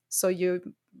So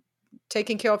you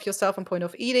taking care of yourself in point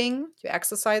of eating, you're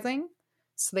exercising,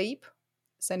 sleep.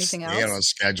 Is there anything Stay on else? a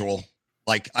schedule.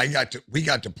 Like we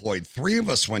got deployed. Three of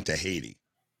us went to Haiti,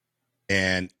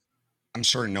 and I'm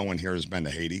sure no one here has been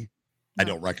to Haiti. I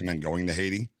No. don't recommend going to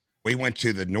Haiti. We went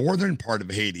to the northern part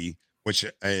of Haiti, which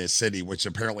city, which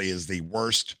apparently is the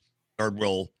worst third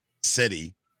world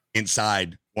city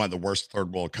inside one of the worst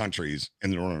third world countries in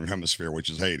the northern hemisphere, which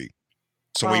is Haiti.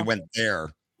 So we Wow. went there,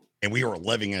 and we were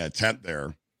living in a tent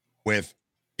there with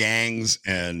gangs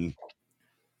and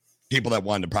people that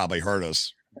wanted to probably hurt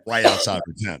us right outside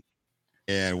the tent.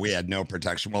 And we had no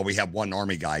protection. Well, we had one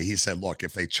army guy. He said, "Look,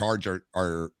 if they charge our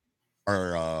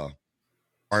our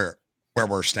where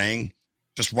we're staying,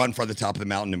 just run for the top of the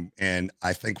mountain, and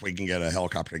I think we can get a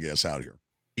helicopter to get us out of here."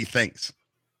 He thinks.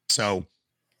 So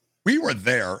we were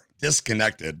there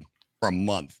disconnected for a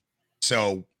month.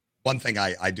 So one thing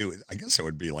I do, I guess it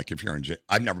would be like if you're in jail.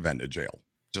 I've never been to jail.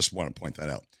 Just want to point that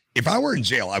out. If I were in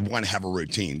jail, I want to have a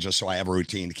routine, just so I have a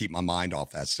routine to keep my mind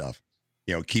off that stuff.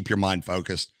 Keep your mind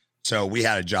focused. So we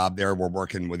had a job there. We're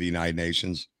working with the United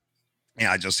Nations, and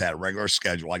I just had a regular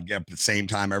schedule. I'd get up at the same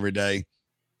time every day,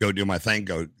 go do my thing,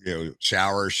 go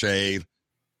shower, shave,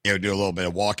 do a little bit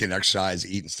of walking, exercise,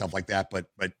 eat, and stuff like that. But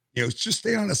just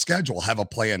stay on a schedule, have a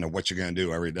plan of what you're going to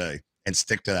do every day, and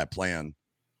stick to that plan.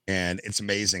 And it's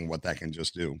amazing what that can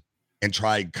just do. And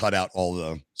try and cut out all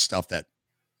the stuff that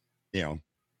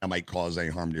that might cause any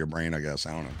harm to your brain. I guess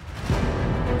I don't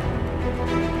know.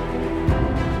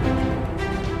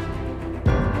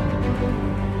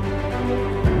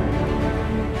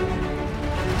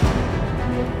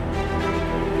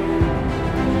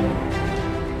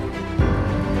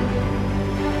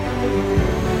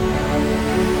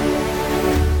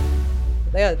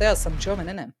 There's some German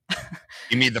in it.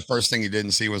 You mean the first thing you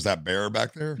didn't see was that bear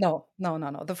back there? No, no, no,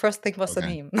 no. The first thing was the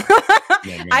Okay. meme.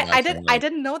 Yeah, I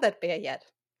didn't know that bear yet.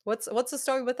 What's the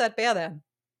story with that bear then?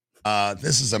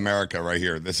 This is America right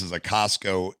here. This is a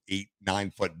Costco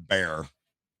 8-9 foot bear,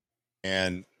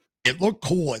 and it looked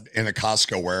cool in a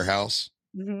Costco warehouse.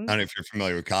 I Hmm. don't know if you're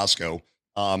familiar with Costco.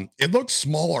 It looks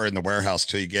smaller in the warehouse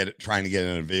till you get it trying to get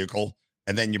in a vehicle,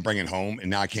 and then you bring it home, and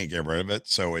now I can't get rid of it,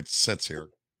 so it sits here.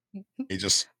 But You it's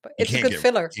a can't good get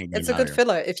filler. can't get It's him a out of good here.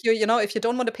 filler. If you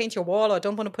don't want to paint your wall or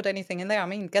don't want to put anything in there, I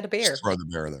mean, get a Just bear. throw the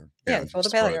bear there. Yeah, Yeah, throw the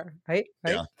just bear throw it. there, right?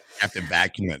 Right? Yeah, have to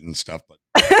vacuum it and stuff, but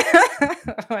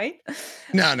Right?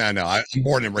 no, no, no. I'm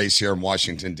born and raised here in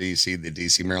Washington D.C., the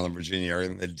D.C., Maryland, Virginia area,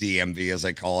 the DMV as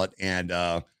I call it, and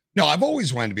no, I've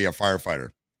always wanted to be a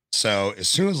firefighter. So as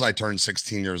soon as I turned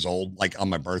 16 years old, like on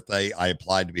my birthday, I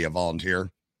applied to be a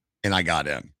volunteer, and I got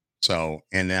in. So,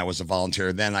 and that was a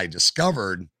volunteer. Then I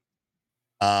discovered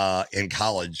in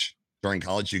college, during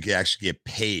college, you could actually get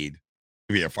paid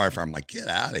to be a firefighter. I'm like, get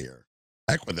out of here.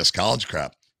 Heck with this college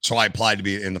crap. So I applied to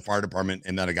be in the fire department,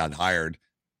 and then I got hired.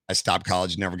 I stopped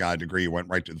college, never got a degree, went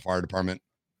right to the fire department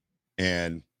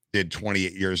and did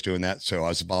 28 years doing that. So I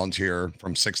was a volunteer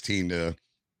from 16 to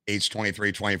age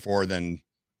 23, 24, then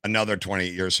another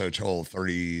 28 years. So total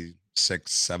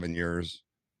 36, 7 years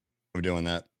of doing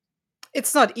that.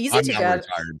 It's not easy I'm to now get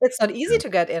retired. it's not easy Yeah. to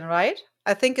get in, right?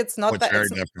 I think it's Oh, not it's that very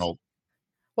it's difficult.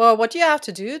 well, what do you have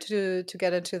to do to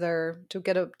get into there to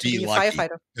Be be a lucky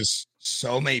firefighter? because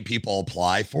so many people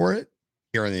apply for it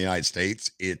here in the United States.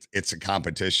 It's a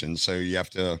competition. So you have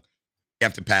to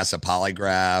pass a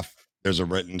polygraph. There's a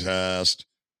written test.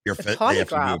 You're A fit. They have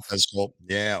to do a polygraph. physical.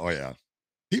 Yeah. Oh yeah.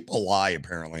 People lie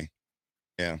apparently.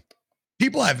 Yeah.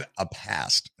 People have a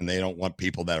past and they don't want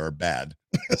people that are bad.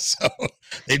 So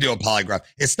they do a polygraph.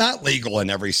 It's not legal in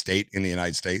every state in the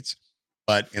United States,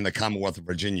 but in the Commonwealth of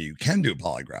Virginia, you can do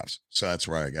polygraphs. So that's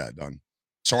where I got it done.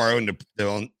 So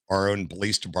our own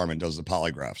police department does the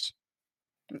polygraphs.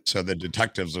 So the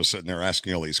detectives are sitting there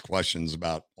asking all these questions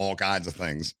about all kinds of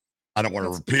things. I don't want to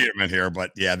That's repeat them in here,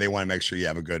 but yeah, they want to make sure you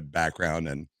have a good background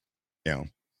and you know,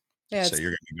 yeah, so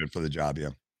you're gonna be good for the job. Yeah.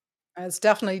 it's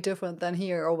definitely different than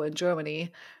here over in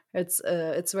Germany. It's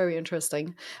very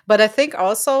interesting. But I think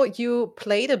also you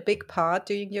played a big part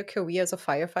during your career as a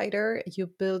firefighter. You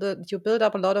build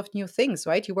up a lot of new things,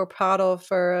 right? You were part of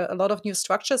a lot of new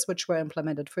structures which were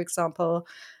implemented. For example,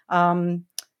 um,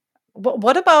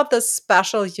 what about the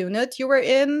special unit you were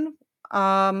in?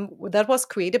 That was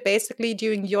created basically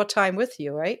during your time with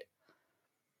you, right?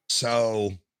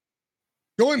 So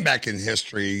going back in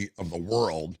history of the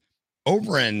world,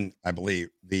 over in I believe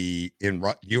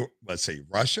let's say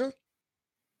Russia.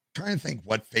 Trying to think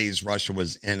what phase Russia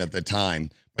was in at the time,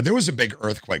 but there was a big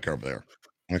earthquake over there.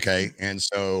 Okay, and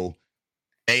so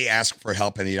they asked for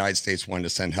help, and the United States wanted to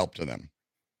send help to them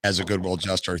as a goodwill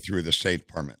gesture through the State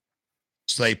Department.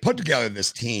 So they put together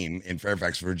this team in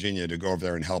Fairfax, Virginia to go over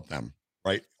there and help them,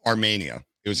 right? Armenia.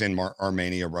 It was in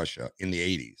Armenia, Russia in the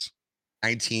 80s,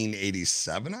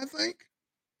 1987, I think.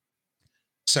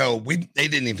 So they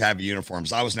didn't even have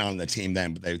uniforms. I was not on the team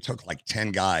then, but they took like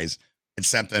 10 guys and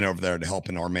sent them over there to help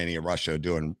in Armenia, Russia,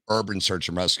 doing urban search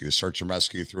and rescue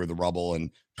through the rubble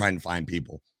and trying to find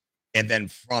people. And then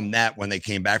from that, when they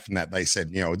came back from that, they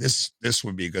said, this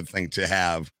would be a good thing to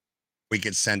have. We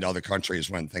could send to other countries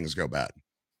when things go bad.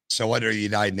 So under the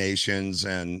United Nations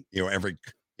and every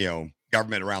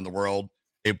government around the world,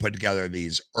 they put together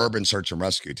these urban search and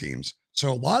rescue teams.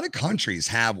 So a lot of countries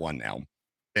have one now.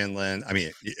 Finland, I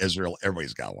mean Israel,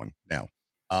 everybody's got one now.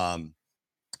 Um,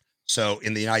 so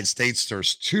in the United States,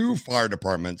 there's two fire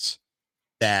departments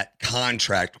that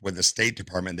contract with the State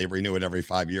Department. They renew it every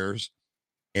 5 years,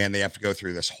 and they have to go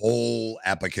through this whole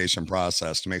application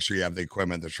process to make sure you have the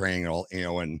equipment, the training, and all.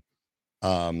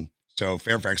 So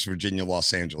Fairfax, Virginia,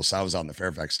 Los Angeles. I was on the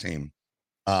Fairfax team.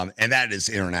 And that is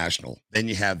international. Then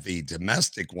you have the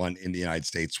domestic one in the United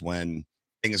States when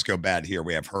things go bad here.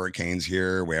 We have hurricanes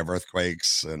here, we have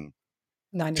earthquakes and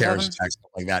terrorist 9/11. attacks,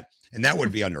 stuff like that. And that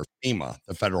would be under FEMA,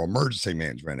 the Federal Emergency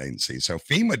Management Agency. So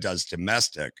FEMA does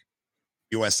domestic,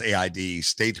 USAID,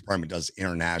 State Department does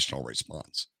international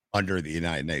response under the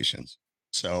United Nations.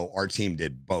 So our team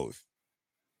did both.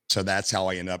 So that's how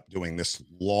I ended up doing this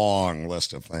long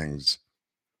list of things.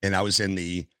 And I was in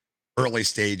the early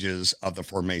stages of the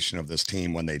formation of this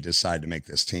team when they decided to make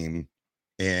this team.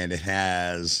 And it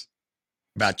has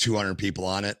about 200 people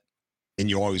on it. And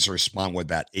you always respond with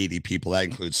about 80 people. That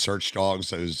includes search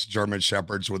dogs, those German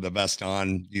shepherds with the vest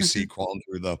on, you see Mhm. crawling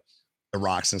through the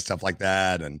rocks and stuff like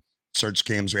that. And search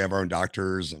cams, we have our own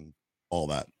doctors and all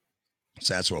that.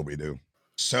 So that's what we do.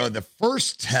 So the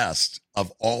first test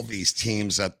of all these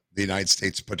teams that the United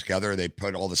States put together, they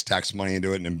put all this tax money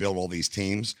into it and built all these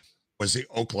teams, was the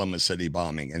Oklahoma City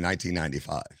bombing in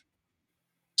 1995.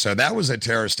 So that was a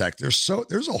terrorist attack. There's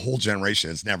a whole generation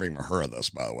that's never even heard of this,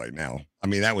 by the way. Now, I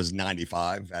mean, that was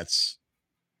 95. That's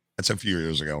a few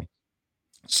years ago.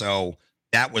 So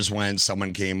that was when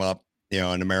someone came up,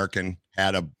 an American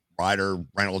had a rider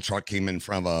rental truck came in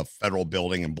front of a federal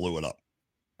building and blew it up.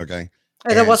 Okay.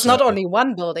 There And was so not only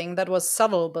one building, that was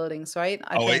several buildings, right?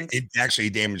 I Oh, it think. it actually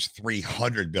damaged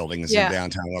 300 buildings in Yeah,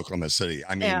 downtown Oklahoma City.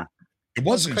 I yeah, mean, it that's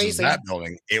wasn't just that crazy.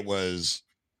 building, it was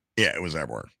yeah, it was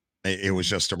everywhere. It was Mhm.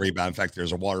 just a rebound. In fact,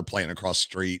 there's a water plant across the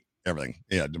street, everything.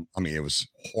 Yeah, I mean, it was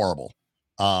horrible.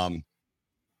 Um,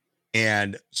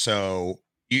 and so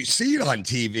you see it on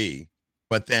TV,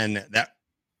 but then that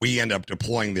we end up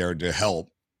deploying there to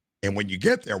help. And when you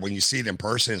get there, when you see it in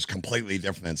person, it's completely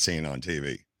different than seeing it on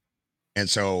TV. And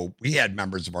so we had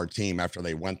members of our team after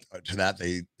they went to that,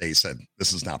 they said,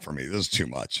 "This is not for me. This is too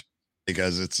much."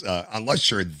 Because it's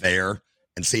unless you're there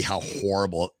and see how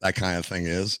horrible that kind of thing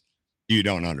is, you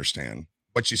don't understand.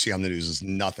 What you see on the news is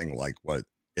nothing like what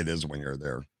it is when you're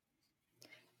there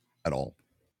at all.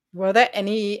 Were there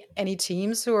any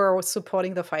teams who were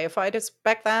supporting the firefighters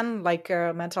back then, like,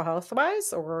 mental health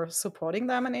wise, or supporting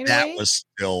them in any That way? was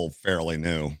still fairly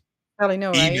new. Probably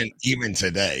no, right? Even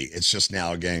today, it's just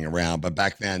now getting around. But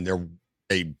back then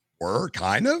they were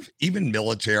kind of even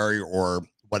military or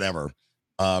whatever.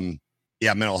 Um,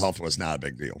 yeah, mental health was not a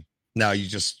big deal. No, you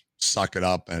just suck it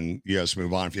up and you just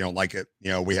move on. If you don't like it,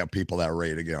 we have people that are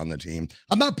ready to get on the team.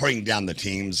 I'm not putting down the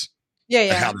teams Yeah,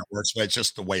 and how yeah, that works, but it's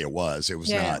just the way it was. It was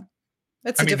yeah, yeah. not.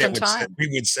 It's I a mean, different time. we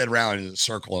would sit around in a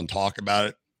circle and talk about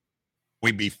it.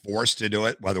 We'd be forced to do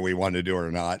it, whether we wanted to do it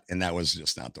or not. And that was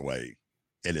just not the way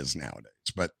it is nowadays.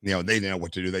 But, they didn't know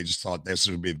what to do. They just thought this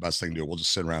would be the best thing to do. We'll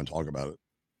just sit around and talk about it,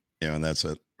 and that's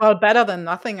it. Well, better than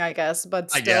nothing, I guess,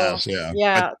 but I still, guess, yeah. But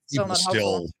yeah, still not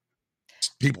helpful.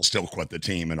 people still quit the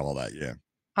team and all that. Yeah.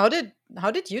 How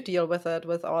did you deal with it,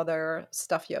 with all the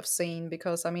stuff you have seen?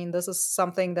 Because, I mean, this is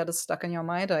something that is stuck in your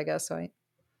mind, I guess, right?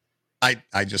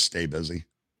 I just stay busy,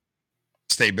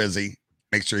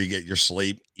 make sure you get your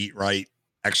sleep, eat right,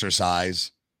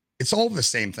 exercise. It's all the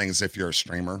same things if you're a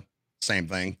streamer. Same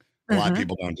thing. A lot of Mhm.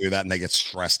 people don't do that and they get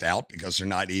stressed out because they're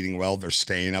not eating well. They're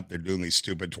staying up. They're doing these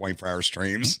stupid 24-hour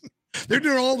streams. They're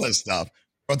doing all this stuff,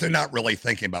 but they're not really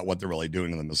thinking about what they're really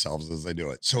doing to themselves as they do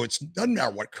it. So it doesn't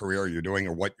matter what career you're doing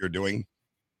or what you're doing.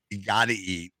 You got to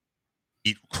eat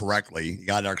correctly. You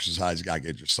got to exercise. You got to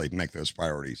get your sleep, make those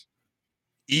priorities.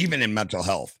 Even in mental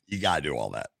health, you got to do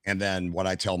all that. And then what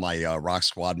I tell my rock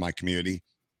squad, my community,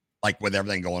 like with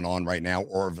everything going on right now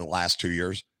or over the last 2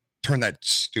 years, turn that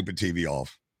stupid TV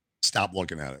off. Stop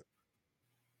looking at it.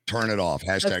 Turn it off.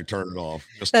 That's Hashtag turn it off.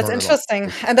 Just that's turn it off.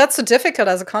 interesting, and that's so difficult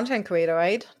as a content creator,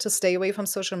 right? To stay away from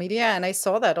social media, and I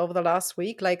saw that over the last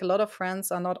week, like, a lot of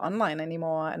friends are not online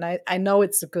anymore, and I know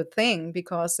it's a good thing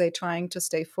because they're trying to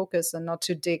stay focused and not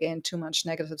to dig in too much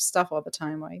negative stuff all the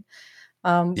time, right?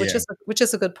 Yeah. Which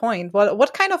is a good point.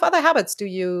 What kind of other habits do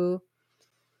you,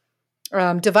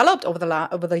 developed over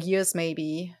the years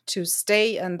maybe to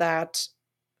stay in that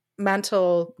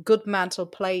good mental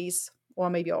place, or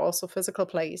maybe also physical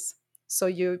place? So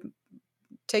you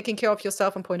taking care of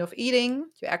yourself in point of eating,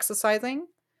 you're exercising,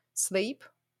 sleep.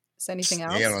 Is there anything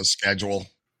Stay on else? a schedule.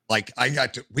 Like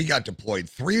we got deployed.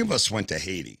 Three of us went to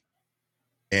Haiti,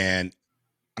 and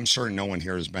I'm sure no one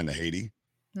here has been to Haiti.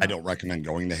 I No. don't recommend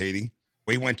going to Haiti.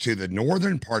 We went to the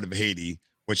northern part of Haiti,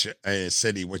 which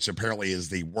city, which apparently is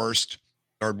the worst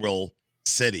third world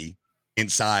city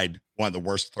inside one of the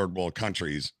worst third world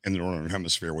countries in the northern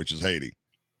hemisphere, which is Haiti.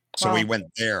 So we Wow. went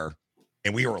there,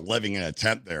 and we were living in a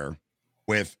tent there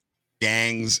with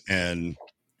gangs and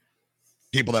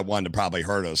people that wanted to probably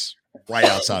hurt us right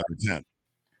outside our tent,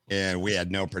 and we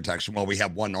had no protection. Well, we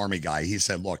have one army guy. He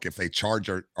said, "Look, if they charge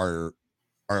our our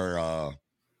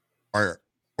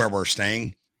where we're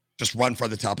staying, just run for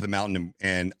the top of the mountain,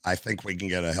 and I think we can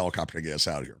get a helicopter to get us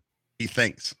out of here." He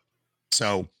thinks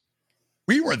so.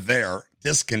 We were there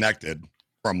disconnected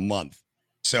for a month.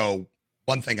 So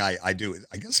one thing I do,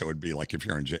 I guess it would be like if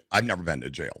you're in jail. I've never been to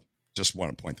jail. Just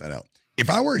want to point that out. If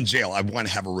I were in jail, I want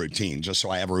to have a routine, just so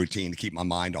I have a routine to keep my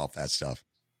mind off that stuff.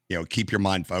 Keep your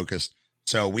mind focused.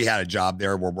 So we had a job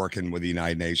there. We're working with the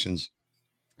United Nations,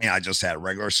 and I just had a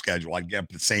regular schedule. I'd get up at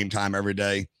the same time every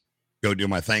day, go do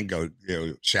my thing, go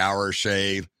shower,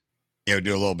 shave, do a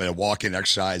little bit of walking,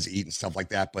 exercise, eating, stuff like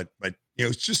that. But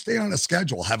just stay on a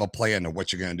schedule, have a plan of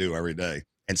what you're going to do every day,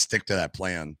 and stick to that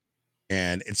plan.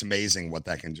 And it's amazing what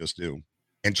that can just do.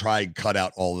 And try and cut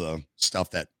out all the stuff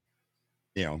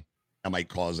you know that might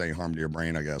cause any harm to your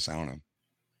brain. I guess I don't know.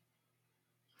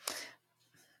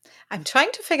 I'm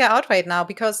trying to figure out right now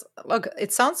because, look,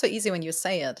 it sounds so easy when you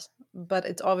say it, but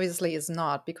it obviously is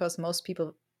not because most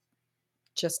people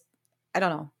just, I don't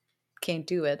know, can't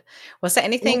do it. Was there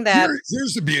Well, anything that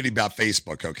here's the beauty about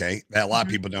Facebook. Okay, that a lot of Mhm,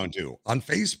 people don't do on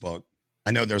Facebook.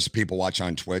 I know there's people watching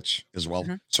on Twitch as well.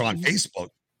 mhm, So on mhm. Facebook,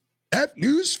 that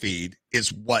news feed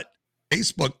is what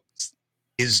Facebook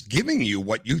is giving you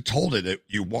what you told it that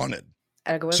you wanted.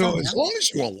 So Algorithm, as yeah. long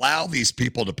as you allow these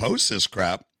people to post this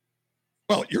crap,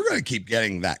 well, you're going to keep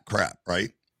getting that crap,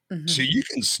 right? So Mhm, you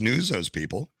can snooze those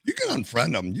people. You can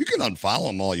unfriend them. You can unfollow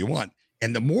them all you want.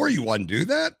 And the more you undo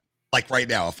that, like right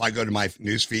now, if I go to my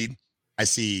news feed, I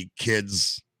see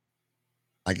kids,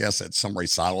 I guess at some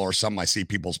recital or something. I see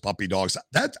people's puppy dogs.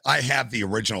 That I have the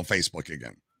original Facebook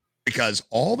again because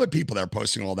all the people that are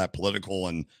posting all that political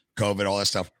and COVID, all that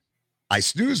stuff, I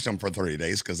snoozed them for 30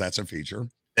 days because that's a feature.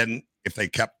 And if they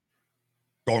kept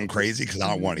going crazy because I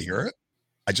don't want mhm, to hear it,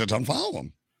 I just unfollow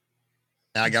them.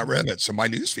 And I got mhm. rid of it. So my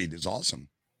news feed is awesome.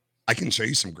 I can show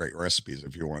you some great recipes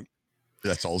if you want.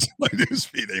 That's all my news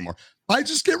feed anymore. I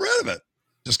just get rid of it.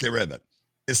 Just get rid of it.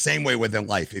 The same way within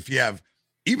life. If you have,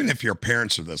 even if your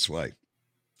parents are this way,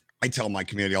 I tell my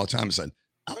community all the time, I said,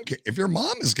 I don't care if your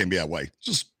mom is going to be that way,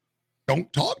 just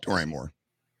don't talk to her anymore.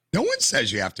 No one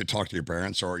says you have to talk to your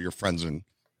parents or your friends. And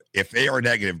if they are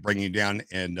negative, bringing you down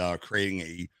and creating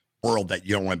a world that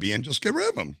you don't want to be in, just get rid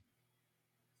of them.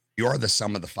 You are the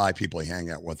sum of the five people you hang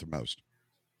out with the most.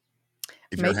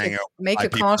 If you're hanging out with Make a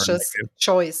five people that are conscious negative,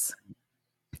 choice.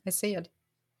 I see it.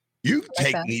 you I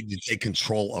like that. need to take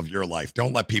control of your life.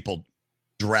 Don't let people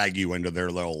drag you into their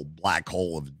little black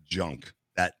hole of junk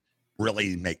that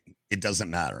really make it doesn't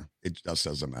matter. It just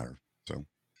doesn't matter. So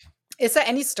Is there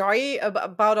any story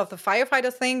about of the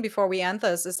firefighter thing before we end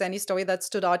this? Is there any story that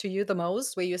stood out to you the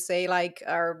most where you say like,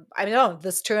 I don't know,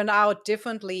 this turned out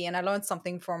differently and I learned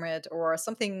something from it or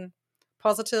something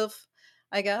positive,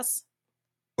 I guess?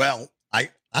 well,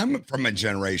 I'm from a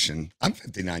generation. I'm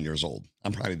 59 years old.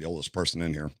 I'm probably the oldest person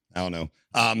in here. I don't know.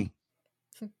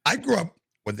 I grew up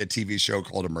with a TV show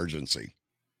called Emergency.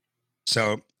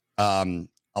 So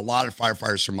a lot of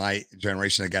firefighters from my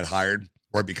generation that got hired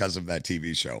were because of that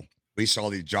TV show. We saw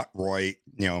the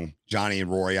Johnny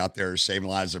and Roy out there saving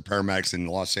lives of paramedics in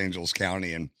Los Angeles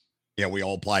County, and we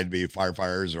all applied to be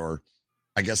firefighters, or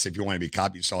I guess if you want to be a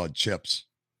cop, you saw Chips,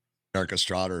 Eric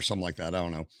Estrada, or something like that. I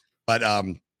don't know, but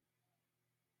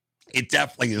it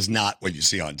definitely is not what you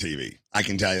see on TV. I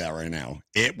can tell you that right now.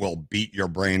 It will beat your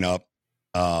brain up.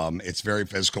 It's very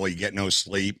physical. You get no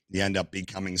sleep. You end up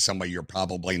becoming somebody you're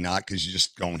probably not because you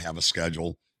just don't have a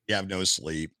schedule. You have no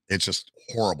sleep. It's just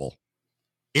horrible.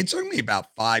 It took me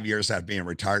about 5 years after being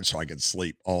retired so I could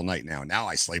sleep all night now. Now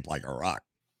I sleep like a rock.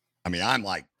 I mean, I'm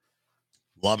like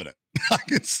loving it. I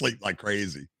could sleep like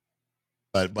crazy.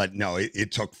 But no,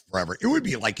 it took forever. It would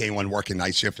be like anyone working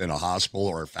night shift in a hospital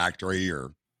or a factory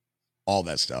or all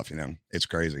that stuff, you know. It's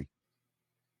crazy.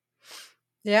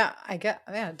 Yeah, I get.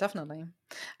 Yeah, definitely.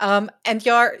 And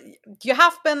you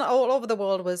have been all over the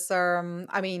world with,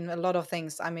 I mean, a lot of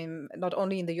things. I mean, not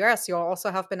only in the US, you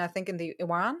also have been, I think, in the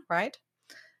Iran, right?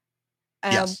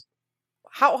 Um, Yes.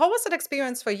 how was that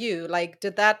experience for you? Like,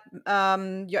 did that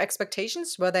your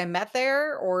expectations, were they met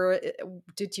there, or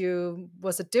did you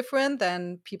was it different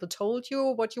than people told you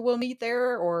what you will meet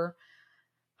there, or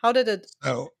how did it?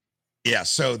 So yeah,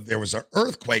 so there was an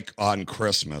earthquake on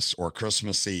Christmas or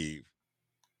Christmas Eve.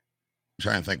 I'm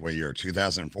trying to think what year,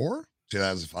 2004,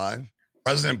 2005.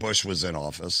 President Bush was in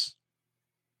office,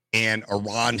 and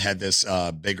Iran had this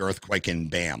big earthquake in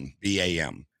Bam,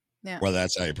 BAM. Yeah. Well,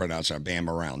 that's how you pronounce it, Bam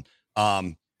around.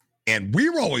 Um, and we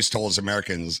were always told as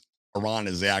Americans, Iran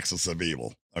is the axis of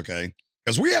evil. Okay,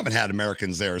 because we haven't had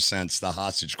Americans there since the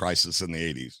hostage crisis in the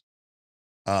 80s.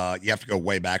 You have to go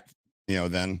way back,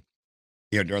 then,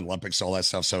 during the Olympics, all that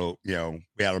stuff. So, we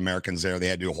had Americans there. They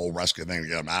had to do a whole rescue thing to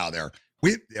get them out of there.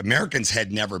 We Americans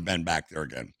had never been back there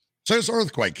again. So this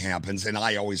earthquake happens, and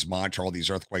I always monitor all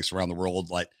these earthquakes around the world.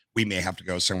 Like we may have to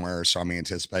go somewhere, so I'm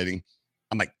anticipating.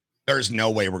 I'm like, there's no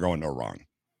way we're going to Iran.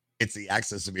 It's the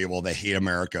axis of evil. They hate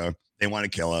America. They want to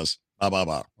kill us. Blah blah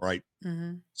blah. Right.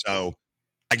 Hmm. So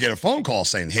I get a phone call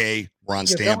saying, "Hey, we're on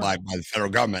You're going. standby by the federal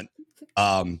government.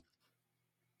 Um,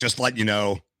 just let you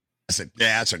know." I said,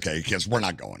 "Yeah, that's okay because we're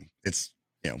not going. It's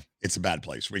a bad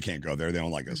place. We can't go there. They don't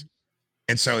like us." Mhm.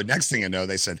 And so next thing I know,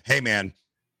 they said, "Hey, man,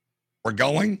 we're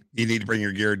going. You need to bring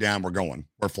your gear down. We're going.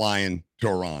 We're flying to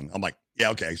Iran." I'm like,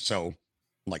 "Yeah, okay." So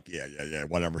I'm like, "Yeah, yeah, yeah,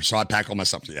 whatever." So I pack all my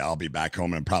stuff. Yeah, I'll be back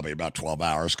home in probably about 12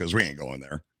 hours because we ain't going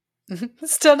there.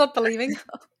 Still not believing.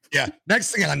 Yeah.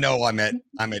 Next thing I know, I'm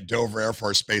at Dover Air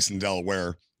Force Base in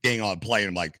Delaware, getting on a plane.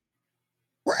 I'm like,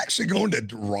 we're actually going to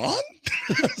Iran?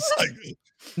 It's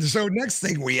like, so next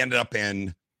thing we ended up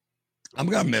in, I'm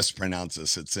going to mispronounce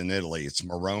this. It's in Italy. It's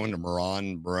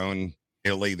Marone,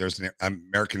 Italy. There's an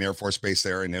American Air Force Base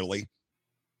there in Italy.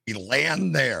 We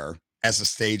land there as a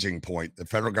staging point. The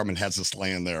federal government has us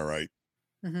land there, right?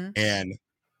 Hmm. And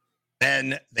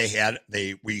then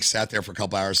we sat there for a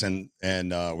couple hours and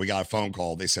we got a phone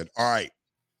call. They said, all right,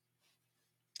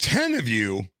 10 of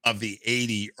you of the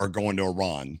 80 are going to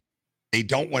Iran. They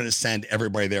don't want to send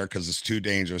everybody there because it's too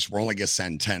dangerous. We're only going to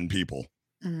send 10 people.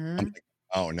 I'm Hmm. like,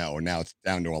 oh no, now it's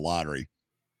down to a lottery.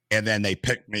 And then they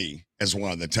picked me as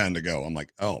one of the 10 to go. I'm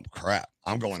like, oh crap,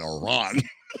 I'm going to Iran.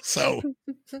 So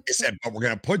they said, but we're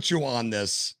going to put you on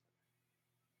this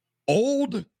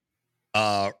old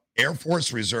Air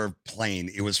Force Reserve plane.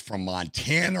 It was from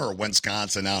Montana or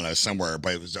Wisconsin, I don't know, somewhere,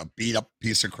 but it was a beat up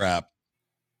piece of crap.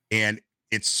 And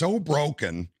it's so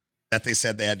broken that they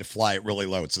said they had to fly it really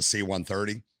low. It's a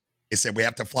C-130. They said we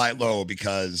have to fly it low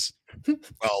because,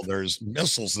 well, there's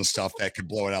missiles and stuff that could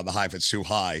blow it out of the high if it's too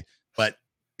high, but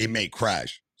it may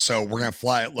crash. So we're going to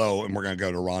fly it low and we're going to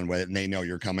go to Iran with it. And they know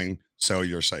you're coming, so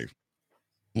you're safe.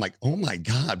 I'm like, oh my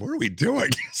God, what are we doing?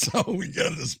 So we get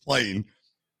on this plane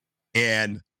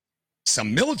and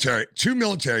two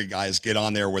military guys get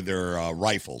on there with their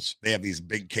rifles. They have these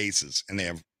big cases and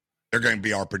they're going to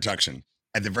be our protection.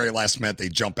 At the very last minute, they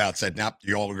jump out, said, nope,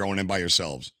 you all are going in by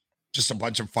yourselves. Just a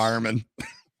bunch of firemen,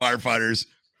 firefighters,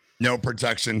 no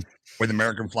protection with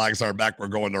American flags on our back. We're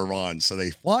going to Iran. So they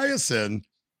fly us in.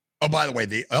 Oh, by the way,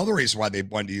 the other reason why they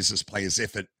wanted to use this plane is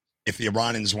if the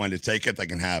Iranians wanted to take it, they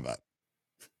can have it.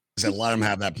 They said, let them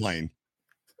have that plane.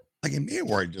 Like, man,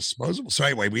 we're disposable. So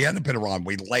anyway, we end up in Iran.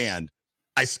 We land.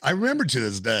 I remember to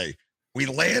this day, we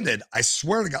landed. I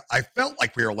swear to God, I felt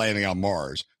like we were landing on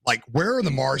Mars. Like, where are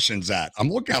the Martians at? I'm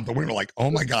looking out the window like,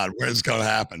 oh my God, what is going to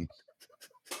happen?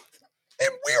 And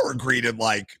we were greeted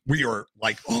like, we were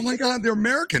like, oh my God, they're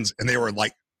Americans. And they were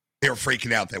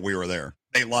freaking out that we were there.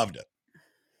 They loved it.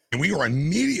 And we were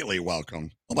immediately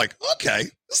welcomed. I'm like, okay,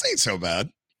 this ain't so bad.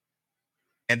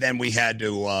 And then we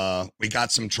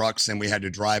got some trucks and we had to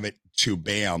drive it to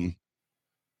Bam.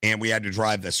 And we had to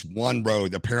drive this one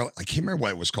road. Apparently, I can't remember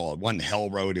what it was called. One hell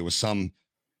road. It was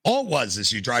all it was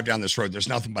is you drive down this road. There's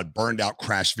nothing but burned out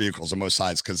crashed vehicles on both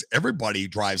sides because everybody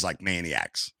drives like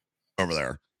maniacs over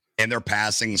there. And they're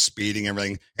passing, speeding,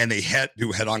 everything. And they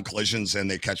do head on collisions and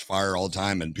they catch fire all the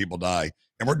time and people die.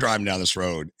 And we're driving down this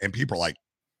road and people are like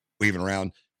weaving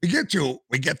around. We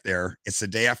get there. It's the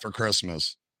day after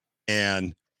Christmas.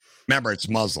 And remember, it's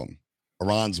Muslim.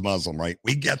 Iran's Muslim, right?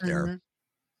 We get there. Hmm.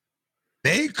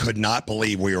 They could not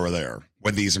believe we were there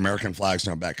with these American flags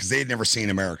on our back because they had never seen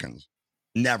Americans.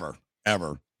 Never,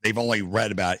 ever. They've only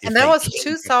read about it. If And that they was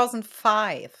came,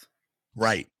 2005.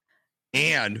 right.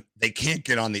 And they can't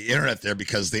get on the internet there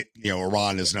because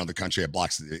Iran is another country that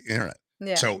blocks the internet.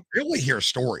 Yeah. So they only hear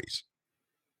stories.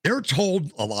 They're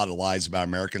told a lot of lies about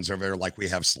Americans over there, like we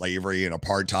have slavery and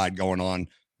apartheid going on.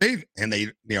 They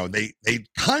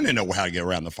kind of know how to get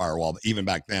around the firewall, even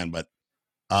back then. But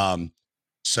um,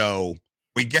 so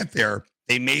we get there.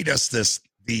 They made us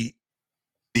the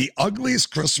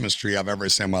ugliest Christmas tree I've ever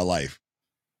seen in my life.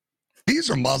 These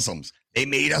are Muslims. They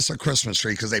made us a Christmas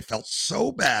tree because they felt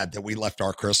so bad that we left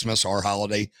our Christmas, our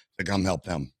holiday, to come help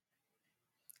them.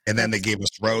 And then they That's gave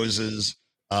us roses.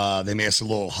 They made us a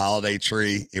little holiday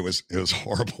tree. It was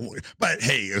horrible, but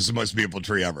hey, it was the most beautiful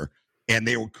tree ever. And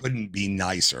they couldn't be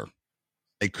nicer.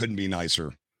 They couldn't be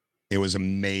nicer. It was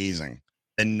amazing.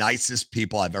 The nicest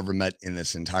people I've ever met in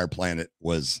this entire planet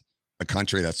was a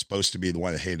country that's supposed to be the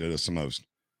one that hated us the most.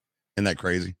 Isn't that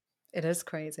crazy? it is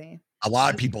crazy. A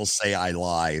lot of people say I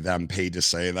lie, that I'm paid to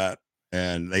say that,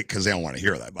 and because they don't want to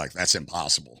hear that. Like, that's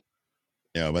impossible.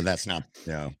 But that's not,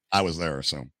 I was there.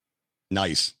 So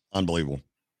nice. Unbelievable.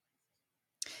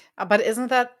 But isn't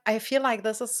that, I feel like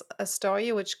this is a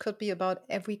story which could be about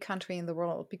every country in the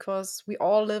world because we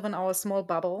all live in our small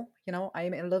bubble. I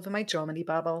live in my Germany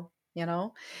bubble,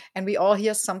 and we all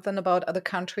hear something about other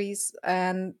countries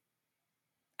and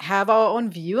have our own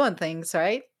view on things,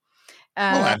 right?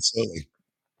 Oh, Uh, absolutely.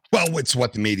 Well, it's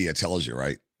what the media tells you,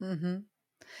 right? mhm.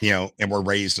 And we're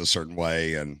raised a certain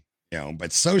way. And,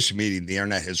 but social media, the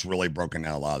internet has really broken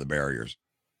down a lot of the barriers.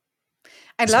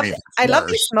 I It's love made I things love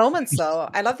these worse. moments though.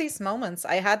 I love these moments.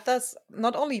 I had this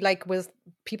not only like with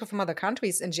people from other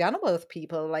countries, in general with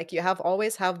people. Like you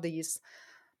always have these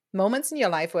moments in your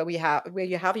life where you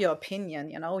have your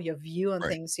opinion, your view on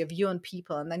Right. things, your view on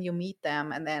people, and then you meet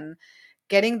them and then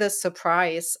getting this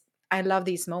surprise. I love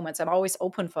these moments. I'm always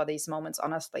open for these moments,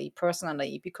 honestly,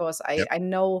 personally, because I Yep. I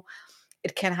know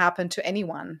it can happen to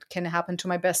anyone. It can happen to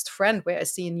my best friend where I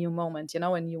see a new moment,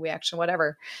 a new reaction,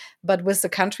 whatever. But with a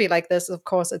country like this, of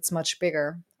course, it's much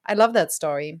bigger. I love that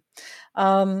story.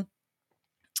 Um,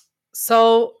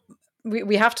 so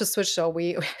we have to switch. So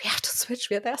we have to switch.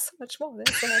 There's so much more.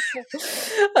 There's so much more.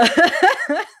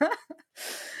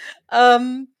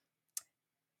 um,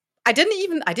 I didn't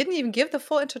even give the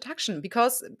full introduction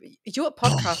because you're a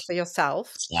Oh, podcaster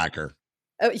yourself. slacker.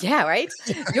 Oh, yeah, right?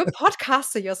 You're a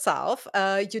podcaster yourself.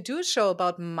 You do a show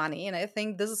about money, and I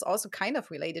think this is also kind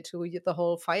of related to the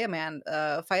whole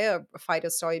firefighter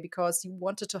story because you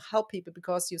wanted to help people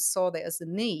because you saw there is a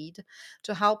need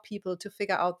to help people to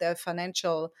figure out their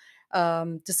financial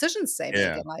decisions they make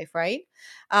Yeah. in life, right?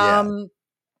 Yeah. Um,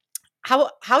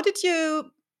 how did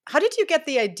you get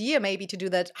the idea maybe to do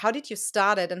that? How did you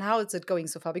start it and how is it going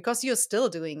so far? Because you're still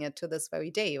doing it to this very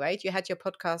day, right? You had your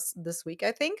podcast this week,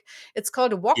 I think. It's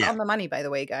called Walk Yeah. on the Money, by the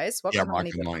way, guys. Yeah.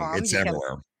 Rocking the money. Walkonthemoney.com. It's You can,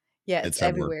 everywhere. yeah, it's It's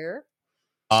everywhere. everywhere.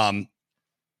 Um,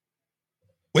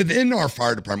 Within our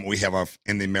fire department, we have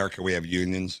in the America, we have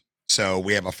unions. So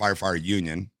we have a firefighter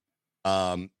union,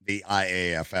 the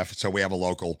IAFF. So we have a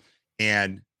local,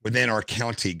 and within our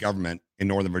county government in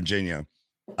Northern Virginia,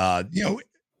 uh, you know,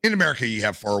 in America, you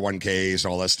have 401ks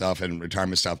and all that stuff and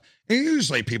retirement stuff. And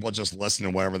usually people just listen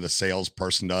to whatever the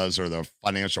salesperson does or the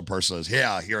financial person says,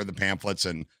 yeah, here are the pamphlets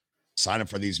and sign up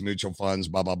for these mutual funds,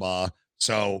 blah, blah, blah.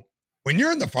 So when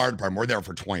you're in the fire department, we're there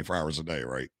for 24 hours a day,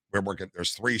 right? We're working,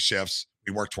 there's 3 shifts.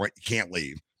 We work 20, you can't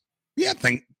leave. Yeah,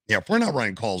 if we're not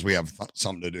running calls, we have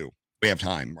something to do. We have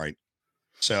time, right?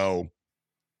 So,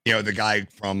 the guy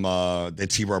from the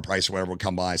T Rowe Price or whatever would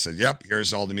come by and said, yep,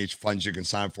 here's all the mutual funds you can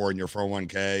sign for in your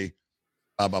 401k,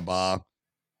 blah, blah, blah.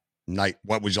 Night,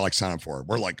 what would you like to sign up for?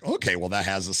 We're like, okay, well, that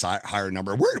has a higher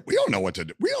number. We don't know what to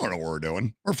do. We don't know what we're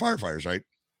doing. We're firefighters, right?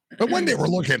 But one day we're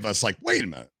looking at us like, wait a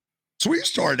minute. So we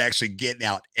started actually getting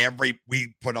out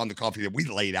we put on the coffee, we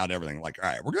laid out everything like, all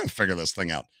right, we're going to figure this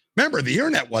thing out. Remember, the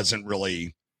internet wasn't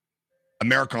really,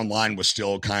 America Online was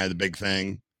still kind of the big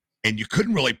thing. And you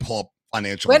couldn't really pull up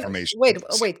financial When information wait,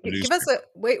 like wait, the give us newspaper. a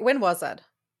wait, when was that?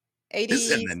 This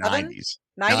is in the 87? 90s.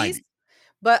 90s?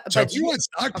 90s. So But if you you want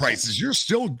stock okay. prices, you're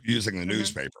still using the Mhm,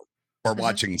 newspaper or mhm.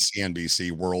 watching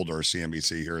CNBC World or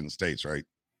CNBC here in the States, right?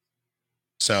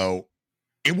 So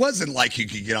it wasn't like you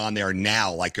could get on there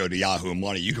now, like go to Yahoo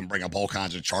Money. You can bring up all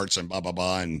kinds of charts and blah, blah,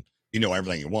 blah, and you know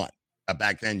everything you want.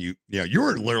 Back then, you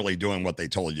were literally doing what they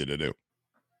told you to do,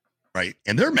 right?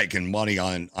 And they're making money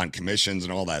on commissions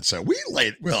and all that. So we're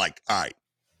like, all right,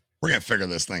 we're gonna figure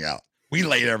this thing out. We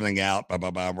laid everything out, blah,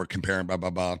 blah, blah. We're comparing, blah,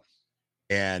 blah, blah.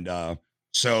 And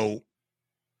so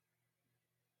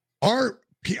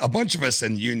a bunch of us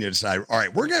in the union decided, all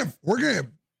right, we're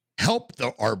gonna help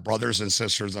our brothers and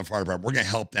sisters in the fire department. We're gonna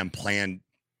help them plan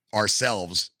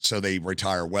ourselves so they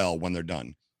retire well when they're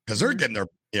done because they're Mhm. getting their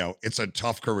It's a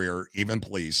tough career, even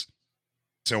police.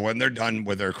 So when they're done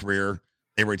with their career,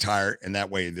 they retire, and that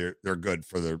way they're good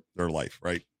for their life,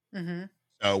 right? Hmm.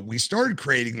 So we started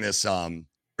creating this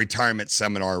retirement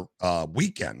seminar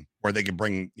weekend where they could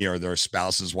bring their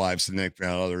spouses, wives, significant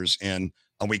others in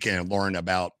a weekend and learn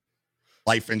about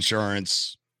life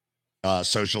insurance,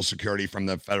 social security from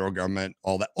the federal government,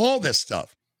 all this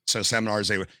stuff. So seminars,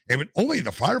 they would only the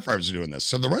firefighters are doing this.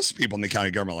 So the rest of the people in the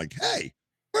county government are like, hey,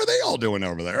 what are they all doing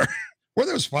over there? What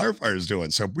are those firefighters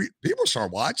doing? So people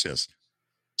start watching this.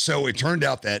 So it turned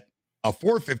out that a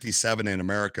 457 in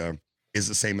America is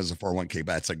the same as a 401k,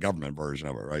 but it's a government version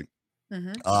of it, right?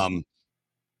 Hmm. Um,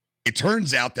 it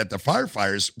turns out that the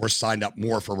firefighters were signed up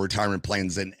more for retirement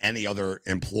plans than any other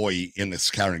employee in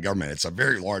this county government. It's a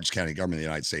very large county government in the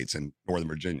United States in Northern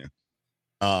Virginia.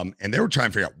 And they were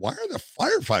trying to figure out why are the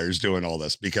firefighters doing all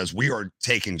this? Because we are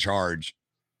taking charge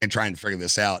and trying to figure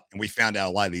this out. And we found out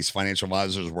a lot of these financial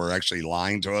advisors were actually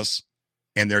lying to us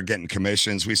and they're getting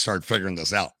commissions. We started figuring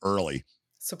this out early.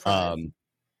 Surprise. Um,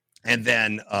 and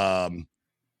then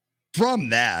from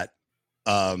that,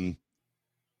 um,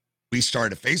 we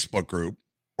started a Facebook group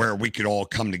where we could all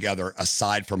come together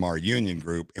aside from our union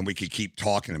group and we could keep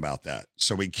talking about that.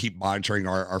 So we keep monitoring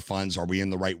our funds. Are we in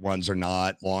the right ones or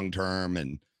not long term?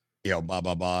 And, blah,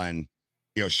 blah, blah. And,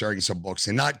 sharing some books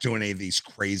and not doing any of these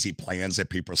crazy plans that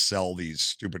people sell these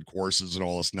stupid courses and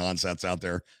all this nonsense out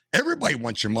there. Everybody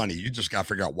wants your money. You just got to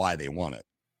figure out why they want it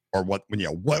or what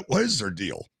is their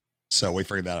deal? So we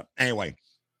figured that out. Anyway,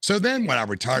 so then when I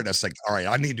retired, I was like, all right,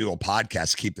 I need to do a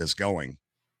podcast to keep this going.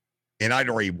 And I'd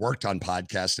already worked on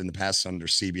podcasts in the past under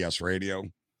CBS Radio.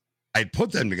 I'd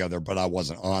put them together, but I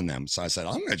wasn't on them. So I said,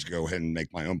 I'm going to go ahead and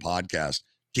make my own podcast,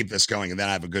 keep this going. And then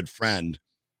I have a good friend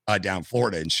down in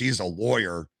Florida, and she's a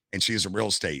lawyer and she's a real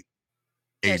estate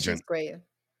Yeah, she's agent. great.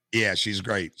 Yeah, she's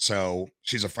great. So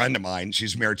she's a friend of mine.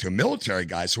 She's married to a military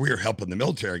guy. So we were helping the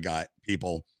military guy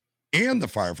people and the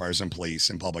firefighters and police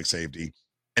and public safety.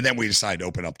 And then we decided to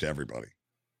open up to everybody.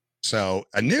 So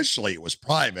initially it was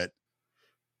private.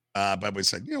 But we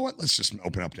said, you know what? Let's just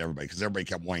open up to everybody because everybody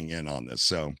kept weighing in on this.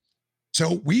 So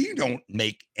we don't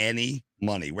make any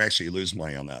money. We actually lose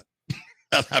money on that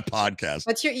that podcast.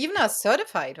 But you even are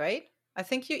certified, right? I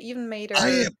think you even made I her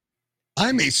am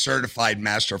I'm a certified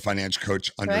master financial coach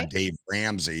under right. Dave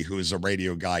Ramsey, who is a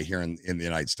radio guy here in the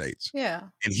United States. Yeah.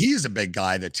 And he's a big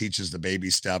guy that teaches the baby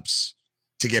steps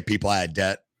to get people out of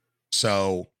debt.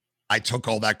 So I took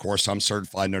all that course. I'm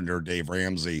certified under Dave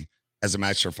Ramsey as a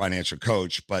master financial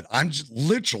coach, but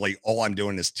literally all I'm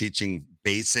doing is teaching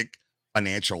basic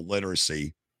financial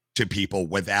literacy to people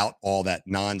without all that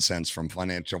nonsense from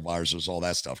financial advisors, all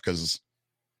that stuff. Because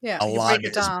Yeah. a You lot break of it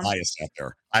it is down. biased out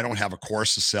there. I don't have a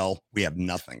course to sell. We have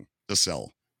nothing to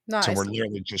sell. No, So I we're see.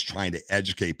 literally just trying to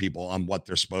educate people on what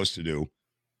they're supposed to do.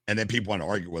 And then people want to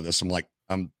argue with us. I'm like,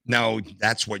 no,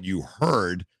 that's what you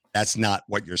heard. That's not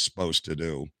what you're supposed to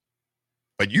do.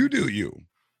 But you do you.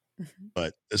 Mhm.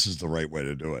 But this is the right way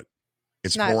to do it.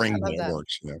 It's No, I boring, but love it that.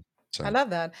 works. I So love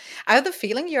that. I have the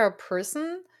feeling you're a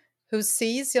person who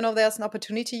sees, there's an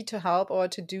opportunity to help or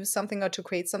to do something or to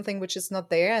create something which is not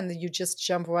there, and you just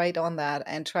jump right on that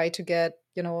and try to get,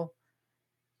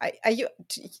 are you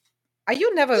are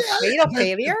you never yeah, afraid of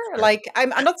failure? that's fair. Like I'm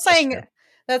not That's saying fair.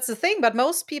 that's the thing, but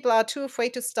most people are too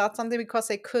afraid to start something because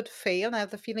they could fail. And I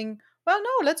have the feeling, well,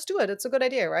 no, let's do it. It's a good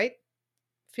idea, right?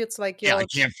 Feels like Yeah, I you're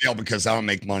can't fail because I don't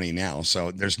make money now.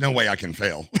 So there's no way I can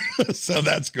fail. So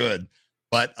that's good.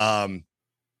 But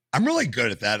I'm really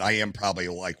good at that. I am probably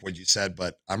like what you said,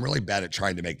 but I'm really bad at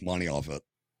trying to make money off it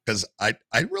because I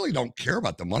really don't care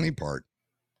about the money part.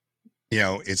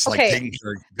 It's like okay. taking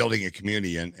care, building a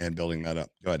community and building that up.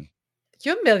 Good.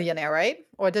 You're a millionaire, right?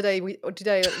 Or did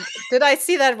I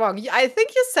see that wrong? I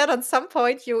think you said on some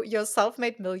point you're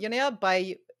self-made millionaire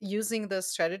by using this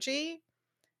strategy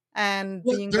and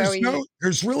Well, being very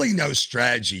there's really no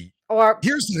strategy. or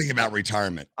Here's the thing about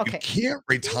retirement. You okay. can't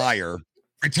retire.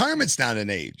 Retirement's not an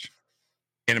age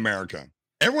in America.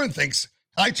 Everyone thinks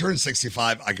I turn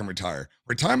 65, I can retire.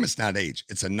 Retirement's not age,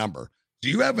 it's a number. Do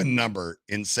you have a number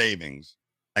in savings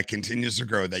that continues to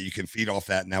grow that you can feed off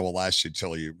that and that will last you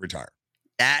till you retire?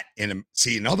 That in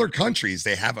other countries,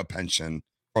 they have a pension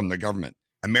from the government.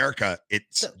 America,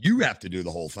 it's So, you have to do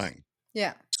the whole thing.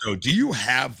 yeah. So do you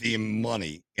have the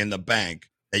money in the bank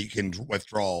that you can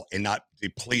withdraw and not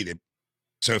deplete it?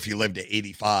 So if you live to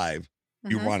 85,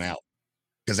 you Mhm. run out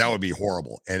because that would be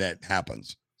horrible. And it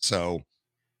happens. So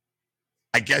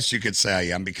I guess you could say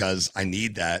I am because I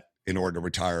need that in order to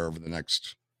retire over the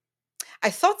next. I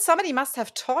thought somebody must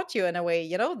have taught you in a way,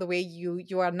 the way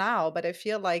you are now, but I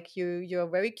feel like you're a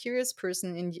very curious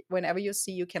person and whenever you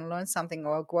see you can learn something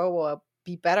or grow or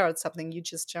be better at something, you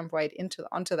just jump right into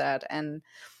onto that and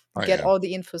Oh get yeah. all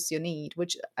the infos you need,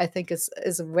 which I think is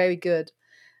a very good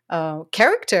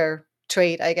character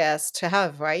trait, I guess, to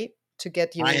have, right? To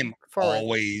get I you am forward.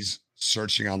 always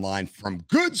searching online from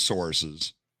good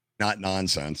sources, not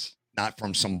nonsense, not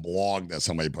from some blog that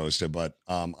somebody posted, but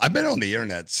I've been on the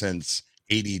internet since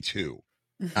 82,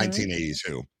 Hmm.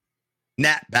 1982.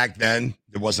 Nat, back then,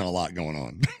 there wasn't a lot going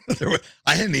on.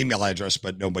 I had an email address,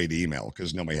 but nobody to email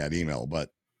because nobody had email. But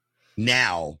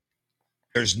now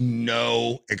there's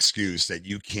no excuse that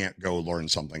you can't go learn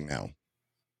something now.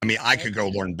 I mean, I could go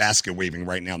learn basket weaving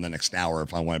right now in the next hour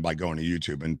if I wanted by going to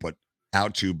YouTube and put how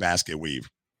to basket weave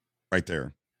right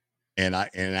there. And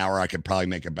in an hour I could probably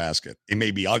make a basket. It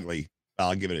may be ugly, but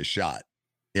I'll give it a shot.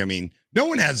 You know what I mean? No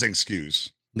one has an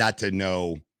excuse not to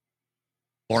know,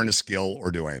 learn a skill,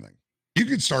 or do anything. You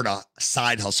could start a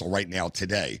side hustle right now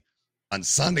today on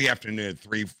Sunday afternoon at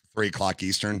 3 o'clock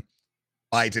Eastern.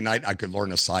 By tonight, I could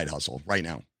learn a side hustle right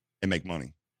now and make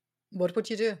money. What would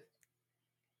you do?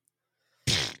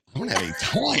 I don't have any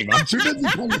time. I'm too busy.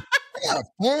 I got a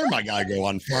farm I gotta go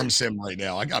on farm sim right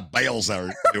now. I got bales that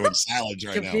are doing salads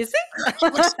right You're now. busy? I got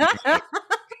trucks to go get.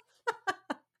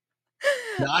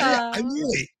 No, I uh,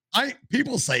 really,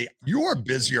 people say you're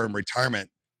busier in retirement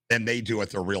than they do at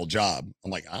their real job.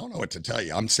 I'm like, I don't know what to tell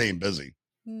you. I'm staying busy.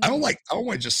 hmm. I don't want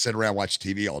to just sit around and watch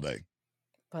TV all day,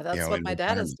 Well, you that's know, what in my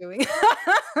dad is retirement.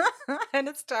 doing. And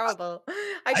it's terrible.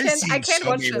 I've I seen can't so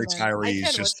watch many him, man. I retirees can't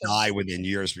watch just him. die within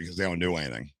years because they don't do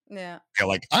anything. Yeah. They're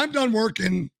like, I'm done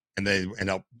working, and they end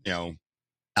up,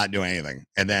 not doing anything.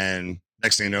 And then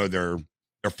next thing you know, their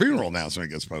funeral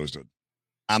announcement gets posted.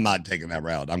 I'm not taking that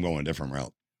route. I'm going a different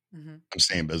route. Mhm. I'm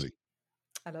staying busy.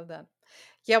 I love that.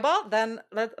 Yeah, well, then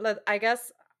let I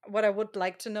guess what I would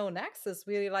like to know next is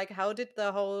really like how did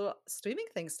the whole streaming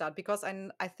thing start? Because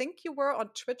I think you were on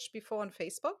Twitch before on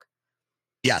Facebook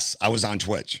Yes, I was on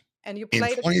Twitch and you in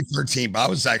played a 2013, but I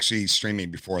was actually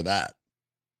streaming before that.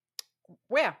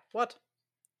 where? What?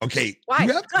 Okay, Why?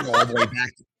 you have to go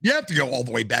all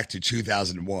the way back to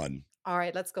 2001. All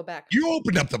right, let's go back. You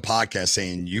opened up the podcast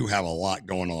saying you have a lot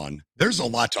going on. There's a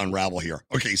lot to unravel here.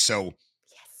 Okay, so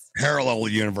Yes. parallel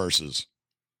universes,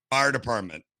 fire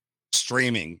department,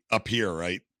 streaming up here,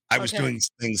 right? I was Okay. doing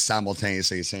things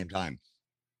simultaneously at the same time.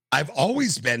 I've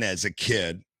always been, as a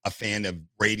kid, a fan of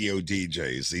radio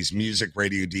DJs, these music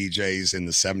radio DJs in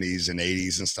the 70s and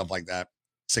 80s and stuff like that,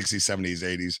 60s, 70s,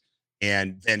 80s.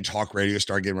 And then talk radio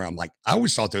started getting around. I'm like, I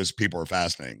always thought those people were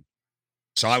fascinating.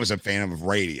 So I was a fan of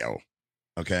radio.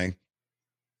 Okay.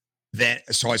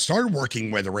 So I started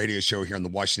working with a radio show here in the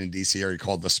Washington, D.C. area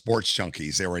called the Sports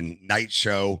Junkies. They were a night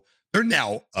show. They're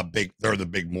now they're the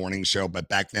big morning show, but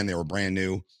back then they were brand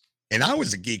new. And I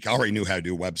was a geek. I already knew how to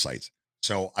do websites.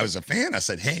 So I was a fan. I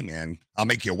said, hey, man, I'll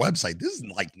make you a website. This is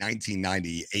like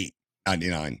 1998,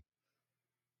 99. It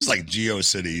was like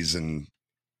GeoCities, and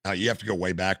you have to go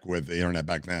way back with the internet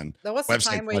back then. There was a Websites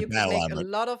time where you weren't could that make a elaborate.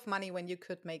 lot of money when you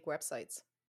could make websites.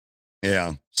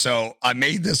 Yeah. So I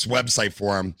made this website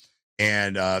for them,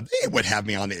 and they would have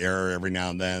me on the air every now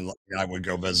and then. Like, I would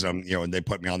go visit them, and they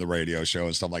put me on the radio show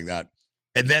and stuff like that.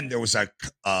 And then there was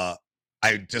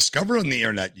I discovered on the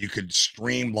internet you could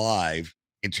stream live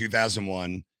in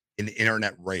 2001 in the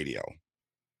internet radio.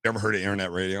 You ever heard of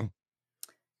internet radio?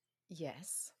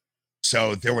 Yes.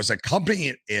 So there was a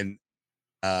company in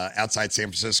outside San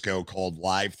Francisco called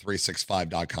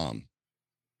live365.com,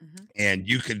 Hmm. and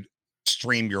you could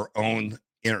stream your own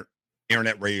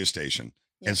internet radio station.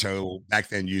 Yeah. And so back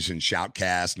then, using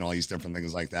Shoutcast and all these different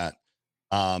things like that.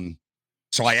 Um,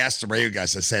 so I asked the radio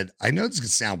guys, I said, I know this could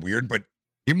sound weird, but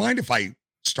do you mind if I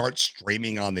start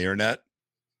streaming on the internet?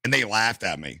 And they laughed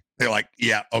at me. They're like,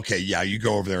 yeah, okay, yeah, you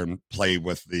go over there and play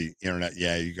with the internet.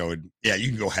 Yeah, you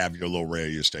can go have your little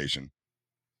radio station.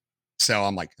 So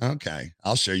I'm like, okay,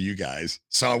 I'll show you guys.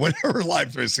 So I went over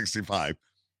Live 365.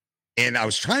 And I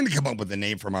was trying to come up with a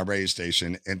name for my radio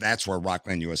station, and that's where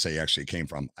Rockland USA actually came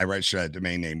from. I registered a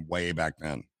domain name way back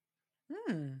then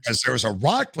Hmm. because there was a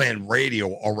Rockland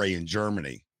radio already in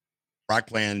Germany,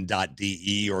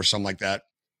 rockland.de or something like that.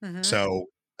 Hmm. So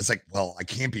it's like, well, I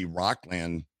can't be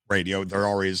Rockland radio. There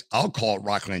already is. I'll call it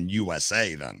Rockland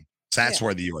USA then. So Yeah. that's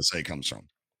where the USA comes from.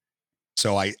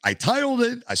 So I titled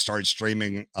it. I started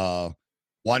streaming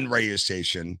one radio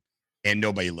station, and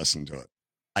nobody listened to it.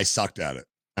 I sucked at it.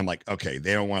 I'm like, okay,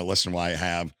 they don't want to listen to what I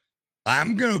have.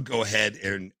 I'm gonna go ahead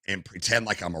and pretend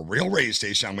like I'm a real radio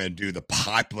station. I'm gonna do the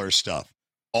popular stuff,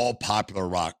 all popular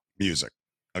rock music.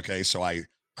 Okay, so I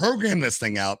programmed this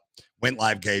thing out, went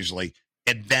live occasionally,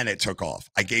 and then it took off.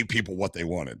 I gave people what they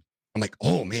wanted. I'm like,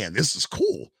 oh man, this is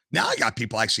cool. Now I got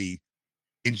people actually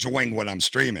enjoying what I'm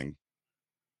streaming.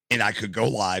 and I could go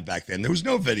live back then. There was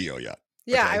no video yet.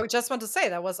 Yeah, Okay. I would just want to say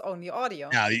that was only audio,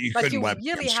 Now you but couldn't you webcam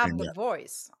really have stream the yet.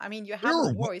 voice. I mean, you There have the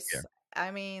were voice. yeah.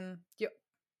 I mean,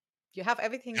 you have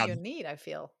everything Now, you need, I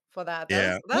feel, for that.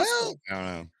 yeah. That's Well, cool. I don't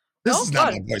know. This No? is not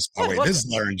What? my voice, by the What way. was This it?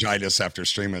 is laryngitis after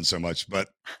streaming so much, but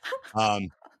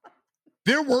um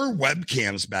there were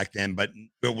webcams back then, but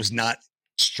it was not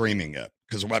streaming it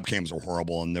because webcams were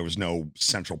horrible and there was no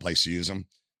central place to use them.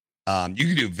 You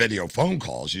could do video phone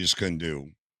calls, you just couldn't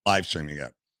do live streaming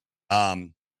it.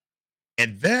 Um,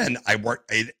 and then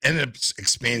it ended up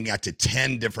expanding out to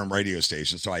 10 different radio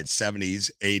stations. So I had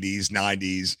 70s, 80s,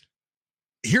 90s.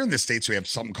 Here in the States, we have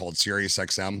something called Sirius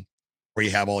XM where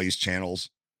you have all these channels,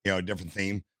 different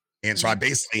theme. And so I Mhm,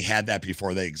 basically had that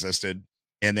before they existed.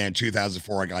 And then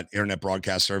 2004, I got Internet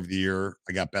Broadcaster of the Year.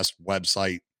 I got Best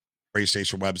Website, Radio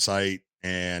Station Website,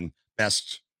 and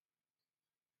Best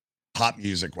Pop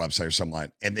Music Website or something like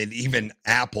that. And then even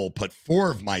Apple put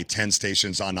 4 of my 10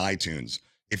 stations on iTunes.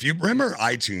 If you remember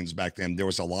iTunes back then, there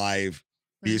was a live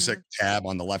music mhm. tab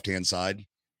on the left-hand side.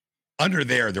 Under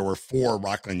there were 4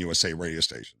 Rockland USA radio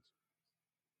stations.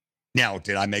 Now,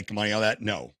 did I make money on that?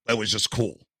 No. It was just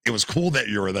cool. It was cool that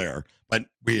you were there, but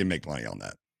we didn't make money on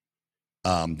that.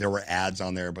 There were ads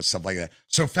on there, but stuff like that.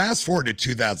 So fast forward to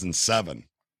 2007,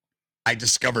 I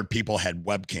discovered people had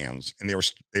webcams, and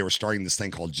they were starting this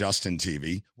thing called Justin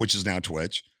TV, which is now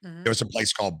Twitch. There Mhm, was a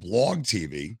place called Blog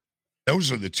TV.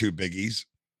 Those are the 2 biggies.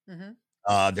 mhm.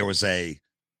 There was I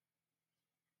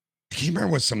can't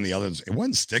remember what some of the others. It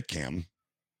wasn't Stickcam.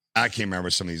 I can't remember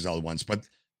some of these other ones, but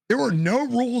there were no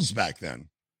rules back then.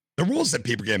 The rules that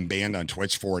people are getting banned on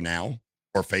Twitch for now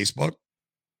or Facebook,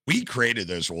 we created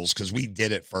those rules because we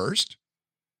did it first.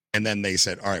 And then they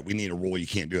said, all right, we need a rule. You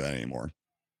can't do that anymore.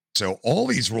 So all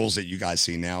these rules that you guys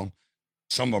see now,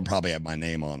 some of them probably have my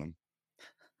name on them.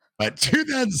 But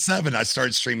 2007, I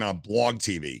started streaming on Blog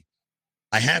TV.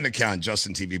 I had an account on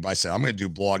Justin TV, but I said, I'm going to do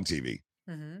Blog TV.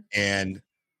 Mhm.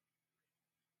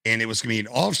 And it was going to be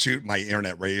an offshoot of my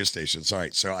internet radio stations. All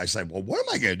right. So I said, well, what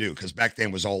am I going to do? Because back then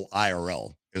it was all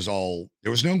IRL.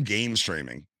 There was no game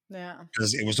streaming Yeah.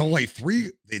 because it was only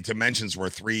the dimensions were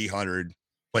 300,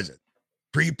 was it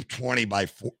 320 by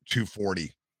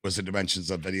 240 was the dimensions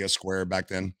of video square back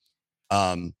then.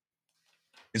 Um,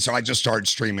 and so I just started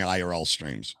streaming IRL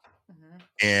streams Mhm.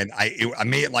 and I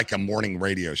made it like a morning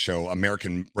radio show,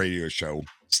 American radio show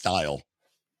style,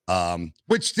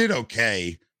 which did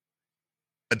okay.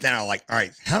 But then I like, all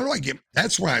right, how do I get?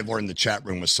 That's when I learned the chat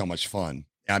room was so much fun.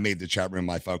 I made the chat room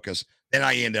my focus. Then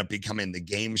I ended up becoming the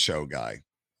game show guy.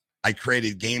 I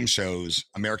created game shows,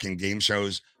 American game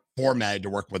shows, formatted to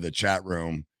work with the chat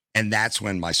room. And that's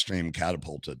when my stream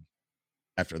catapulted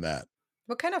after that.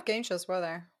 What kind of game shows were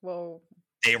there? Well,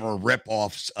 They were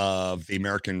rip-offs of the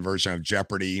American version of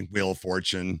Jeopardy, Wheel of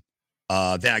Fortune.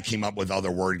 Then I came up with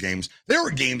other word games. There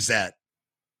were games that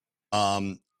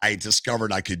I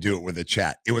discovered I could do it with a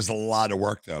chat. It was a lot of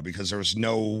work though, because there was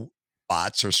no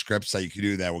bots or scripts that you could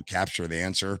do that would capture the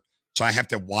answer. So I have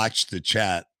to watch the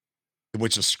chat,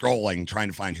 which is scrolling, trying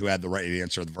to find who had the right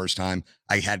answer the first time.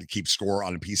 I had to keep score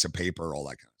on a piece of paper, all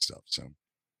that kind of stuff. So,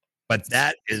 but it's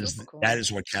super that cool.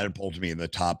 is what catapulted me in the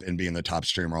top and being the top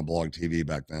streamer on Blog TV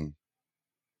back then.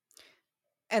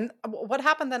 And what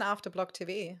happened then after Block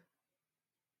TV?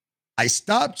 I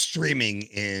stopped streaming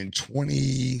in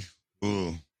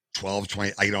 2012,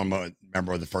 20. I don't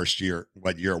remember the first year,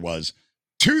 what year it was.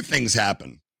 2 things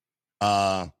happened.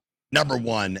 Number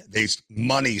one,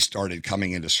 money started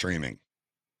coming into streaming.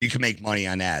 You can make money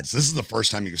on ads. This is the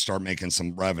first time you can start making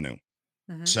some revenue.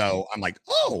 Mhm. So I'm like,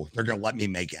 oh, they're going to let me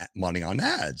make money on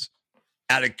ads.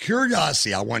 Out of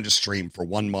curiosity, I wanted to stream for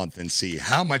 1 month and see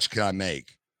how much could I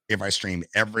make if I stream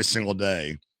every single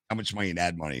day. How much money in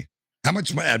ad money? How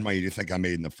much ad money do you think I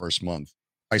made in the first month?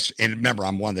 And remember,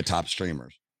 I'm one of the top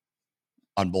streamers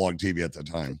on Blog TV at the Fi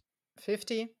time.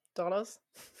 $50?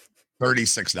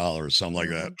 $36, something like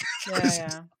that. Mhm. Yeah,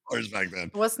 yeah. $36 back then.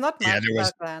 It was not Yeah, much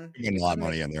back then. there was a You lot of couldn't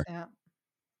money in there. yeah.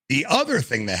 The other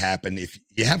thing that happened, if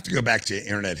you have to go back to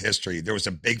internet history, there was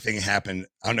a big thing that happened.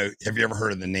 I don't know. Have you ever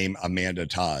heard of the name Amanda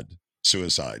Todd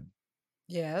suicide?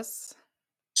 Yes.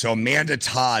 So Amanda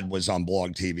Todd was on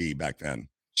Blog TV back then.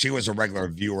 She was a regular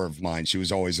viewer of mine. She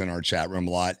was always in our chat room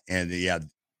a lot. And yeah,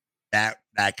 that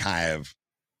kind of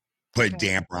put a Okay.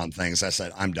 damper on things. I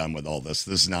said, I'm done with all this.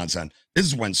 This is nonsense. This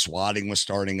is when swatting was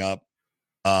starting up.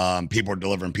 People were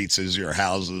delivering pizzas to your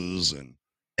houses and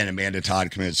Amanda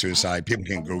Todd committed Oh suicide. People oh,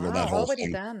 can Google that wow, whole already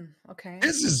thing. then. Okay.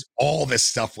 All this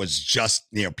stuff was just,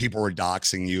 people were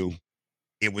doxing you.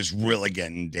 It was really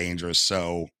getting dangerous.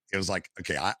 So it was like,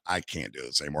 okay, I can't do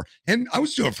this anymore. And I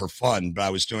was doing it for fun, but I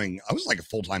was like a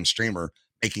full-time streamer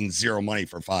making zero money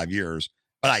for 5 years,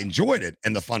 but I enjoyed it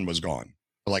and the fun was gone.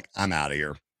 Like, I'm out of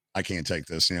here. I can't take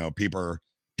this. People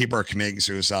are committing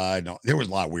suicide. No, there was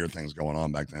a lot of weird things going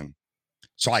on back then.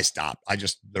 So I stopped. I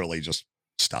just literally just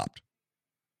stopped.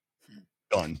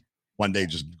 Done. One day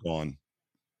just gone.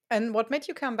 And what made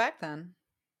you come back then?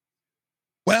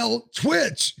 Well,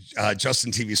 Twitch,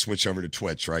 Justin TV switched over to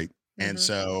Twitch, right? And Mhm.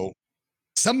 so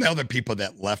some of the other people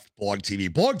that left Blog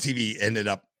TV ended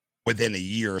up within a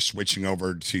year switching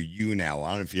over to You Now. I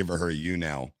don't know if you ever heard of You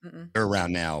Now. Mm-mm. They're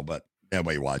around now, but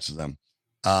nobody watches them.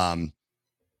 Um,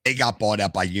 they got bought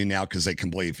out by You Now because they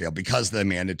completely failed because of the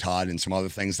Amanda Todd and some other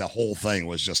things. The whole thing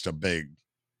was just a big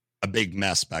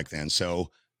mess back then.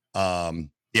 So,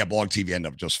 yeah, Blog TV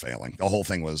ended up just failing. The whole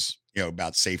thing was,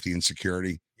 about safety and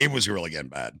security. It was really getting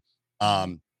bad. Mhm.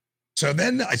 Um, so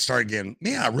then I started getting,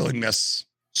 man, I really miss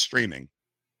streaming.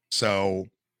 So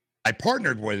I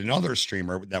partnered with another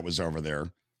streamer that was over there.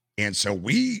 And so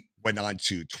we went on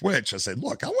to Twitch. I said,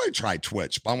 look, I want to try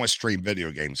Twitch, but I want to stream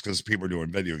video games because people are doing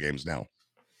video games now.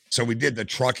 So we did the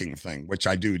trucking thing, which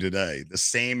I do today. The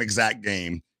same exact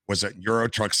game was a Euro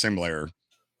Truck Simulator.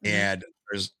 Mhm.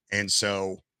 And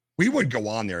so we would go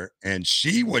on there and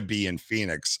she would be in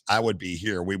Phoenix. I would be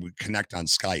here. We would connect on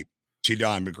Skype. She'd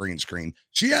on the green screen.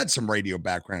 She had some radio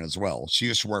background as well. She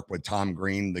used to work with Tom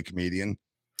Green, the comedian.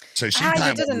 So she Ah, you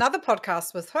kind did of, another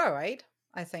podcast with her, right?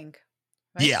 I think,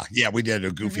 right? yeah, we did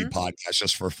a goofy Mhm. podcast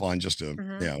just for fun, just to,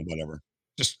 Mhm. whatever,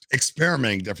 just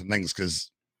experimenting different things because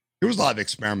there was a lot of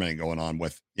experimenting going on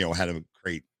with, how to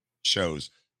create shows,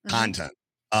 Mhm. content.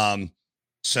 Um,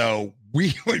 so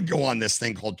we would go on this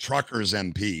thing called Truckers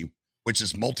MP, which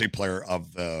is multiplayer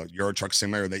of the Euro Truck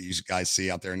Simulator that you guys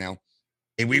see out there now.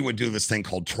 And we would do this thing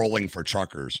called trolling for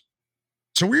truckers.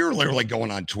 So we were literally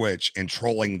going on Twitch and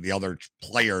trolling the other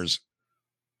players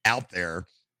out there.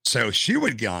 So she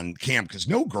would get on camp because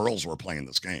no girls were playing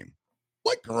this game.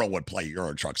 What girl would play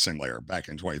Euro Truck Simulator back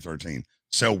in 2013?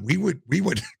 So we would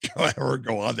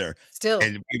go on there Still.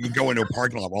 and we would go into a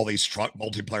parking lot where all these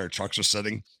multiplayer trucks are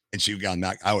sitting, and she would get on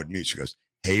that. I would mute. She goes,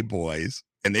 "Hey boys,"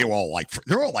 and they're all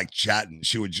like chatting.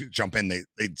 She would jump in.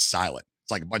 They'd silent.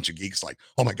 It's like a bunch of geeks. Like,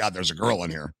 oh my god, there's a girl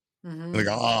in here. And they Mhm.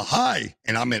 go, hi.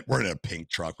 And we're in a pink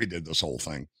truck. We did this whole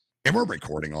thing. And we're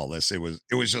recording all this. It was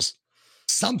just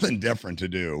something different to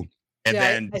do. And Yeah, I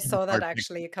then I people saw that start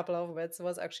actually a couple of bits. It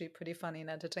was actually pretty funny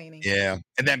and entertaining. yeah.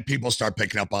 And then people start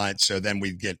picking up on it. So then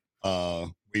we'd get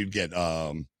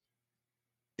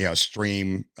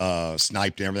stream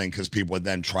sniped and everything because people would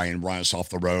then try and run us off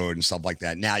the road and stuff like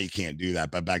that. Now you can't do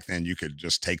that. But back then you could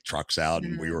just take trucks out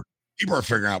and Mhm. people were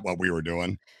figuring out what we were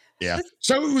doing. Yeah. This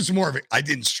So it was more of I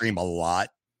didn't stream a lot.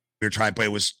 We were trying, but it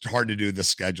was hard to do the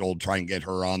schedule, try and get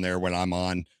her on there when I'm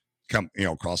on,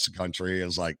 across the country. It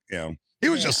was like, it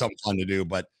was Yeah. just something fun to do,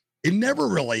 but it never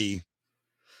really,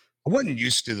 I wasn't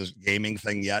used to this gaming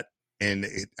thing yet. And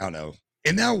I don't know.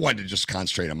 And now I wanted to just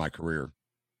concentrate on my career.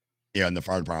 Yeah, in the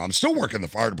fire department. I'm still working in the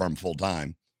fire department full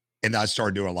time. And I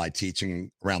started doing a lot of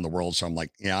teaching around the world. So I'm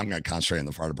like, yeah, I'm going to concentrate on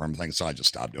the fire department thing. So I just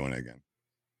stopped doing it again.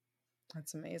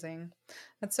 That's amazing.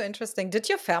 That's so interesting. Did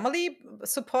your family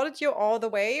supported you all the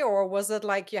way, or was it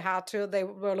like you had to, they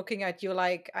were looking at you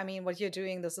like, I mean, what you're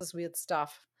doing, this is weird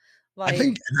stuff. I Like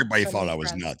think everybody thought family, I was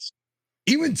friends. nuts.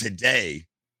 Even today,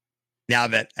 now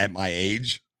that at my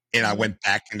age, and I Mhm. went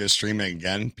back into streaming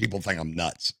again, people think I'm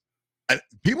nuts.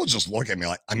 People just look at me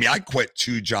like, I mean, I quit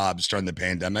 2 jobs during the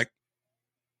pandemic.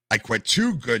 I quit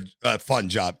 2 good, fun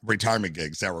job retirement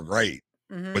gigs that were great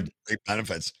with Mhm. great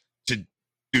benefits to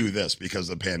do this because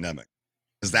of the pandemic.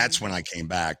 Because that's Mhm. when I came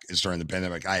back is during the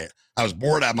pandemic. I was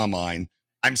bored out of my mind.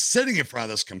 I'm sitting in front of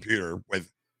this computer with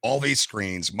all these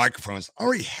screens, microphones. I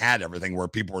already had everything where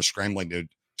people were scrambling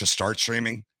to start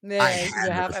streaming. I Yeah, had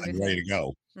you have everything ready everything. to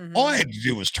go. All I Mhm. had to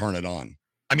do was turn it on.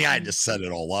 I mean, I had to Mhm. set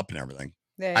it all up and everything.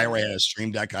 Yeah, I yeah. already had a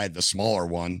stream deck. I had the smaller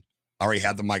one. I already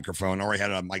had the microphone. I already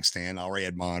had a mic stand. I already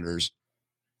had monitors.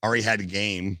 I already had a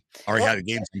game. I already What had a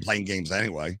game from playing games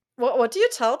anyway. what do you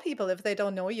tell people if they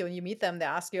don't know you and you meet them, they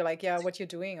ask you like, "Yeah, what you're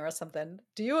doing," or something?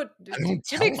 Do I don't you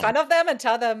tell make them. fun of them and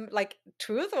tell them like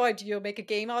truth, or do you make a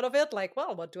game out of it? Like,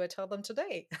 well, what do I tell them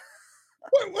today?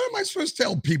 What am I supposed to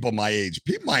tell people my age?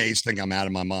 People my age think I'm out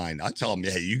of my mind. I tell them,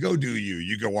 hey, you go do you.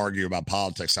 You go argue about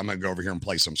politics. I'm going to go over here and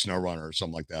play some SnowRunner or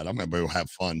something like that. I'm going to go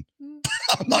have fun. Mm.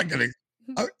 I'm not going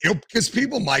to, because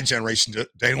people my generation,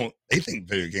 they think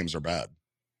video games are bad.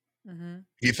 Mhm.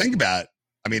 You think about it,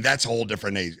 I mean, that's a whole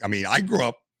different age. I mean, I grew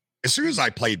up, as soon as I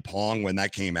played Pong when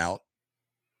that came out,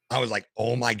 I was like,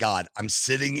 oh my God, I'm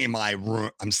sitting in my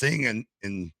room. I'm sitting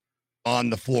in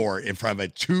on the floor in front of a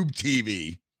tube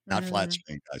TV, not flat Mhm.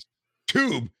 screen, guys.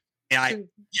 Tube. And True.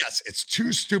 yes, it's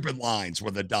 2 stupid lines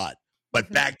with a dot.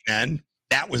 But Mhm. back then,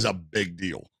 that was a big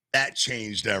deal. That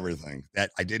changed everything.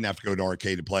 That I didn't have to go to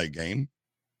arcade to play a game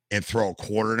and throw a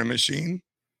quarter in a machine.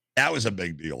 That was a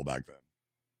big deal back then.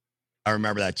 I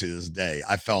remember that to this day.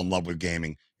 I fell in love with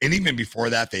gaming. And even before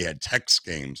that, they had text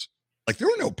games. Like there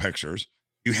were no pictures.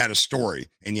 You had a story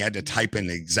and you had to Mhm. type in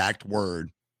the exact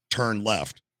word, turn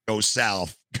left, go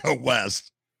south, go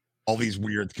west, all these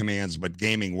weird commands. But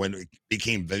gaming, when it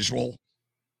became visual,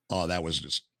 oh, that was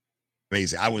just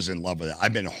amazing. I was in love with it.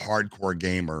 I've been a hardcore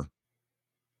gamer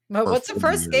But for what's the 40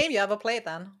 first years. game you ever played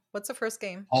then? What's the first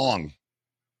game? Pong.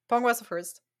 Pong was the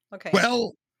first. Okay.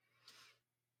 Well,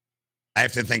 I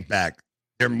have to think back.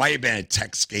 There might have been a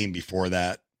text game before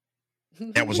that.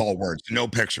 That was all words, no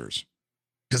pictures.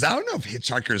 Because I don't know if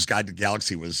Hitchhiker's Guide to the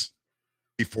Galaxy was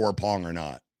before Pong or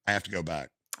not. I have to go back.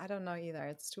 I don't know either.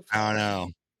 It's too I far don't away.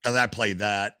 know. Because I played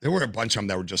that. There were a bunch of them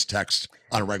that were just text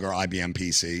on a regular IBM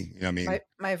PC. You know what I mean?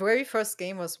 My very first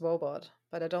game was Robot,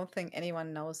 but I don't think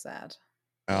anyone knows that.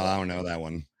 Oh, I Robot. don't know that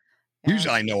one. Yeah,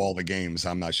 Usually I know all the games.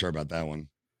 I'm not sure about that one.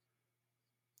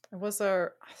 it was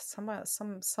a somewhere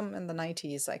some in the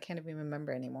 90s. I can't even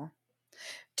remember anymore.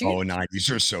 Do you Oh, 90s.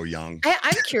 You're so young.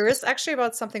 I'm curious actually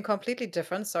about something completely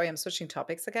different. Sorry, I'm switching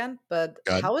topics again, but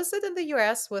Good. how is it in the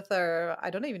US with a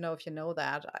I don't even know if you know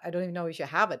that. I don't even know if you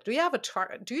have it. Do you have a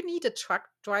truck? Do you need a truck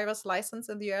driver's license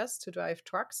in the US to drive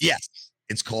trucks? Yes.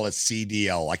 It's called a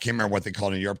CDL. I can't remember what they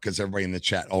call it in Europe because everybody in the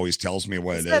chat always tells me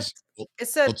what Is it that is. We'll,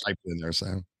 is we'll that type it in there.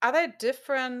 So, are there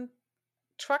different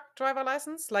truck driver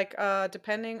license, like,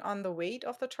 depending on the weight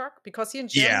of the truck? Because here in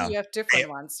Germany, yeah. you have different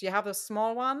ones. You have a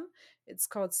small one, it's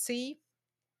called C.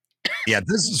 Yeah,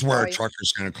 this is where a Sorry.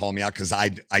 trucker's gonna call me out because I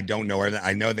don't know everything.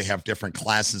 I know they have different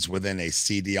classes within a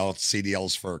CDL.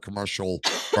 CDLs for commercial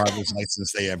driver's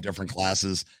license, they have different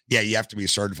classes. Yeah, you have to be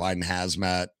certified in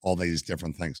hazmat, all these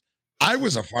different things. I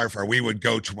was a firefighter. We would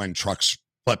go to when trucks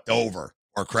flipped over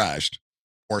or crashed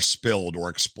or spilled or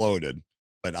exploded,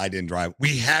 but I didn't drive.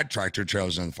 We had tractor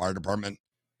trailers in the fire department,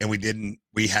 and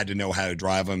we had to know how to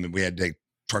drive them, and we had to take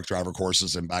truck driver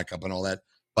courses and backup and all that,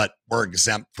 but we're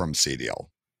exempt from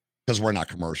CDL because we're not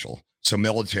commercial. So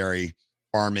military,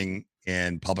 farming,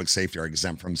 and public safety are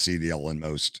exempt from CDL in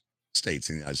most states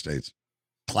in the United States.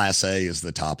 Class A is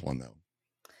the top one, though.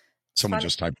 It's Someone funny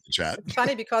just typed in the chat. it's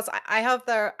funny because I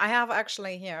have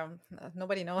actually here,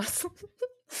 nobody knows.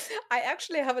 I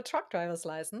actually have a truck driver's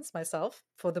license myself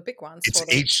for the big ones, It's for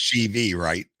the HGV,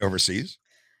 right? Overseas.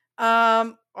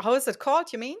 how is it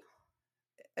called, you mean?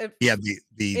 If Yeah,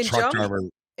 the in truck Germany driver.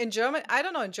 I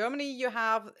don't know, in Germany, you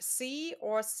have C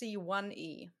or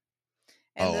C1E.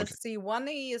 And Oh, the okay.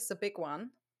 C1E is the big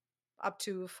one, up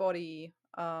to 40,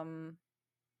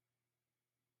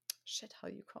 shit, how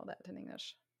do you call that in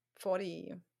English?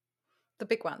 40, the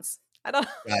big ones. I don't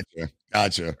know, Gotcha.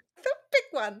 Gotcha. the big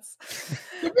ones.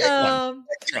 The big one.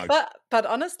 Big trucks. But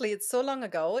honestly, it's so long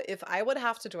ago. If I would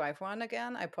have to drive one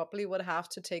again, I probably would have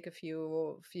to take a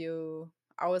few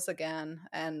hours again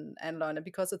and learn it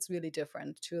because it's really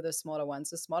different to the smaller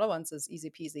ones. The smaller ones is easy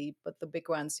peasy, but the big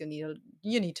ones you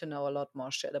need to know a lot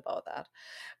more shit about that.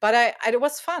 But it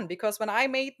was fun because when I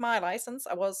made my license,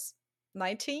 I was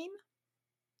 19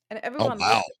 and Oh,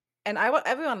 wow.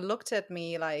 everyone looked at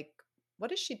me like,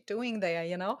 "What is she doing there?"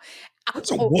 You know? Ah,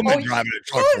 What's a oh, oh, woman driving a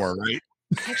truck oh, for, right?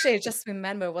 actually, I just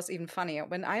remember it was even funnier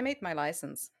when I made my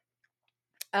license.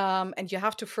 And you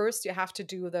have to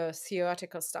do the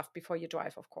theoretical stuff before you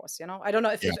drive, of course. You know, I don't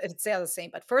know Yeah. if it's there the same,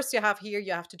 but first you have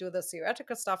to do the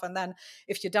theoretical stuff, and then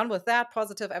if you're done with that,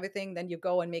 positive everything, then you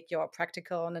go and make your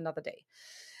practical on another day.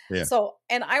 Yeah. So,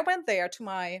 and I went there to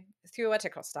my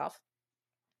theoretical stuff,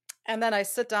 and then I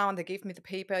sit down. They gave me the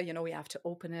paper. You know, we have to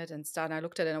open it and start. And I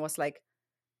looked at it and I was like,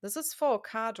 "This is for a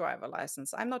car driver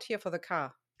license. I'm not here for the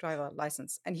car driver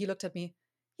license." And he looked at me,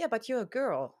 "Yeah, but you're a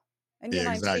girl and you're Yeah,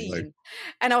 exactly. 19."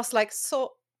 And I was like,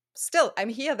 "So still, I'm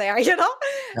here there, you know?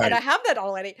 And I Right. have that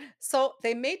already." So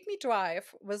they made me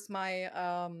drive with my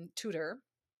tutor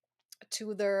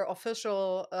to their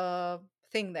official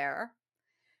thing there,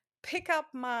 pick up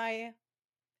my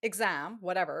exam,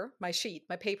 whatever, my sheet,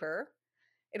 my paper.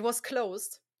 It was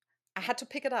closed. I had to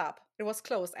pick it up. It was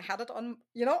closed. I had it on,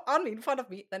 you know, on me in front of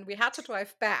me. Then we had to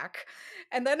drive back.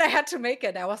 And then I had to make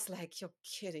it. I was like, "You're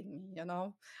kidding me, you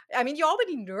know?" I mean, you're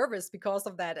already nervous because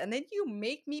of that. And then you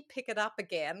make me pick it up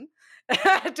again,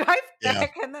 drive Yeah.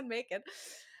 back and then make it.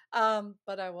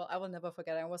 But I will never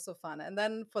forget it. It was so fun. And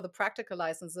then for the practical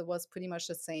license, it was pretty much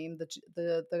the same.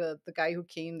 The guy who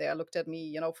came there looked at me,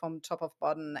 you know, from top of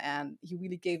bottom, and he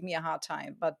really gave me a hard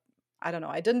time. But I don't know.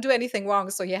 I didn't do anything wrong,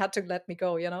 so he had to let me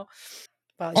go, you know?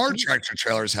 Well, Our he tractor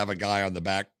trailers have a guy on the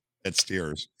back that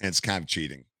steers, and it's kind of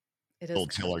cheating. it is Little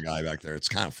kind of tiller guy back there. It's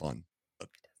kind of fun. But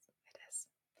it is.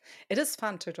 It is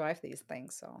fun to drive these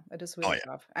things, so it is Oh really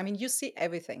yeah. tough. I mean, you see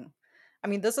everything. I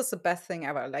mean, this is the best thing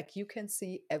ever. Like you can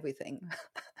see everything.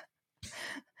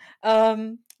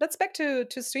 Let's back to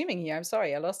streaming here. I'm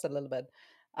sorry, I lost a little bit.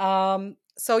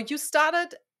 So you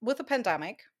started with the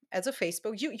pandemic as a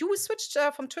Facebook. You switched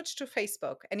from Twitch to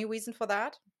Facebook. Any reason for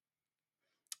that?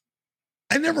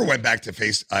 I never went back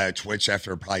to Twitch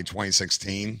after probably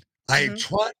 2016. I Hmm.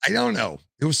 tried. I don't know.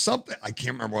 It was something I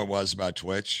can't remember what it was about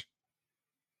Twitch.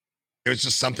 It was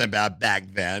just something about back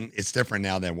then. It's different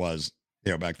now than it was,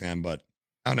 back then. But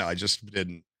I don't know. I just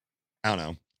didn't. I don't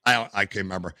know. I can't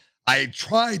remember. I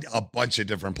tried a bunch of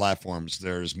different platforms.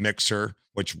 There's Mixer,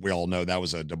 which we all know that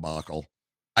was a debacle.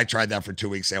 I tried that for 2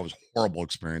 weeks. That was a horrible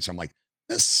experience. I'm like,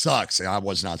 this sucks. And I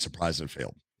was not surprised it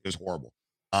failed. It was horrible.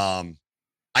 Um,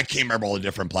 I can't remember all the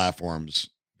different platforms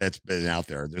that's been out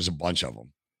there. There's a bunch of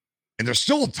them. And there's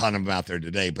still a ton of them out there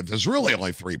today, but there's really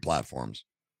only three platforms.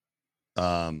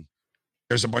 Um,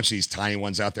 there's a bunch of these tiny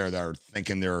ones out there that are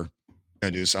thinking they're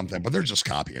going to do something, but they're just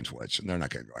copying Twitch and they're not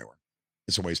going to go anywhere.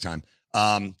 It's a waste of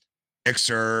time.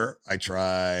 Mixer, I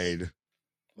tried.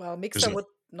 Well, There's Mixer a would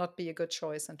not be a good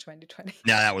choice in 2020.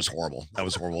 No, that was horrible. That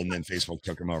was horrible. And then Facebook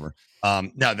took him over.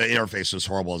 No, the interface was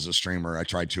horrible as a streamer. I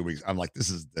tried 2 weeks. I'm like, this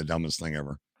is the dumbest thing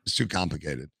ever. It's too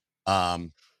complicated.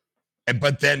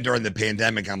 But then during the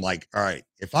pandemic, I'm like, all right,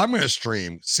 if I'm going to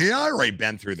stream, see, I already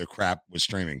been through the crap with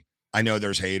streaming. I know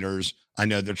there's haters. I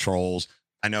know the trolls.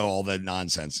 I know all the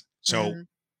nonsense. So Mhm.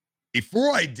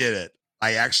 before I did it,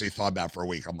 I actually thought about it for a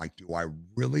week. I'm like, do I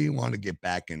really want to get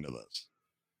back into this?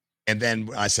 And then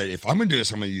I said, if I'm going to do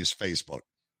this, I'm going to use Facebook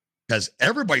because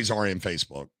everybody's already in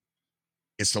Facebook.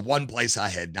 It's the one place I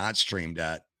had not streamed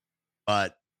at.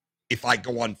 But if I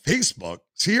go on Facebook,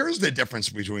 see, here's the difference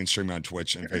between streaming on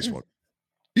Twitch and Facebook.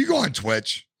 You go on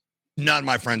Twitch, none of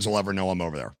my friends will ever know I'm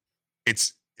over there.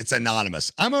 It's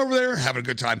anonymous. I'm over there having a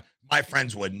good time. My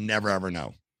friends would never ever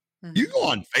know. You Mhm. go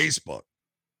on Facebook,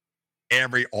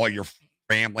 all your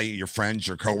family, your friends,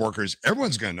 your coworkers,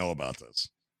 everyone's going to know about this,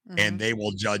 and Mhm. they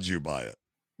will judge you by it.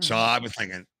 So Mhm. I was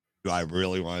thinking, do I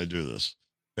really want to do this?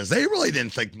 Because they really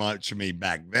didn't think much of me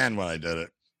back then when I did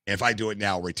it. If I do it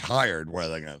now, retired, what are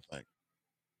they going to think?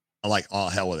 I'm like, oh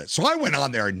hell with it. So I went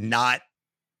on there not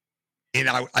and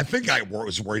I think I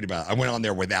was worried about it. I went on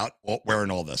there without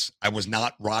wearing all this. I was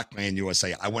not Rockland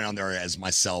USA. I went on there as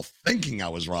myself, thinking I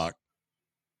was Rock,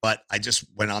 but I just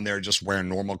went on there just wearing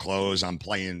normal clothes. I'm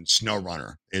playing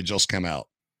SnowRunner. It just came out,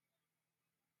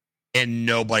 and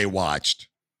nobody watched.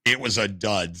 It was a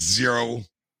dud. Zero.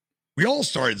 We all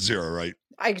started zero, right?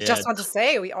 I just And want to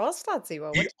say we all start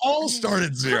zero. we What? all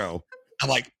started zero. I'm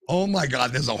like, oh my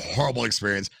god, this is a horrible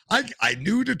experience. I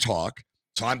knew to talk,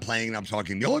 so I'm playing and I'm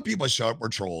talking. The only people that showed up were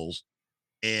trolls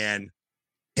and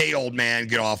hey, old man,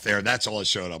 get off there. That's all it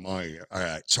showed up. Oh, yeah. All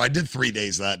right. So I did 3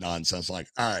 days of that nonsense. Like,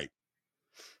 all right,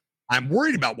 I'm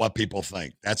worried about what people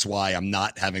think. That's why I'm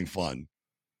not having fun.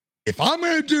 If I'm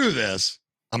going to do this,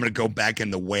 I'm going to go back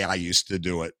in the way I used to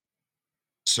do it.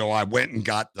 So I went and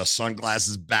got the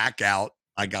sunglasses back out.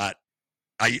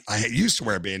 I used to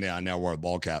wear a bandana. I now wear a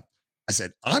ball cap. I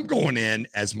said, I'm going in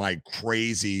as my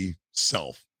crazy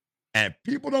self. And if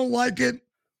people don't like it,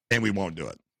 then we won't do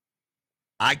it.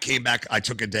 I came back. I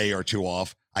took a day or two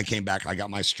off. I came back. I got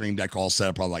my stream deck all set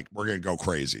up. I'm like, we're going to go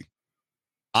crazy.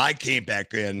 I came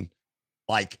back in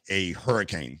like a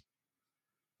hurricane.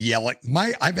 Yeah,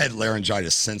 I've had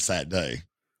laryngitis since that day.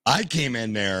 I came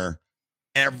in there,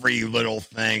 every little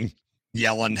thing,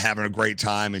 yelling, having a great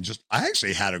time. And I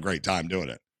actually had a great time doing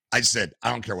it. I said,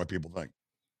 I don't care what people think.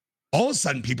 All of a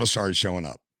sudden, people started showing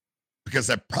up because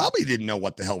I probably didn't know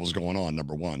what the hell was going on.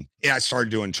 Number one, and I started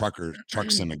doing truck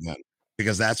sim again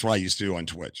because that's what I used to do on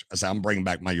Twitch. I said I'm bringing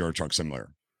back my Euro Truck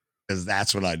Simulator because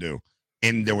that's what I do.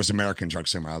 And there was American Truck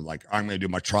Simulator. I was like, I'm going to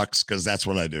do my trucks because that's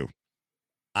what I do.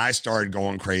 I started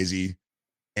going crazy,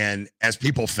 and as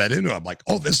people fed into it, I'm like,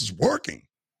 oh, this is working.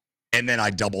 And then I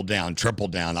doubled down,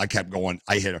 tripled down. I kept going.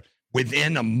 I hit it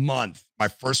within a month. My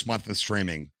first month of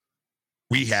streaming,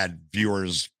 we had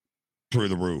viewers through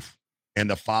the roof, and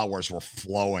the followers were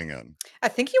flowing in. I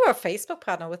think you were a Facebook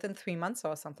partner within 3 months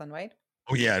or something, right?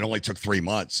 Oh yeah, it only took 3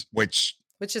 months, which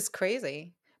Which is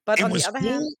crazy. But it on the was other cool.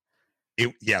 hand,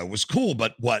 It was cool,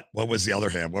 but what was the other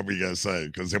hand? What were you gonna say?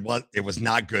 Because it was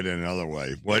not good in another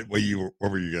way. What were you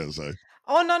gonna say?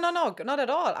 oh no, no, no, not at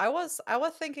all. I was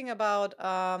thinking about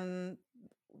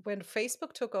when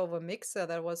Facebook took over Mixer.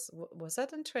 Was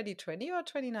that in 2020 or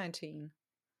 2019?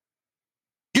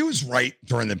 It was right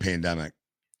during the pandemic.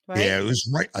 Right? Yeah, it was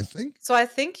right. I think So I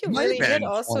think it you might have really hit been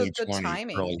also good 2020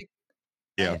 timing. early.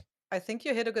 I Yeah. I think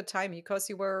you hit a good time because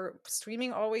you were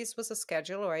streaming always with a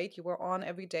schedule, right? You were on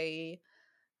every day.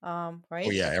 Oh right?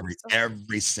 yeah, I think so.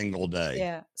 every single day.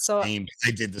 Yeah. So Same.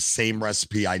 I did the same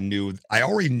recipe. I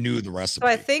already knew the I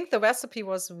recipe. think the recipe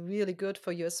was really good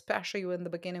for you, especially in the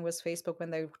beginning with Facebook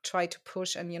when they try to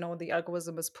push and the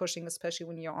algorithm is pushing, especially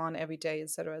when you're on every day, et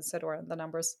cetera, and the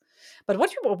numbers. But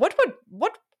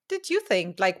what did you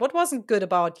think? Like what wasn't good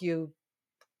about you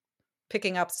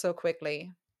picking up so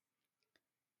quickly?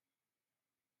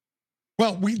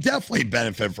 Well, we definitely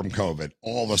benefit from COVID.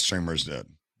 All the streamers did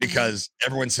Mhm. because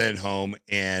everyone stayed at home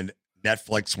and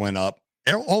Netflix went up.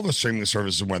 All the streaming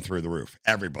services went through the roof.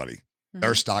 Everybody,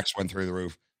 their Mhm. stocks went through the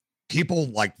roof. People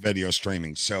like video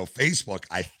streaming. So Facebook,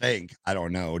 I think, I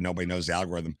don't know, nobody knows the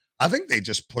algorithm. I think they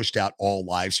just pushed out all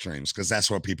live streams because that's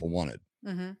what people wanted.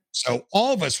 Mhm. So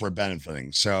all of us were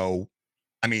benefiting. So,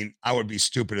 I mean, I would be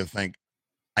stupid to think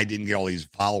I didn't get all these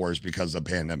followers because of the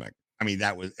pandemic. I mean,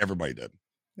 that was everybody did.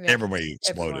 Yeah. Everybody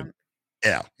exploded. Everyone.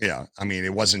 Yeah, yeah. I mean,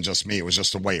 it wasn't just me, it was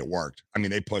just the way it worked. I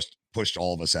mean, they pushed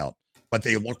all of us out, but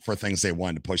they looked for things they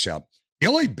wanted to push out. The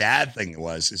only bad thing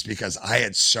was is because I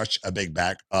had such a big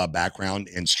background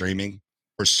in streaming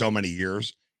for so many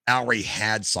years. I already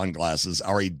had sunglasses, I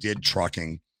already did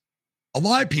trucking. A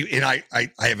lot of people, and I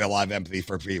have a lot of empathy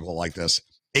for people like this.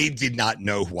 They did not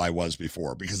know who I was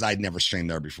before because I'd never streamed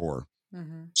there before.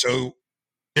 Mhm. So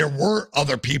there were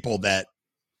other people that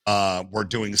were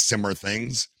doing similar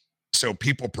things. So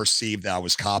people perceived that I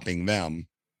was copying them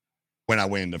when I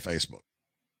went into Facebook.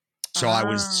 So I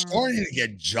was Ah. starting to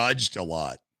get judged a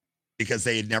lot because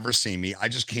they had never seen me. I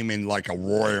just came in like a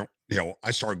royal,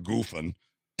 I started goofing.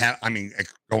 I mean,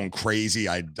 going crazy.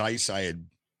 I had dice. I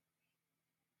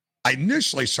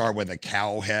initially started with a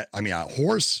cow head, I mean, a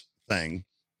horse thing,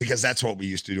 because that's what we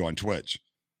used to do on Twitch.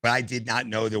 But I did not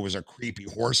know there was a creepy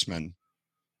horseman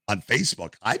on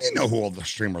Facebook. I didn't know who all the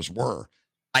streamers were.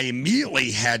 I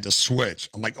immediately had to switch.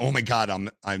 I'm like, oh my God,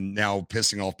 I'm now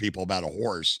pissing off people about a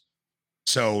horse.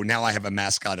 So now I have a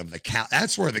mascot of the cow.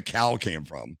 That's where the cow came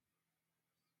from.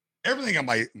 Everything on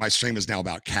my stream is now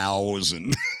about cows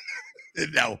and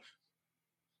now,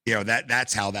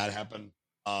 that's how that happened.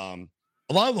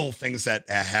 A lot of little things that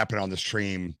happen on the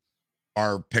stream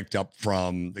are picked up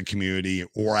from the community,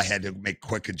 or I had to make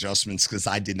quick adjustments because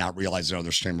I did not realize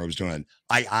another streamer was doing it.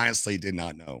 I honestly did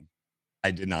not know.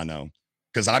 I did not know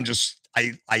because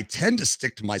I tend to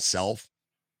stick to myself.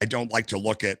 I don't like to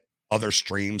look at other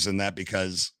streams and that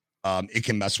because it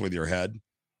can mess with your head.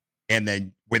 And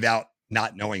then without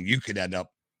not knowing, you could end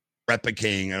up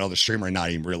replicating another streamer and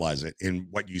not even realize it in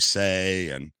what you say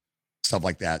and stuff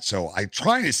like that. So I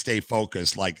try to stay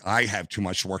focused. Like I have too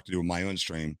much work to do in my own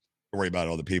stream to worry about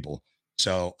other people.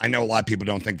 So I know a lot of people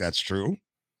don't think that's true,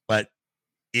 but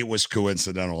it was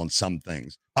coincidental in some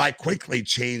things. I quickly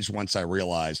changed once I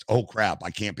realized, oh crap,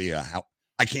 I can't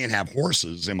have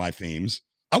horses in my themes.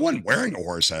 I wasn't wearing a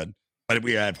horse head, but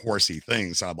we had horsey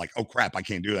things. So I'm like, oh crap, I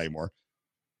can't do that anymore.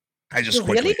 I just You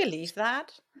really quickly, believe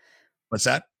that? what's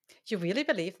that? You really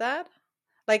believe that?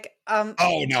 Like, Oh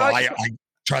no, how I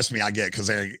trust me, I get it because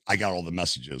I got all the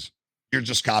messages. You're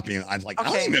just copying. I'm like, I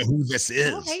don't okay. even know who this So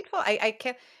is. hateful. I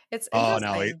can't. It's Oh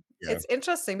no, interesting. yeah. It's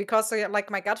interesting because like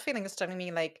my gut feeling is telling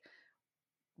me like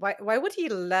why would he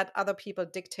let other people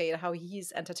dictate how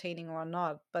he's entertaining or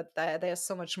not? But there's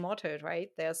so much more to it, right?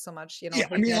 There's so much, Yeah, I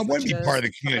hate mean, I want to be part messages, of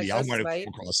the stuff like community. I this, want to right?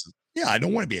 come across. Yeah, I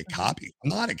don't want to be a Mhm. copy. I'm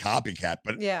not a copycat,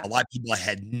 but Yeah. a lot of people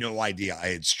had no idea I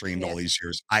had streamed Yeah. all these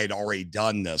years. I had already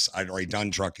done this. I'd already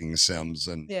done trucking sims,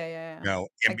 and Yeah. Yeah. Yeah. I and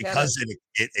get it. because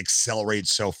it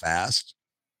accelerates so fast,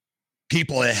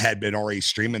 people that had been already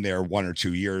streaming there 1 or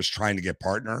 2 years trying to get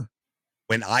partner.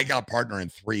 When I got partner in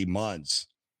 3 months,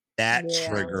 that Yeah.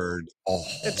 triggered a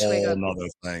It whole triggered. nother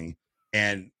thing,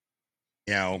 and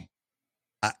you know,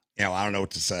 I don't know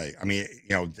what to say. I mean,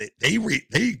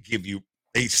 they give you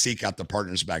they seek out the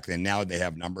partners back then. Now they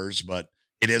have numbers, but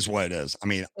it is what it is. I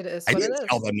mean, It is I what it didn't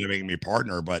tell is. them to make me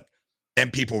partner, but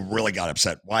then people really got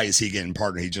upset. Why is he getting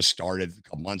partner? He just started a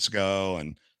couple months ago,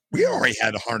 and we Mhm. already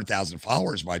had 100,000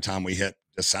 followers by the time we hit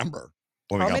December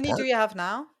when we How got many do partner. you have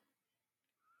now?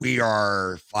 We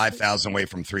are 5,000 away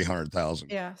from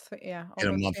 300,000 Yeah, yeah, in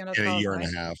a almost month, in a 300,000, year and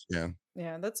right? a half. Yeah.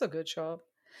 Yeah, that's a good job.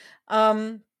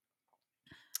 Um,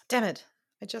 damn it.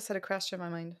 I just had a question in my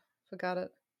mind. Forgot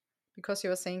it because you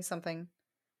were saying something.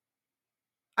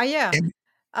 Ah, yeah. And,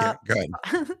 Uh, yeah. Go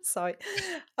ahead. sorry.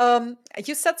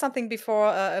 You said something before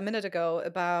a minute ago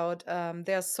about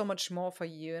there's so much more for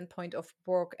you in point of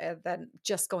work than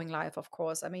just going live. Of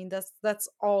course, I mean that's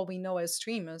all we know as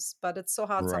streamers. But it's so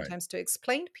hard Right. sometimes to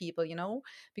explain to people,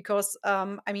 because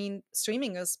I mean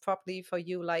streaming is probably for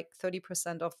you like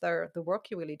 30% of the work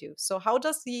you really do. So how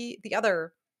does the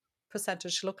other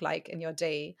percentage look like in your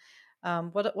day?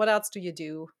 What else do you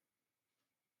do?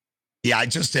 Yeah, I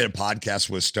just did a podcast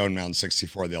with Stone Mountain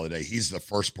 64 the other day. He's the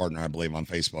first partner, I believe, on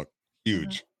Facebook. Mhm.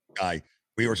 Huge guy.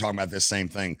 We were talking about this same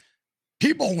thing.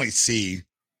 People only see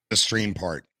the stream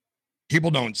part. People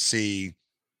don't see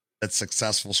that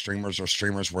successful streamers or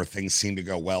streamers where things seem to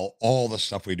go well, all the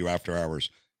stuff we do after hours.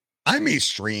 I may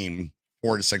stream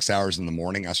 4 to 6 hours in the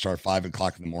morning. I start 5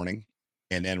 o'clock in the morning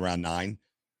and then around 9.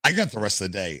 I got the rest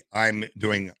of the day. I'm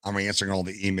answering all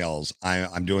the emails.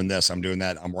 I'm doing this, I'm doing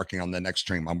that. I'm working on the next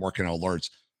stream. I'm working on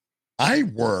alerts. I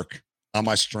work on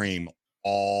my stream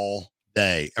all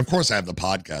day. Of course, I have the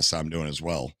podcast I'm doing as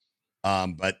well.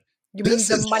 But You mean this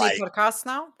the is money like, podcast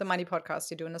now? The money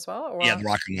podcast you're doing as well, yeah, or the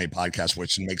Rock and Wade podcast,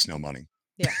 which makes no money.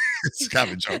 yeah, It's kind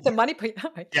of a joke. the money.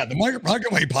 Yeah, the Rock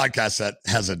and Wade podcast that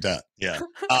has a debt. Yeah.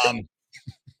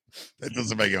 That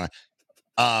doesn't make it.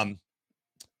 Um,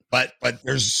 but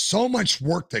there's so much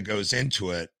work that goes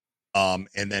into it. And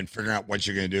then figuring out what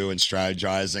you're going to do and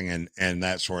strategizing and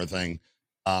that sort of thing.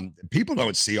 People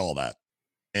don't see all that.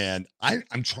 And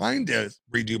I'm trying to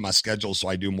redo my schedule so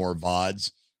I do more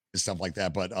VODs and stuff like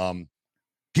that. But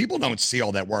people don't see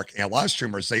all that work. And a lot of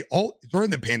streamers, they all during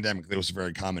the pandemic, it was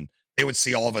very common. They would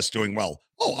see all of us doing well.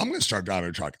 Oh, I'm going to start driving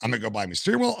a truck. I'm going to go buy me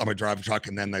steering wheel. I'm going to drive a truck.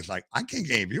 And then they're like, I can't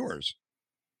get any viewers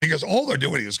because all they're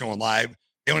doing is going live.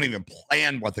 They don't even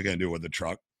plan what they're going to do with the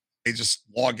truck. They just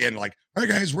log in like, hey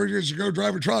guys, we're just go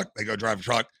drive a truck. They go drive a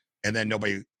truck. And then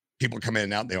people come in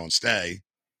and out. And they don't stay.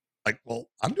 Like, well,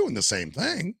 I'm doing the same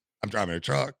thing. I'm driving a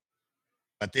truck,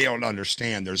 but they don't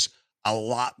understand there's a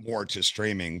lot more to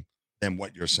streaming than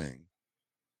what you're seeing.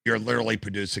 You're literally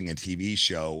producing a TV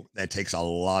show that takes a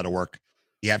lot of work.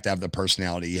 You have to have the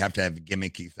personality, you have to have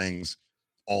gimmicky things,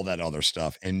 all that other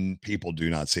stuff. And people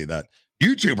do not see that.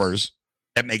 YouTubers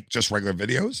that make just regular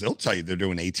videos, they'll tell you they're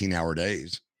doing 18-hour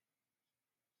days.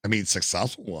 I mean,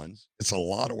 successful ones, it's a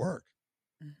lot of work.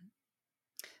 Mhm.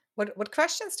 What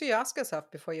questions do you ask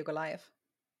yourself before you go live?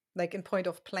 Like in point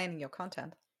of planning your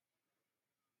content?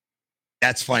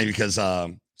 That's funny because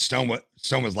Stone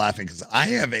was laughing because I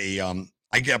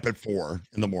get up at 4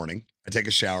 in the morning. I take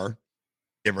a shower,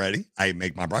 get ready. I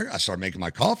make my breakfast. I start making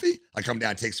my coffee. I come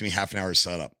down. It takes me half an hour to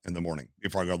set up in the morning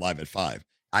before I go live at 5.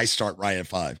 I start right at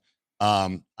 5.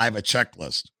 I have a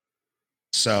checklist.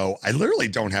 So I literally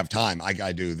don't have time. I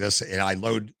gotta do this. And I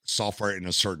load software in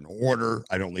a certain order.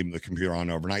 I don't leave the computer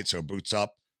on overnight. So it boots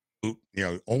up.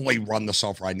 Only run the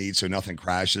software I need so nothing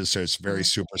crashes. So it's very Mhm.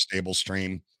 super stable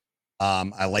stream.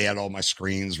 I lay out all my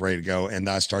screens ready to go, and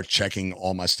then I start checking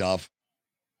all my stuff.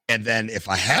 And then if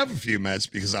I have a few minutes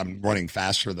because I'm running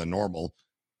faster than normal,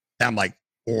 I'm like,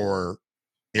 or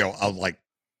I'll like,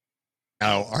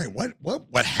 oh, all right,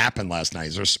 what happened last night?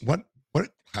 Is there what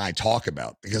can I talk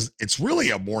about? Because it's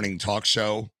really a morning talk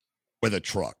show with a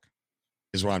truck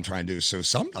is what I'm trying to do. So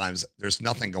sometimes there's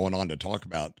nothing going on to talk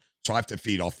about, so I have to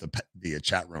feed off the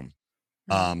chat room.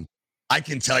 Mhm. Um, I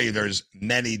can tell you there's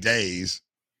many days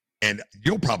and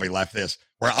you'll probably laugh this,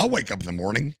 where I'll wake up in the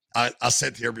morning. I'll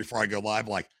sit here before I go live,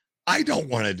 like, I don't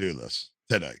want to do this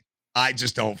today. I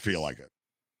just don't feel like it.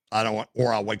 I don't want,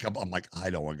 or I'll wake up, I'm like, I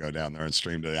don't want to go down there and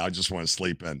stream today. I just want to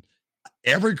sleep in.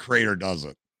 Every creator does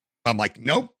it. I'm like,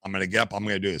 nope, I'm going to get up. I'm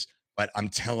going to do this. But I'm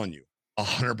telling you,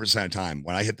 100% of the time,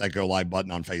 when I hit that go live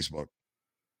button on Facebook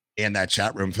and that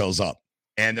chat room fills up,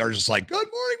 and they're just like, good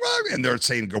morning, Rock. And they're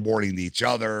saying good morning to each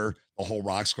other, the whole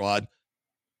Rock Squad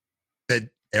that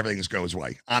everything just goes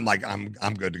away. I'm like, I'm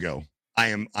good to go.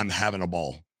 I'm having a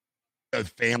ball. The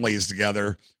family is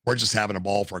together. We're just having a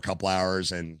ball for a couple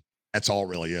hours, and that's all it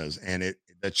really is. And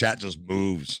the chat just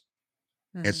moves.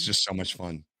 It's Mhm. just so much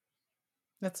fun.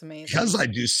 That's amazing. Because I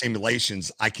do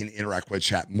simulations, I can interact with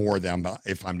chat more than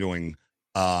if I'm doing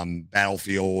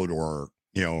Battlefield or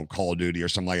Call of Duty or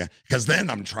something like that. Because then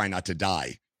I'm trying not to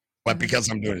die. But Mhm. because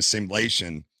I'm doing a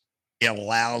simulation, it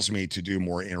allows me to do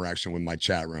more interaction with my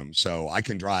chat room. So I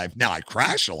can drive. Now I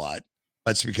crash a lot.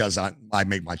 That's because I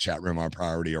make my chat room our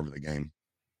priority over the game.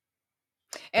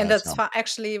 And That's that's how.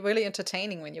 actually really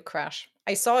entertaining when you crash.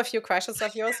 I saw a few crashes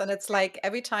of yours, and it's like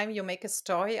every time you make a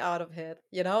story out of it,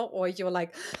 or you're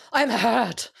like, "I'm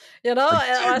hurt," Like, or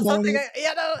good something. morning.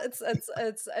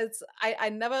 It's. I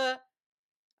never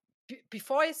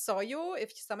before I saw you.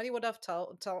 If somebody would have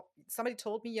somebody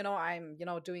told me, I'm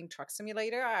doing truck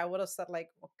simulator, I would have said like,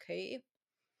 okay,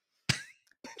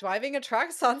 driving a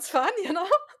truck sounds fun,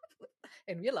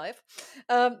 in real life.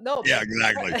 No, Yeah, but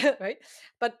exactly. right.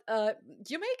 But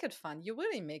you make it fun. You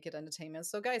really make it entertainment.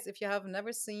 So, guys, if you have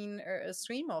never seen a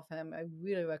stream of him, I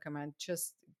really recommend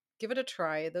just give it a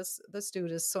try. This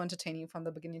dude is so entertaining from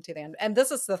the beginning to the end. And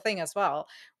this is the thing as well.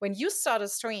 When you start a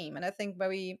stream, and I think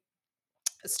very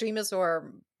streamers who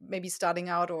are maybe starting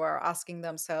out or asking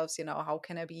themselves, how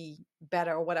can I be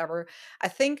better or whatever. I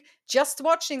think just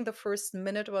watching the first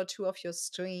minute or two of your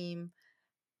stream,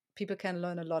 people can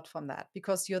learn a lot from that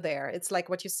because you're there. It's like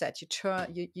what you said,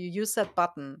 you use that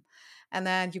button and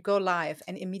then you go live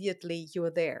and immediately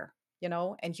you're there,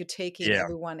 and you're taking Yeah.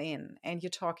 everyone in and you're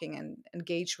talking and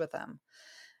engage with them.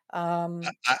 Um,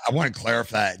 I want to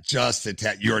clarify just a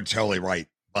tad. You're totally right.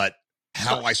 But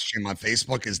how but I stream on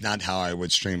Facebook is not how I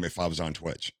would stream if I was on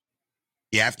Twitch.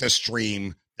 You have to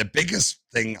stream. The biggest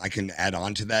thing I can add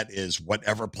on to that is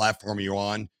whatever platform you're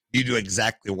on, you do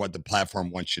exactly what the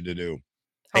platform wants you to do.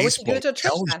 how would you do Facebook it on Twitch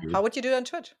tells then? you, How would you do it on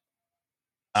Twitch?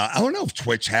 I don't know if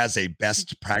Twitch has a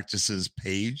best practices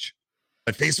page,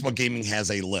 but Facebook Gaming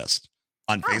has a list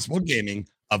on Ah, Facebook Gaming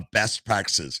of best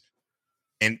practices.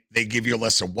 And they give you a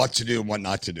list of what to do and what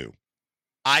not to do.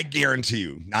 I guarantee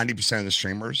you 90% of the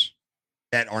streamers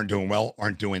that aren't doing well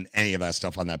aren't doing any of that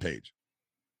stuff on that page.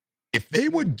 If they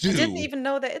would I didn't do even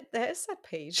know that there is that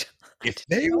page. I if didn't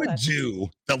they know would that. do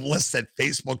the list that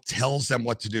Facebook tells them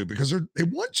what to do, because they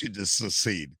want you to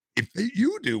succeed. If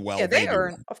you do well, Yeah, they they do well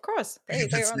earn, of course. They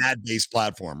because they it's an earn. ad-based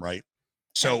platform, right? Yeah.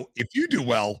 So if you do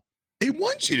well, they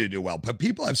want you to do well. But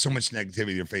people have so much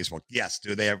negativity on Facebook. Yes.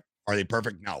 Are they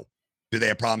perfect? No. Do they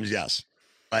have problems? Yes.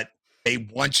 But they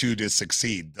want you to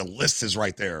succeed. The list is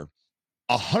right there.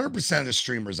 100% of the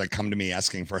streamers that come to me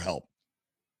asking for help,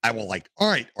 I will like, all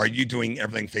right, are you doing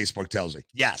everything Facebook tells you?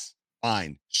 Yes.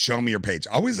 Fine. Show me your page.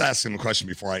 I always ask them a question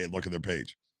before I look at their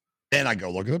page. Then I go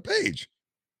look at the page.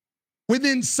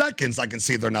 Within seconds, I can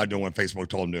see they're not doing what Facebook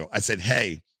told them to do. I said,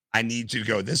 hey, I need you to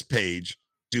go to this page,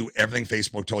 do everything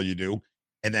Facebook told you to do,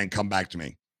 and then come back to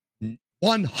me.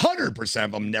 100%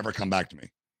 of them never come back to me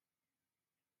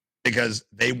because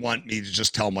they want me to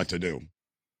just tell them what to do.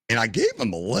 And I gave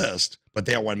them a list, but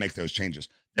they don't want to make those changes.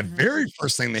 The Mhm. very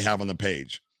first thing they have on the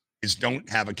page is don't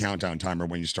have a countdown timer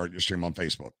when you start your stream on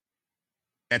Facebook.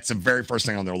 That's the very first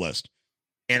thing on their list.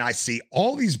 And I see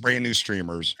all these brand new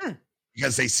streamers Hmm.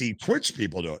 because they see Twitch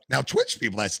people do it. Now, Twitch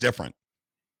people, that's different.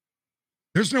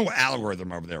 There's no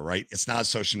algorithm over there, right? It's not a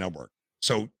social network.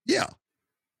 So, yeah,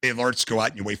 the alerts go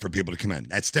out and you wait for people to come in.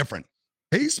 That's different.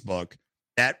 Facebook,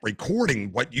 that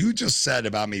recording, what you just said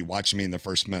about me watching me in the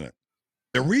first minute,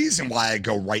 the reason why I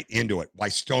go right into it, why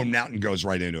Stone Mountain goes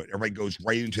right into it, everybody goes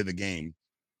right into the game,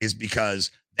 is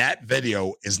because that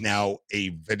video is now a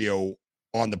video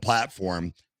on the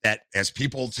platform that as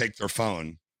people take their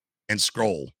phone and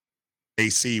scroll, they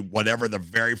see whatever the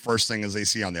very first thing is they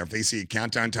see on there. If they see a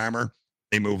countdown timer,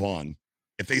 they move on.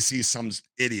 If they see some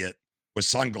idiot with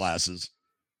sunglasses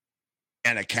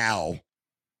and a cow,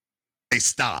 they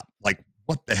stop. Like,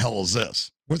 what the hell is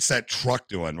this? What's that truck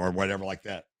doing or whatever like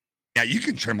that? Yeah, you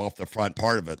can trim off the front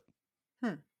part of it.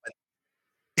 Hmm.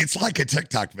 It's like a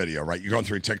TikTok video, right? You're going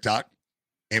through TikTok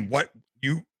and what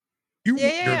Yeah, you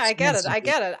yeah, you're yeah, I get it. experiencing I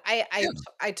get it. I yeah,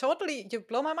 I I totally, you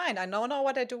blow my mind. I don't know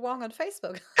what I do wrong on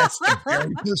Facebook. that's the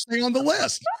very first thing on the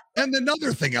list. And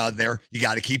another thing out there, you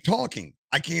got to keep talking.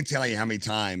 I can't tell you how many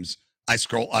times I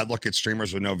look at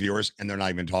streamers with no viewers and they're not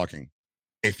even talking.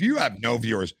 If you have no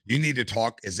viewers, you need to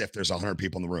talk as if there's 100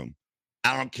 people in the room.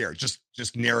 I don't care. Just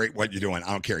narrate what you're doing.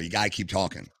 I don't care. You got to keep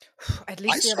talking. At I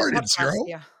least we have a started at podcast 0.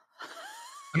 here.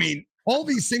 I mean, all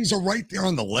these things are right there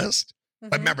on the list.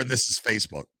 But Mhm. remember, this is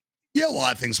Facebook. Yeah, a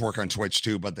lot of things work on Twitch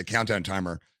too, but the countdown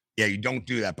timer, yeah, you don't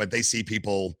do that. But they see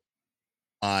people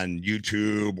on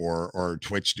YouTube or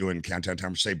Twitch doing countdown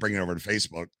timers, say bring it over to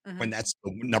Facebook when Mhm. that's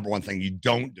the number one thing you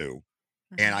don't do.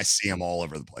 And Mhm. I see them all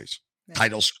over the place. Yeah.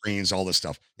 Title screens, all this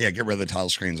stuff. Yeah, get rid of the title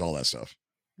screens, all that stuff.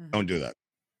 Mhm. Don't do that.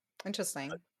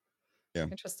 Interesting. Yeah.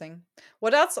 Interesting.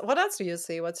 What else do you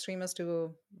see? What streamers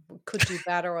could do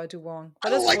better or do wrong? I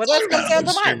don't like What else talking comes about down other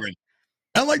to mind? streamers.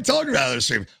 I don't like talking about other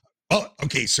streamers. Oh,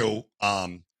 okay. So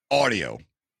audio,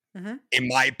 Mhm. in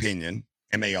my opinion,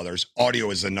 and many others, audio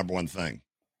is the number one thing.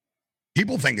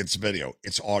 People think it's video,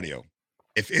 it's audio.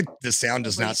 If the sound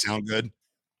does not Agreed. sound good,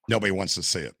 nobody wants to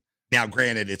see it. Now,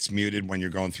 granted, it's muted when you're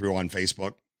going through on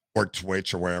Facebook or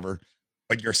Twitch or wherever,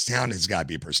 but your sound has got to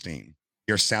be pristine.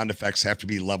 Your sound effects have to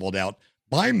be leveled out.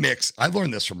 My mix, I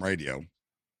learned this from radio.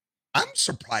 I'm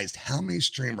surprised how many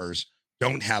streamers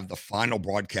don't have the final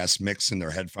broadcast mix in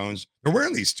their headphones. They're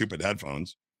wearing these stupid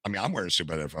headphones. I mean, I'm wearing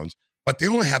stupid headphones, but they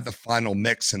don't have the final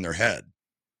mix in their head.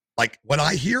 Like what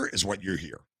I hear is what you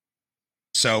hear.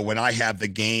 So when I have the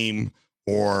game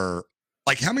or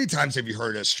like how many times have you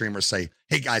heard a streamer say,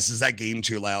 "Hey guys, is that game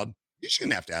too loud?" You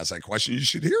shouldn't have to ask that question. You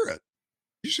should hear it.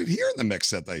 You should hear the mix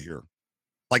that they hear.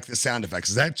 Like the sound effects.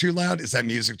 Is that too loud? Is that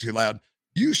music too loud?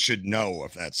 You should know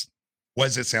if that's what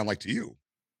does it sound like to you?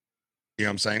 You know what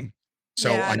I'm saying?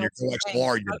 So Yeah, I on know your what you're saying.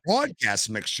 OXLR, your broadcast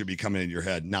mix should be coming in your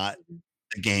head, not Mhm.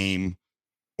 the game.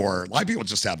 Or a lot of people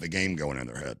just have the game going in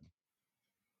their head,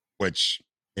 which,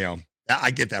 you know,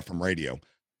 I get that from radio.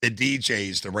 The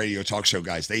DJs, the radio talk show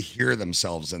guys, they hear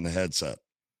themselves in the headset,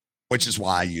 which is Mhm.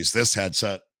 why I use this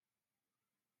headset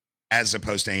as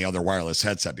opposed to any other wireless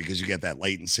headset because you get that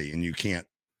latency and you can't,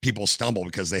 people stumble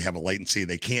because they have a latency.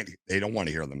 They don't want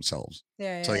to hear themselves.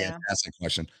 Yeah, So yeah, they have yeah. to ask that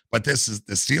question. But this is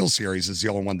the Steel Series is the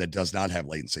only one that does not have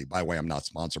latency. By the way, I'm not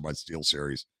sponsored by Steel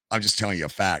Series. I'm just telling you a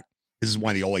fact. This is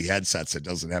one of the only headsets that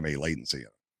doesn't have any latency in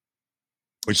it,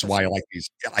 which is why I Interesting. like these.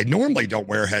 I normally don't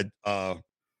wear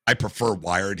I prefer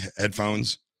wired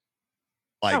headphones.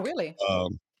 Oh, Like, really?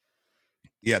 um,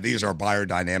 yeah, these are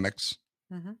biodynamics.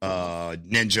 Mhm.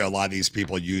 Ninja, a lot of these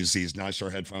people use these nicer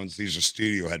headphones. These are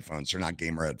studio headphones. They're not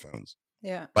gamer headphones.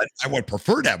 Yeah. But I would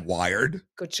prefer to have wired.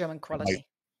 Good German Like, quality.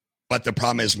 but the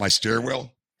problem is my steering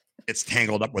wheel, it's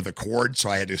tangled up with a cord, so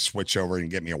I had to switch over and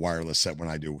get me a wireless set when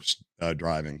I do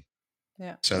driving.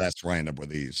 Yeah. So that's where I end up with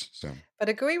these. So But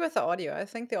agree with the audio. I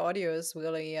think the audio is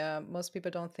really most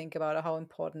people don't think about how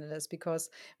important it is because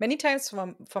many times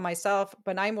for myself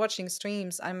when I'm watching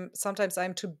streams, I'm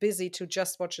too busy to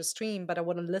just watch a stream, but I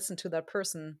want to listen to that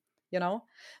person, you know?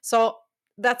 So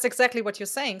that's exactly what you're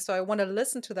saying. So I want to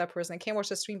listen to that person. I can't watch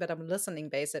the stream, but I'm listening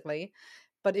basically.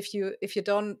 But if you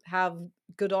don't have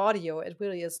good audio, it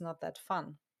really is not that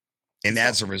fun. and So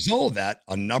as a result of that,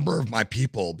 a number of my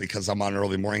people, because I'm on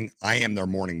early morning, I am their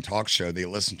morning talk show. They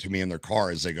listen to me in their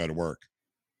car as they go to work.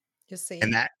 you And see.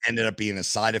 that ended up being a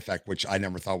side effect, which I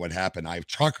never thought would happen. I have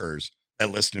truckers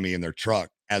that listen to me in their truck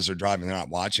as they're driving. They're not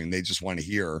watching. They just want to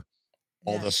hear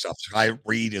all Yeah. this stuff. So I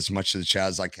read as much of the chat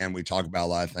as I can. We talk about a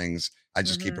lot of things. I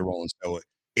just keep it Hmm. rolling. So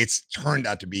it's turned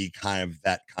out to be kind of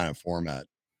that kind of format.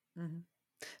 Hmm.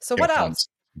 So You know, what fun else?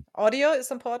 Audio is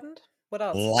important. What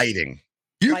else? lighting.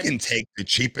 You Lighting. can take the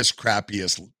cheapest,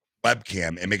 crappiest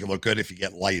webcam and make it look good if you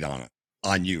get light on it,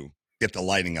 on you. Get the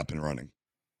lighting up and running.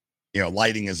 You know,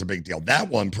 lighting is a big deal. That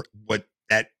one, what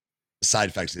that side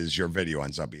effect is your video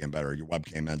ends up being better. Your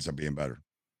webcam ends up being better.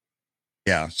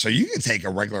 Yeah. So you can take a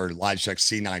regular Logitech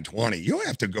C920. You don't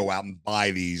have to go out and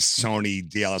buy these Sony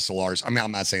DSLRs. I mean,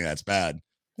 I'm not saying that's bad,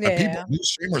 Yeah, but yeah, people, yeah. new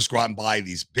streamers go out and buy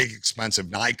these big, expensive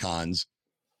Nikons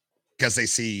because they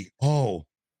see, oh,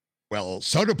 well,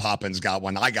 Soda Poppin's got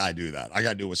one. I got to do that. I got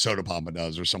to do what Soda Poppin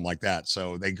does or something like that.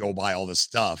 So they go buy all this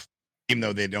stuff, even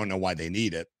though they don't know why they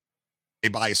need it. They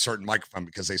buy a certain microphone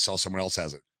because they saw someone else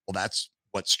has it. Well, that's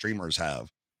what streamers have,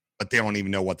 but they don't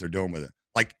even know what they're doing with it.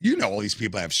 Like, you know, all these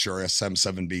people have Shure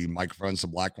SM7B microphones, the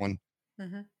black one.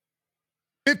 Mhm.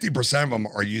 50% of them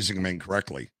are using them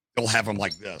incorrectly. They'll have them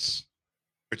like this.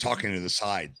 They're talking to the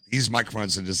side. These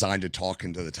microphones are designed to talk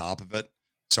into the top of it.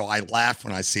 So I laugh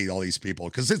when I see all these people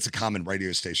because it's a common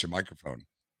radio station microphone.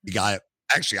 You Mhm. got it.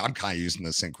 Actually, I'm kind of using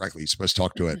this incorrectly. You're supposed to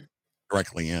talk to it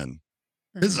directly in.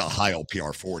 This is Mhm. a high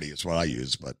LPR 40 is what I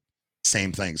use, but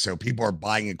same thing. So people are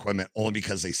buying equipment only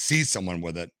because they see someone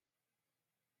with it,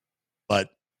 but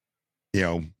you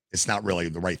know, it's not really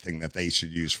the right thing that they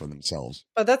should use for themselves.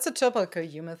 But that's a typical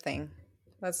human thing.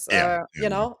 That's Yeah.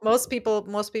 Yeah. most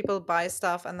people buy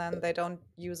stuff and then they don't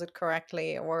use it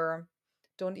correctly or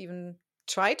don't even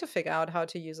try to figure out how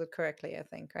to use it correctly, I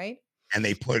think, right? And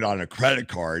they put it on a credit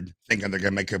card thinking they're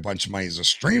going to make a bunch of money as a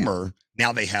streamer.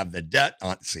 Now they have the debt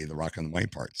on, see the rock on the money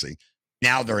part. See,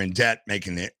 now they're in debt,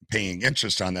 making it, paying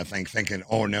interest on that thing, thinking,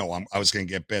 oh no, I was going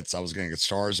to get bits. I was going to get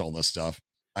stars, all this stuff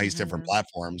on these different Mhm.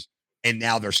 platforms. And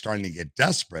now they're starting to get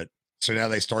desperate. So now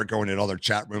they start going in other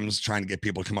chat rooms, trying to get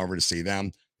people to come over to see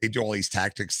them. They do all these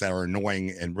tactics that are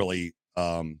annoying and really,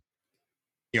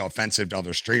 offensive to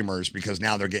other streamers because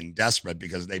now they're getting desperate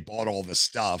because they bought all this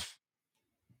stuff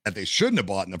that they shouldn't have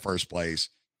bought in the first place.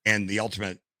 And the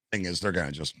ultimate thing is they're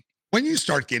going to just, when you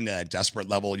start getting to that desperate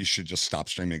level, you should just stop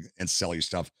streaming and sell your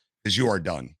stuff because you are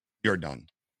done. You're done.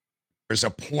 There's a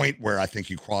point where I think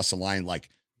you cross the line like,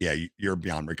 yeah, you're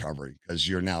beyond recovery because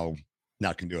you're now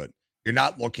not going to do it. You're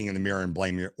not looking in the mirror and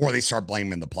blaming or they start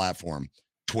blaming the platform.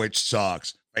 Twitch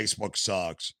sucks. Facebook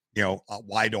sucks.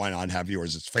 Why do I not have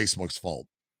viewers? It's Facebook's fault.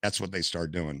 That's what they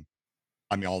start doing.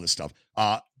 I mean, all this stuff.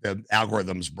 The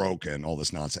algorithm's broken, all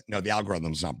this nonsense. No, the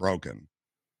algorithm's not broken.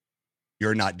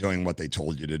 You're not doing what they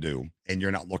told you to do, and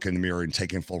you're not looking in the mirror and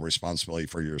taking full responsibility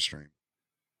for your stream.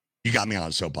 You got me on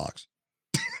a soapbox.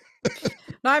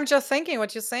 No, I'm just thinking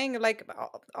what you're saying. Like,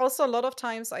 also a lot of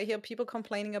times I hear people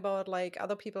complaining about like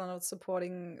other people are not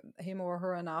supporting him or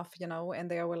her enough, and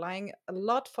they are relying a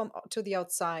lot from to the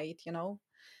outside,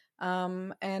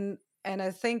 and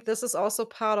I think this is also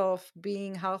part of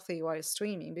being healthy while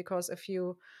streaming because if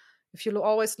you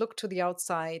always look to the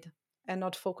outside, and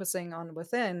not focusing on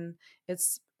within,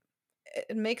 it's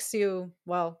it makes you,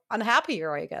 well,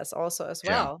 unhappier, I guess, also as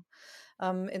Yeah.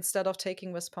 well, instead of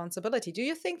taking responsibility. Do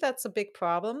you think that's a big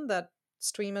problem that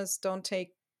streamers don't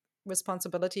take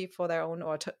responsibility for their own,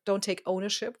 or don't take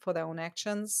ownership for their own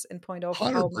actions in point of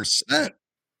how? 100%.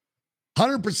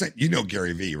 100%. You know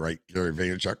Gary V, right? Gary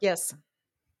Vaynerchuk. Yes,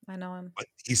 I know him. But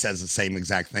he says the same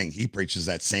exact thing. He preaches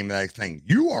that same exact thing.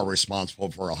 You are responsible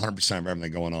for 100% of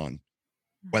everything going on.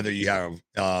 Mhm. Whether you have,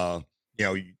 you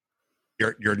know,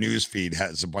 your news feed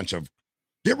has a bunch of,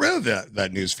 get rid of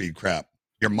that news feed crap.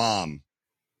 Your mom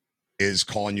is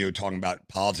calling you talking about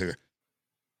politics.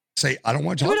 Say, I don't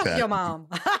want to Good talk to of that. your mom.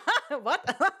 What?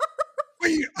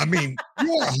 I mean,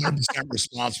 you are 100%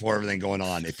 responsible for everything going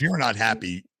on. If you're not Mm,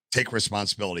 happy, take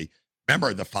responsibility.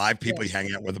 Remember, the 5 people you yes.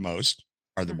 hang out with the most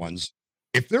are the Mhm, ones.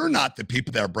 If they're not the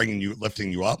people that are bringing you,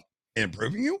 lifting you up, and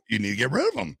improving you, you need to get rid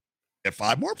of them. Get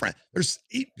 5 more friends. There's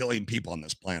 8 billion people on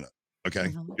this planet.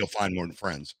 Okay, mhm. you'll find more than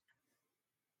friends.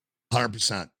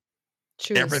 100%.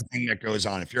 Choose. Everything that goes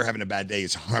on. If you're having a bad day,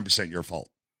 it's 100% your fault.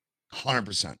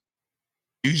 100%.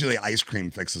 Usually, ice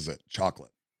cream fixes it.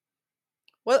 Chocolate.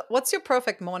 What's your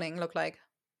perfect morning look like?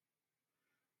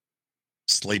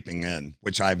 Sleeping in,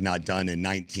 which I've not done in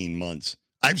 19 months.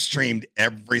 I've streamed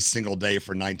every single day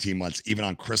for 19 months. Even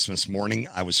on Christmas morning,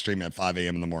 I was streaming at 5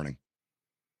 a.m. in the morning.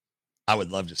 I would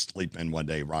love to sleep in one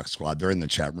day, Rock Squad. They're in the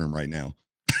chat room right now.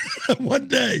 One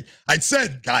day, I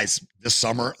said, guys, this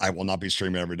summer, I will not be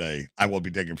streaming every day. I will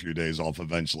be taking a few days off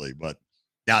eventually. But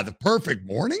now, the perfect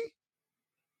morning,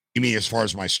 you mean as far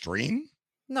as my stream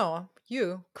No,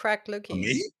 you, crack for Lucky.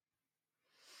 me?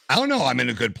 I don't know. I'm in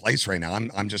a good place right now.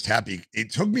 I'm just happy.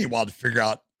 It took me a while to figure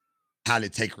out how to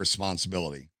take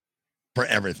responsibility for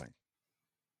everything.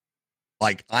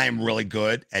 Like I am really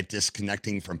good at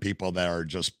disconnecting from people that are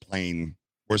just plain.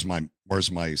 Where's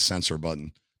my censor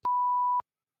button?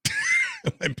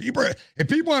 If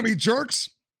people want to be jerks,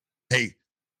 hey,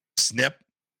 snip,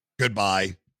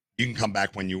 goodbye. You can come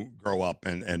back when you grow up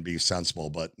and be sensible.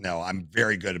 But no, I'm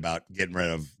very good about getting rid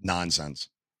of nonsense.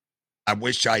 I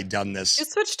wish I'd done You this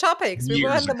switched topics. We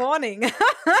were in years the ago. morning.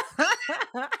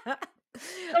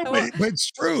 No, but, Well, but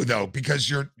it's true though, because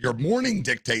your morning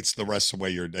dictates the rest of the way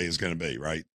your day is going to be,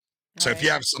 right? So if right. you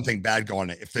have something bad going,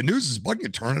 if the news is bugging you,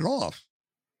 turn it off.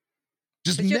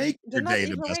 Just But make you're your not day the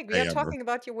even best awake. We day are ever. talking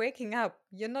about you waking up.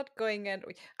 You're not going and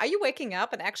are you waking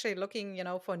up and actually looking,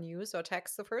 for news or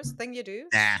text the first thing you do?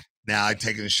 Nah, now I've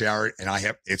taken a shower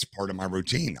and it's part of my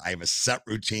routine. I have a set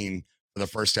routine for the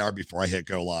first hour before I hit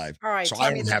go live. All right, So I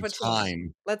tell me don't that have routine.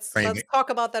 time Let's framing. talk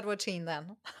about that routine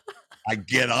then. I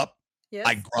get up,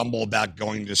 I Yes? grumble about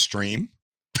going to stream.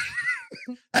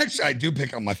 Actually, I do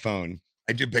pick up my phone.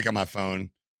 I do pick up my phone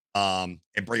and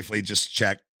briefly just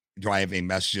check, do I have any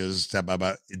messages?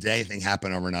 Did anything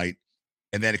happen overnight?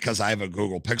 And then because I have a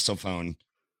Google Pixel phone,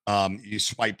 you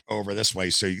swipe over this way.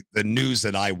 So the news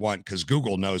that I want, because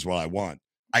Google knows what I want.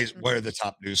 What are Mhm. the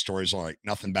top news stories? All right,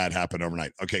 nothing bad happened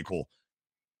overnight. Okay, cool.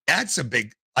 That's a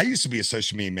big. I used to be a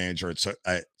social media manager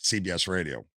at CBS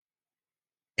Radio,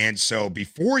 and so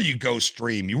before you go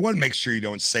stream, you want to make sure you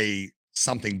don't say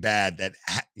something bad that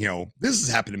this has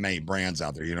happened to many brands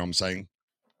out there. You know what I'm saying?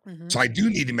 So Mhm. I do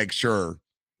need to make sure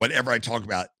whatever I talk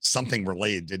about, something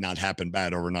related did not happen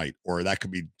bad overnight, or that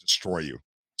could be destroy you.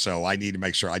 So I need to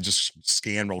make sure I just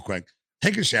scan real quick,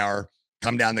 take a shower,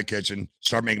 come down the kitchen,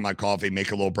 start making my coffee,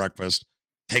 make a little breakfast,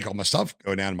 take all my stuff,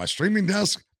 go down to my streaming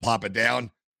desk, pop it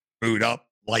down, boot up,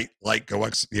 light, my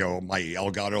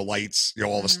Elgato lights,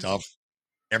 all the Mhm. stuff.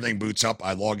 Everything boots up.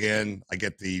 I log in. I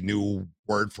get the new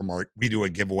word from we do a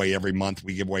giveaway every month.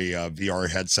 We give away a VR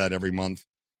headset every month.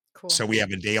 Cool. So we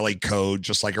have a daily code,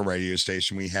 just like a radio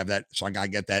station. We have that. So I got to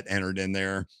get that entered in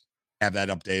there, have that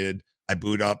updated. I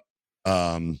boot up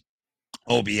um,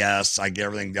 OBS. I get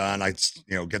everything done. Get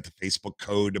the Facebook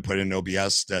code to put in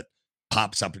OBS that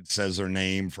pops up. It says their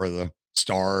name for the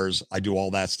stars. I do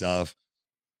all that stuff.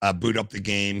 Boot up the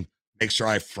game. Make sure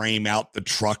I frame out the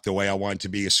truck the way I want it to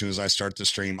be as soon as I start the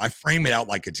stream. I frame it out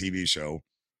like a TV show.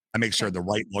 I make sure Okay. the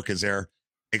right look is there.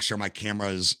 Make sure my camera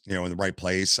is, in the right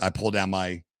place. I pull down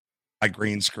my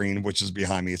green screen, which is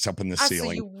behind me. It's up in the Ah, so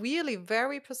ceiling. you really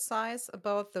very precise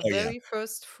about the Oh yeah. very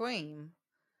first frame,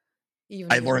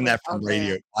 even I you learned put that from out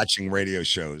there. watching radio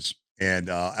shows. And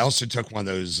I also took one of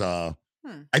those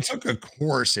Hmm. I took a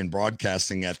course in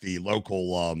broadcasting at the local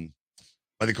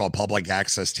what they call public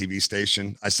access TV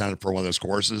station. I signed up for one of those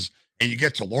courses and you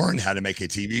get to learn how to make a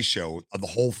TV show of the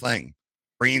whole thing.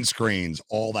 Green screens,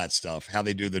 all that stuff, how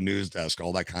they do the news desk,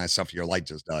 all that kind of stuff. Your light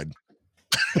just died.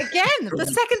 Again, the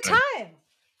second time.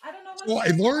 I don't know what's So I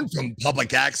going on. learned from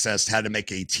public access how to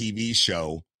make a TV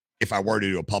show if I were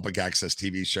to do a public access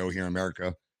TV show here in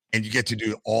America, and you get to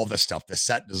do all the stuff, the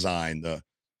set design, the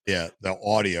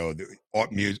audio,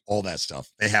 music, all that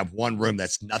stuff. They have one room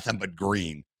that's nothing but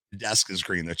green. The desk is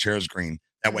green, the chair is green.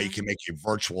 That way you Mhm. can make a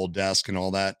virtual desk and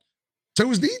all that. So it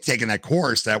was neat taking that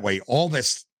course. That way, all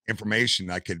this information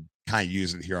I could kind of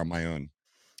use it here on my own.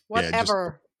 Yeah, just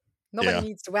Whatever. Nobody yeah.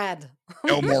 needs red.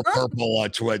 No more purple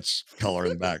Twitch color in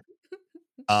the back.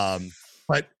 Um,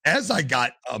 but as I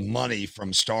got money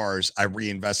from stars, I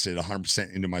reinvested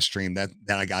 100% into my stream. Then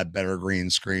I got better green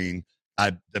screen,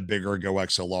 the bigger Go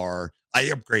XLR. I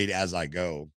upgrade as I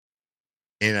go,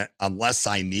 and unless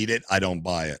I need it, I don't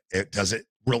buy it. Does it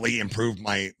really improve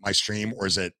my stream, or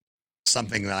is it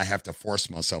something that I have to force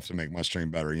myself to make my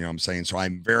stream better? You know what I'm saying? So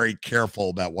I'm very careful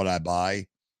about what I buy,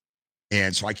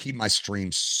 and so I keep my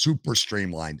stream super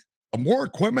streamlined. The more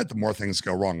equipment, the more things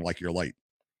go wrong, like you're late.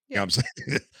 You know Yeah, what I'm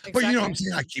saying? But you know what I'm exactly.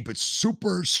 saying? I keep it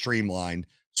super streamlined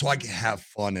so I can have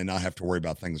fun and not have to worry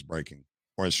about things breaking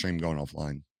or a stream going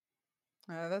offline.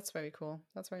 That's very cool.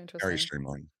 That's very Very interesting.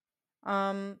 streamlined.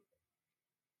 Um,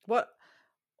 what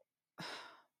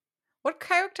what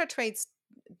character traits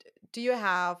do you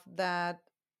have that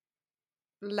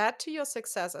led to your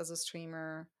success as a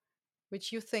streamer,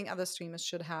 which you think other streamers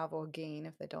should have or gain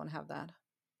if they don't have that?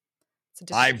 It's a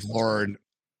difficult I've question. learned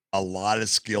a lot of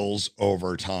skills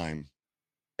over time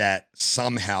that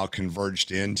somehow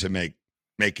converged in to make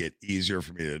it easier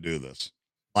for me to do this.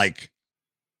 Like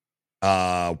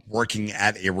working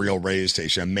at a real radio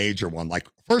station, a major one. Like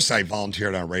first I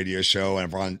volunteered on a radio show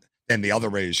and then the other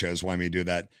radio shows wanted me to do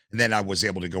that. And then I was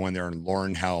able to go in there and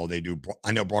learn how they do.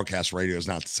 I know broadcast radio is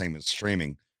not the same as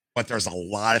streaming, but there's a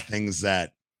lot of things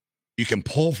that you can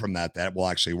pull from that will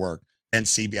actually work. Then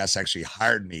CBS actually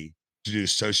hired me to do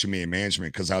social media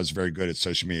management because I was very good at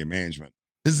social media management.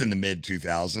 This is in the mid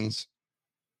 2000s.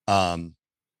 Um,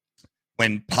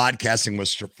 when podcasting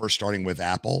was first starting with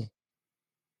Apple,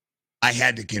 I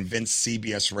had to convince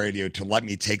CBS Radio to let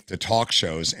me take the talk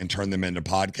shows and turn them into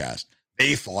podcasts.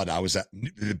 They thought I was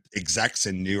the execs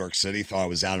in New York City thought I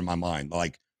was out of my mind.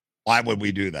 Like, why would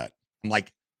we do that? I'm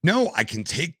like, no, I can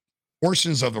take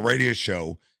portions of the radio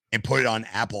show and put it on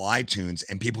Apple iTunes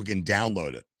and people can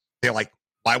download it. They're like,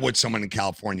 why would someone in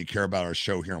California care about our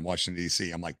show here in Washington, D.C.?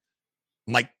 I'm like,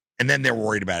 and then they're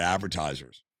worried about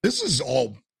advertisers. This is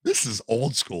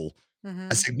old school. I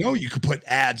Mhm. said, no, you could put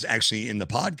ads actually in the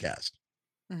podcast.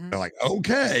 They're Mhm. like,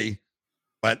 okay,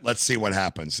 but let's see what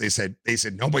happens. They said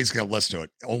nobody's going to listen to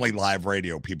it. Only live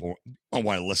radio people don't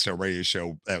want to listen to a radio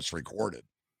show that's recorded.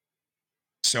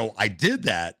 So I did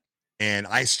that, and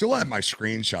I still have my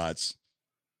screenshots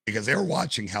because they were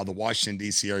watching how the Washington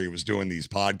D.C. area was doing these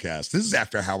podcasts. This is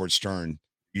after Howard Stern.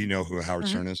 You know who Howard Mhm.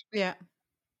 Stern is? Yeah.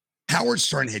 Howard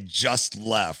Stern had just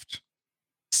left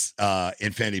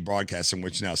Infinity Broadcasting,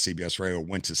 which now CBS Radio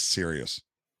went to Sirius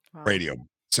Wow. Radio.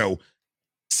 So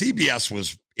CBS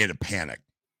was in a panic.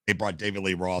 They brought David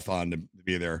Lee Roth on to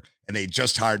be there, and they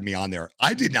just hired me on there.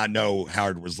 I did not know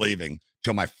Howard was leaving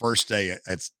till my first day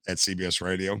at CBS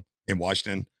Radio in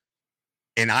Washington,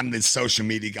 and I'm the social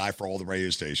media guy for all the radio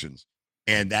stations.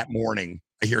 And that morning,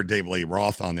 I hear David Lee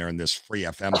Roth on there in this free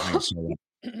FM thing. So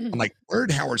I'm like, where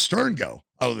did Howard Stern go?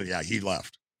 Oh, yeah, he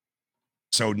left.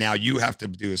 So now you have to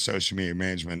do a social media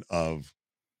management of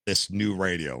this new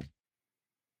radio.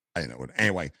 I didn't know what.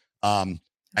 Anyway, I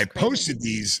That's crazy. posted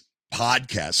these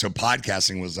podcasts. So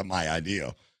podcasting was my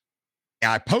idea.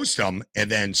 And I post them, and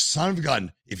then son of a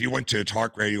gun, if you went to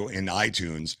talk radio in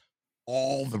iTunes,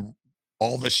 all the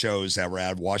all the shows that were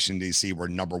at Washington D.C. were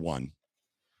number one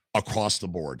across the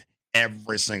board,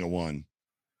 every single one.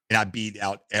 And I beat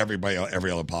out everybody, every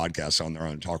other podcast on their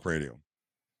own talk radio.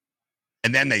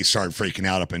 And then they started freaking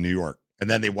out up in New York. And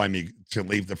then they wanted me to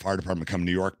leave the fire department, come to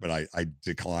New York, but I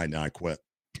declined and I quit.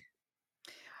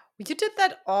 You did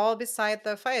that all beside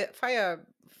the fire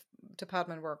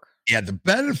department work. Yeah, the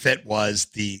benefit was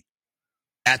the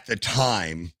at the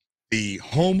time, the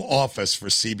home office for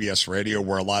CBS Radio,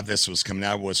 where a lot of this was coming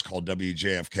out, was called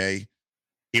WJFK.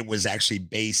 It was actually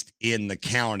based in the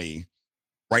county,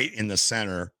 right in the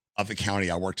center of the county.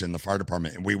 I worked in the fire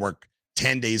department, and we work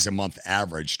 10 days a month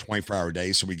average, 24-hour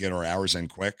days. So we get our hours in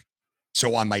quick.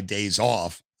 So on my days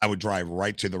off, I would drive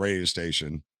right to the radio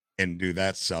station and do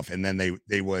that stuff. And then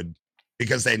they would,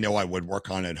 because they know I would work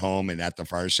on at home and at the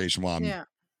fire station while I'm Yeah.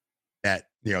 that,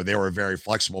 they were very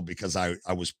flexible because I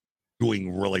was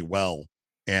doing really well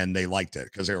and they liked it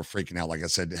because they were freaking out. Like I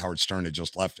said, Howard Stern had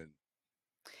just left and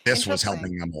this was Interesting.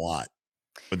 helping them a lot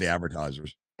with the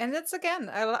advertisers. And it's again,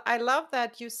 I love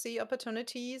that you see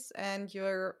opportunities and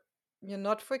you're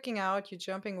not freaking out, you're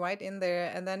jumping right in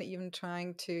there and then even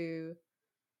trying to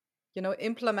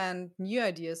implement new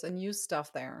ideas and new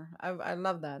stuff there. I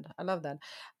love that. I love that.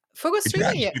 Focus It streaming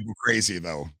drives here. people crazy,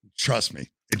 though. Trust me.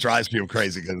 It drives people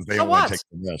crazy because they So don't wanna what? take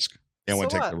the risk. They don't So wanna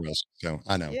take what? the risk. So,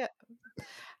 I know. Yeah.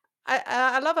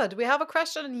 I love it. We have a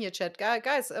question in here, chat.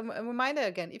 Guys, a reminder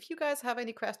again, if you guys have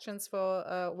any questions for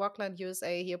Rockland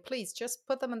USA here, please just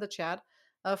put them in the chat.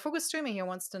 Focus Streaming here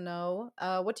wants to know,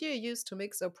 what do you use to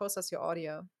mix or process your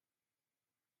audio?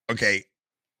 Okay.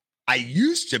 I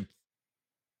used to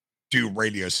do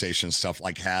radio station stuff,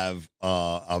 like have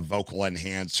a vocal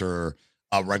enhancer,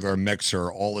 a regular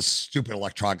mixer, all this stupid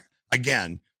electronic.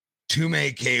 Again, too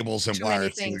many cables and Too many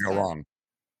wires things things, go yeah. wrong.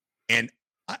 And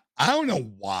I don't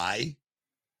know why,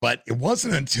 but it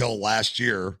wasn't until last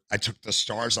year I took the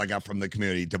stars I got from the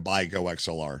community to buy Go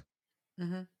XLR.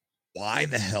 Hmm. Why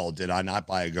the hell did I not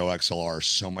buy a Go XLR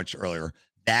so much earlier?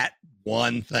 That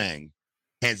one thing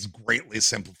has greatly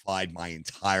simplified my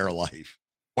entire life.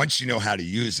 Once you know how to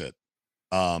use it,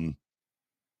 um,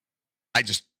 I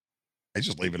just I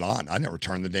just leave it on. I never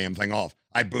turn the damn thing off.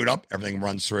 I boot up, everything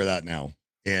runs through that now,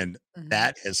 and Hmm.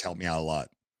 that has helped me out a lot.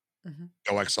 Hmm.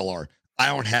 Go XLR. I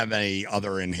don't have any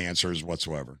other enhancers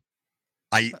whatsoever.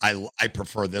 I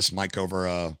prefer this mic over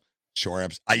a Shure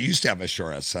Apps. I used to have a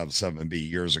Shure S7B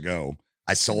years ago.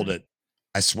 I sold Hmm. it.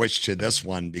 I switched to this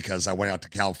one because I went out to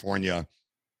California,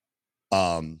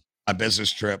 a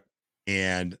business trip,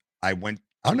 and I went.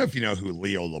 I don't know if you know who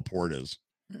Leo Laporte is.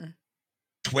 Hmm.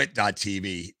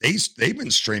 Twit.tv. They've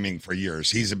been streaming for years.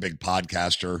 He's a big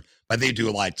podcaster, but they do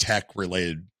a lot of tech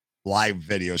related live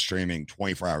video streaming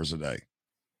 24 hours a day.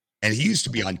 And he used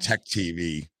to be on Okay. Tech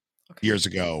TV Okay. years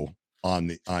ago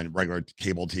on regular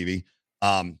cable TV.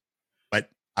 But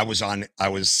I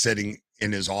was sitting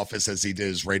in his office as he did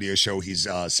his radio show. He's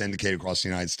syndicated across the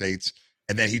United States.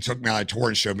 And then he took me on a tour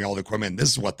and showed me all the equipment. This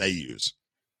is what they use.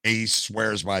 And he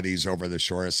swears by these over the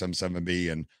Shure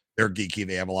SM7B, and they're geeky.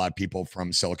 They have a lot of people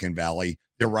from Silicon Valley.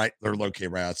 They're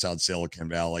located right outside Silicon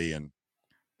Valley, and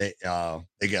they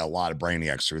get a lot of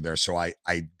brainiacs through there. So I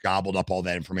gobbled up all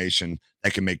that information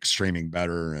that can make streaming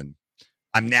better, and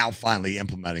I'm now finally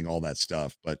implementing all that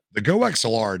stuff. But the Go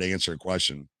XLR, to answer your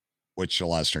question, which a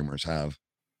lot of streamers have,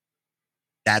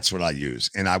 that's what I use.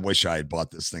 And I wish I had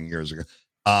bought this thing years ago.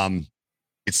 Um,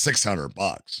 it's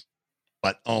 $600,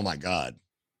 but oh my God,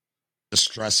 the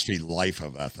stress-free life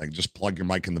of that thing. Just plug your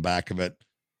mic in the back of it.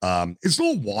 It's a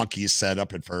little wonky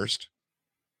setup at first.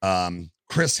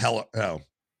 Chris Heller, oh,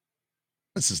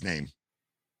 what's his name?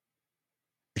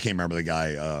 I can't remember the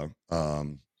guy.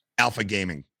 Alpha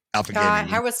Gaming. Alpha Gaming.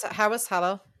 How was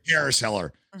hello? Harris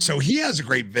Heller. So Hmm. he has a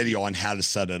great video on how to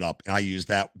set it up. And I use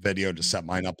that video to set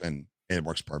mine up, and it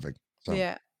works perfect. So,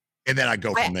 Yeah. and then I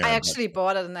go I from there. I But actually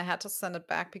bought it and I had to send it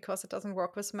back because it doesn't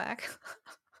work with Mac.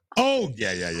 oh,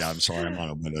 yeah, yeah, yeah. I'm sorry. I'm on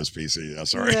a Windows PC. Yeah,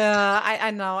 sorry. Yeah,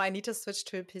 I know. I need to switch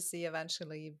to a PC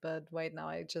eventually, but right now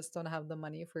I just don't have the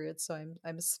money for it, so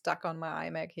I'm stuck on my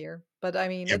iMac here. But I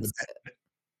mean, Yeah, but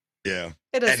yeah.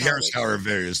 it That is how it Harris is. Heller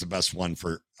video is the best one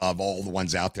for of all the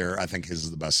ones out there. I think his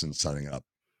is the best in setting it up.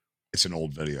 It's an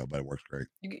old video, but it works great.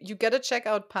 You gotta check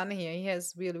out Pan here. He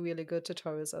has really, really good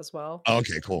tutorials as well.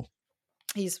 Okay, cool.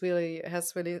 He's really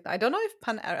has really I don't know if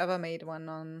Pan ever made one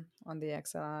on the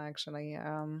XLR actually.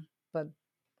 But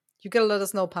you gotta let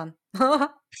us know, Pan. There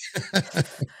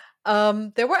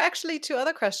were actually two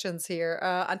other questions here.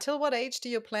 Until what age do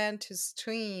you plan to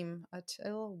stream?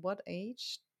 Until what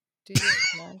age do you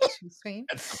plan to stream?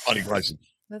 That's a funny question.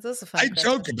 That is a I funny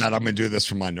joke question. about I'm gonna do this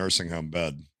from my nursing home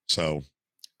bed. So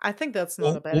I think that's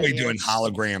not a bad we'll be idea. doing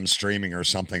hologram streaming or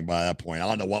something by that point. I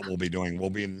don't know what we'll be doing. We'll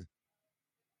be in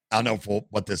I don't know if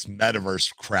what this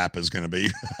metaverse crap is gonna be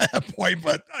at that point,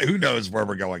 but who knows where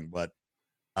we're going. But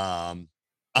I'm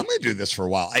gonna do this for a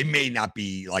while. I may not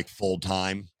be like full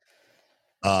time.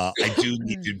 I do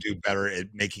need to do better at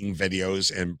making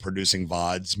videos and producing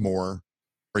VODs more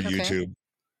for Okay. YouTube.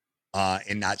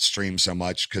 And not stream so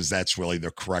much because that's really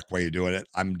the correct way of doing it.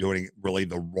 I'm doing it really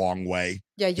the wrong way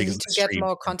Yeah, you because need I to get stream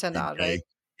more content every out, right?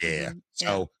 day. Yeah. Yeah.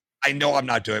 So I know I'm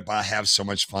not doing it, but I have so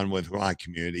much fun with my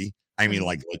community. I mean, Mhm.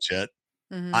 like legit.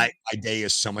 Mhm. My day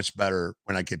is so much better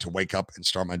when I get to wake up and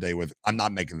start my day with I'm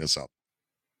not making this up.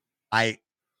 I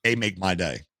they make my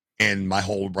day and my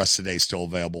whole rest of the day is still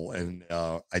available and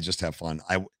I just have fun.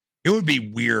 It would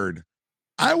be weird.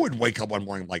 I would wake up one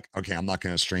morning like, okay, I'm not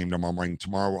going to stream tomorrow morning.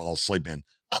 Tomorrow I'll sleep in.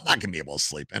 I'm not going to be able to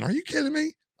sleep in. Are you kidding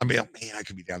me? I mean, man, I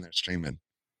could be down there streaming,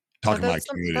 But talking to my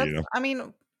community. that's I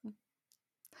mean,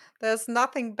 there's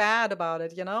nothing bad about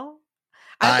it, you know?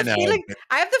 I know. But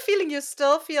I have the feeling you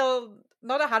still feel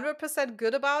not 100%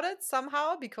 good about it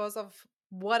somehow because of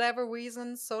whatever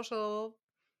reason, social,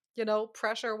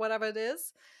 pressure, whatever it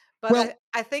is. But Well,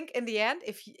 I think in the end,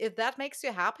 if that makes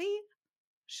you happy,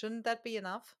 shouldn't that be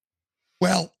enough?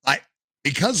 I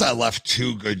because I left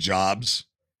 2 good jobs,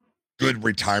 good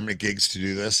retirement gigs to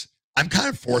do this, I'm kind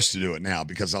of forced to do it now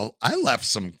because I left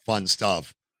some fun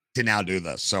stuff to now do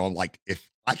this. So I'm like, if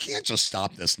I can't just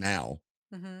stop this now.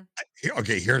 Mhm.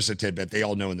 Okay, here's a tidbit they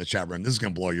all know in the chat room. This is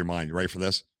gonna blow your mind. You ready for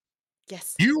this?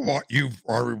 Yes. You've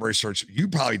already researched. You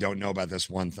probably don't know about this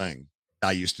one thing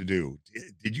I used to do.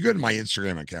 Did you go to my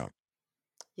Instagram account?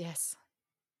 Yes.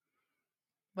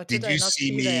 What did Did I you not see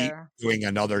see me there? doing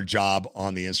another job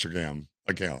on the Instagram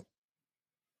account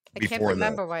I can't before this?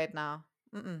 remember right now.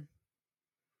 Mm-mm.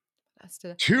 I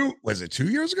still 2 was it 2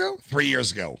 years ago? 3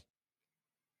 years ago.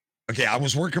 Okay, I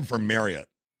was working for Marriott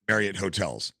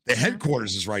Hotels. The Mhm.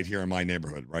 headquarters is right here in my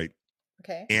neighborhood, right?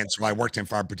 Okay. And so I worked in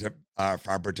fire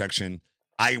protection.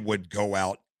 I would go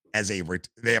out as they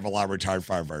have a lot of retired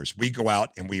firefighters. We go out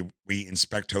and we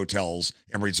inspect hotels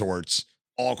and resorts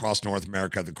all across North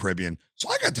America, the Caribbean. So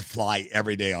I got to fly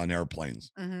every day on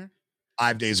airplanes, Mhm.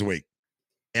 5 days a week,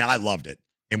 and I loved it.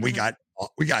 And Mhm.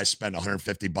 we got to spend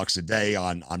 $150 a day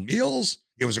on meals.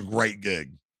 It was a great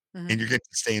gig, and Mhm. you get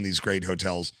to stay in these great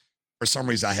hotels. For some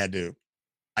reason,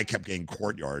 I kept getting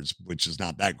courtyards, which is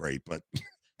not that great, but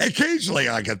occasionally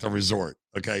I get the resort.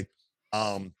 Okay.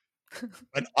 Um,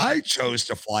 but I chose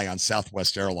to fly on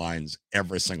Southwest Airlines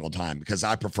every single time because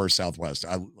I prefer Southwest.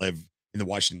 I live in the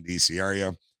Washington, D.C.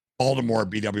 area. Baltimore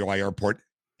BWI Airport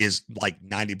is like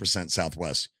 90%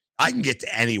 Southwest. I can get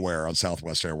to anywhere on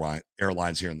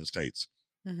Airlines here in the States.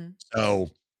 Mhm. So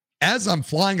as I'm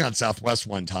flying on Southwest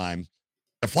one time,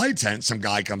 the flight attendant, some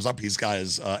guy comes up. He's got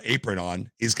his apron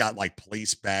on. He's got like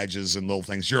police badges and little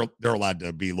things. They're allowed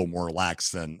to be a little more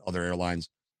relaxed than other airlines.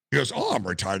 He goes, "Oh, I'm a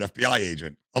retired FBI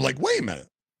agent." I'm like, "Wait a minute,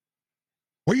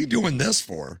 what are you doing this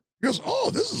for?" He goes, "Oh,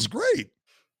 this is great."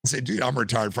 I say, "Dude, I'm a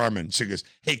retired fireman." She goes,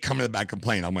 "Hey, come in the back and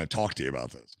plane. I'm going to talk to you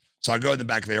about this." So I go in the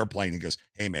back of the airplane. He goes,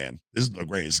 "Hey, man, this is the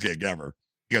greatest gig ever."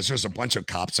 He goes, "There's a bunch of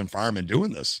cops and firemen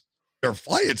doing this. They're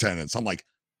flight attendants." I'm like,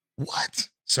 "What?"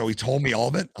 So he told me all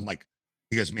of it. I'm like,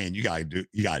 he goes, "Man, you gotta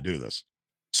do this."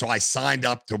 So I signed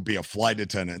up to be a flight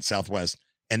attendant at Southwest,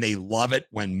 and they love it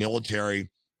when military,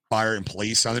 fire, and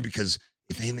police on it because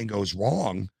if anything goes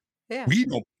wrong, Yeah. we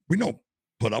don't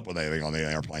put up with anything on the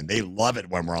airplane. They love it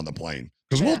when we're on the plane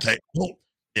because Yeah.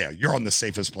 yeah, you're on the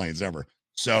safest planes ever.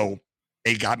 So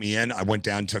they got me in. I went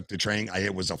down, took the training. I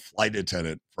was a flight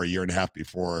attendant for a year and a half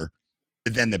before,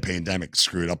 but then the pandemic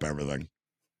screwed up everything.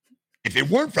 If it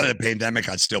weren't for the pandemic,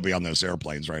 I'd still be on those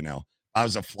airplanes right now. I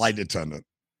was a flight attendant.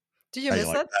 Do you How you miss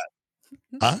like it? that?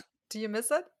 Huh? Do you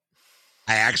miss it?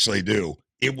 I actually do.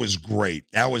 It was great.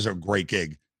 That was a great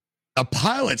gig. The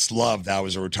pilots loved that I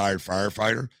was a retired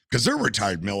firefighter because they're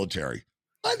retired military.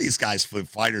 A lot of these guys flew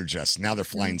fighter jets. Now they're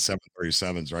Mhm. flying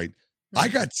 737s, right? I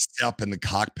Mhm. got set up in the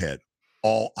cockpit.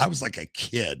 I was like a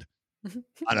kid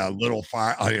on a little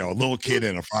a little kid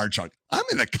in a fire truck. I'm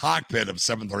in the cockpit of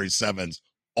 737s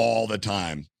all the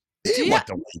time. They Do didn't you want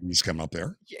the ladies come up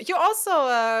there. you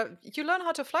also, you learn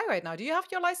how to fly right now. Do you have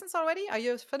your license already? Are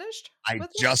you finished I with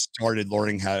it? just started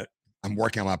learning how I'm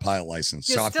working on my pilot license.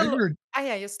 You're So I still figured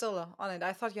yeah, you're still on it.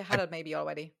 I thought you I, had it maybe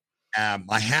already.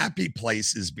 my happy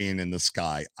place is being in the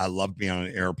sky. I love being on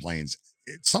airplanes.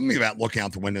 It's something about looking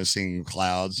out the window, seeing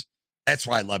clouds. That's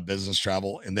why I love business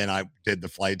travel. And then I did the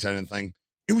flight attendant thing.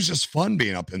 It was just fun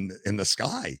being up in the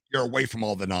sky. You're away from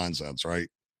all the nonsense, right?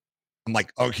 I'm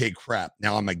like, okay, crap.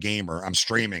 Now I'm a gamer. I'm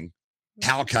streaming.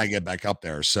 How can I get back up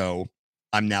there? So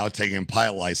I'm now taking a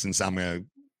pilot license. I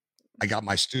got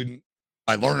my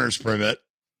learner's permit,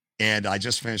 and I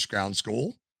just finished ground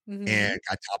school and Mhm.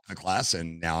 got top of the class,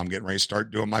 and now I'm getting ready to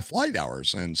start doing my flight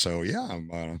hours. And so, yeah,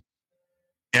 and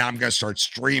I'm gonna start I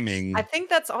streaming think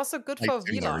that's also good Flight for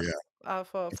Simulator. Yeah,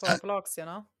 vlogs, what's for that? vlogs, you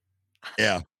know?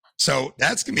 Yeah. So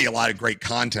that's gonna be a lot of great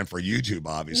content for YouTube,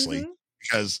 obviously, Mhm.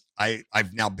 because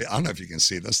I've now been, I don't know if you can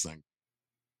see this thing.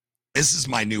 This is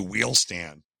my new wheel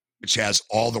stand, which has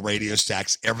all the radio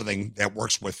stacks, everything that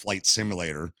works with Flight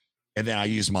Simulator. And then I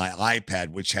use my iPad,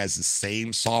 which has the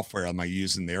same software I'm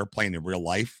using in the airplane in real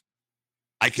life.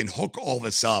 I can hook all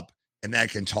this up and then I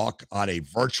can talk on a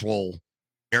virtual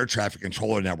air traffic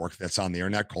controller network that's on the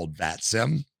internet called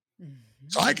VATSIM.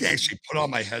 So I can Mhm. actually put on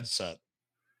my headset.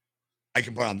 I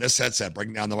can put on this headset,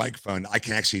 bring down the microphone. I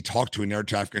can actually talk to an air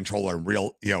traffic controller in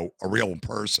real, a real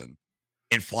person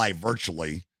and fly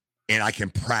virtually. And I can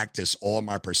practice all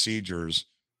my procedures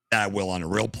that I will on a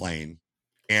real plane.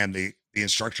 And the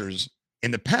instructors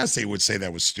in the past, they would say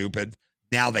that was stupid.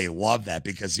 Now they love that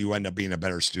because you end up being a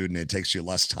better student. It takes you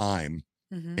less time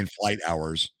Mhm. in flight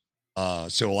hours. So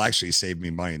it'll actually save me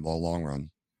money in the long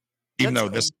run, even That's though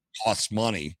cool. this costs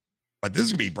money. But this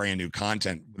is gonna be brand new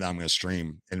content that I'm gonna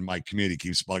stream, and my community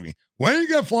keeps bugging me. When are you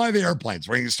gonna fly the airplanes?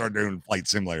 When are you gonna start doing flight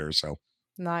simulators?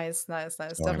 Nice, nice,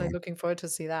 nice. So anyway. Definitely looking forward to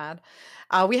see that.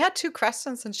 We had 2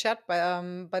 questions in chat,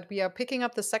 but we are picking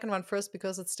up the second one first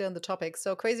because it's still in the topic.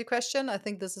 So crazy question, I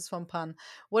think this is from Pan.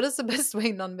 What is the best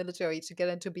way non-military to get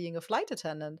into being a flight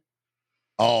attendant?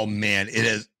 Oh man, it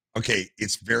is okay.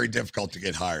 It's very difficult to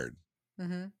get hired.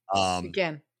 Mhm. Um,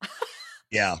 Again.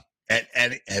 yeah, at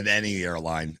any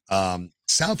airline.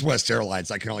 Southwest Airlines,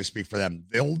 I can only speak for them.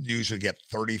 They'll usually get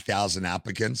 30,000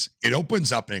 applicants. It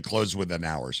opens up and it closes within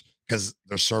hours because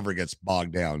their server gets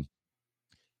bogged down.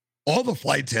 All the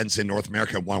flight attendants in North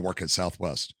America want to work at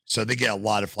Southwest. So they get a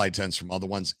lot of flight attendants from other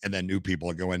ones, and then new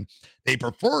people go in. They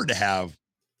prefer to have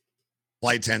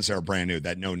flight attendants that are brand new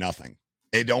that know nothing.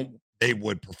 They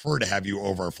would prefer to have you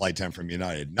over a flight attendant from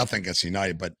United. Nothing against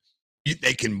United, but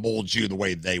they can mold you the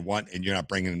way they want, and you're not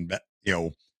bringing,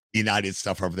 United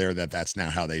stuff over there that's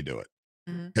not how they do it.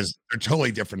 Mhm. Because they're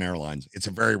totally different airlines. It's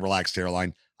a very relaxed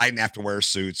airline. I didn't have to wear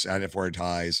suits. I didn't have to wear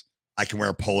ties. I can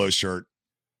wear a polo shirt.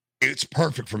 It's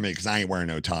perfect for me because I ain't wearing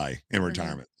no tie in Mhm.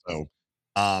 retirement. So,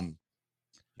 um,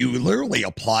 you literally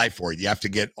apply for it. You have to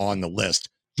get on the list.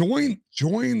 Join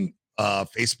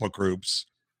Facebook groups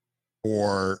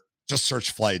or just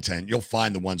search flight attendant. You'll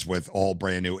find the ones with all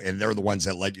brand new, and they're the ones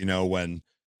that let you know when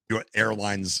your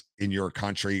airlines in your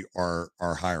country are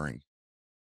hiring.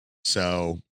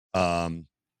 So, um,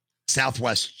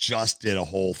 Southwest just did a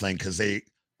whole thing because a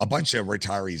bunch of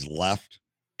retirees left,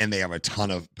 and they have a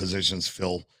ton of positions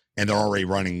filled, and they're already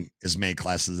running as many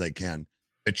classes as they can.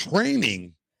 The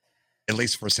training, at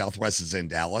least for Southwest, is in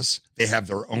Dallas. They have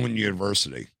their own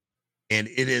university, and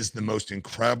it is the most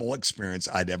incredible experience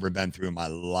I'd ever been through in my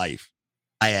life.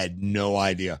 I had no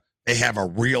idea. They have a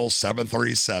real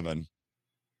 737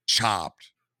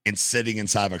 chopped and sitting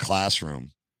inside of a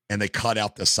classroom, and they cut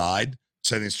out the side.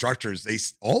 So the instructors,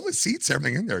 all the seats,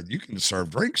 everything in there, you can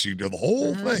serve drinks, you do the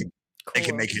whole Mhm. thing. They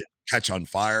can Cool. make it catch on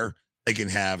fire. They can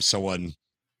have someone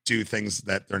do things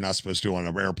that they're not supposed to do on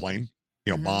an airplane,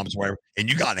 Mhm. bombs, whatever. And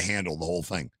you got to handle the whole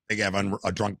thing. They can have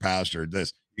a drunk passenger,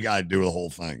 this. You got to do the whole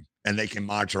thing. And they can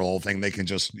monitor the whole thing. They can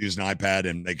just use an iPad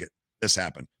and make this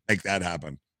happen, make that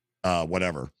happen,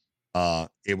 whatever.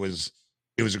 It was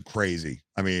crazy.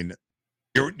 I mean,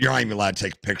 you're not even allowed to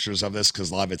take pictures of this because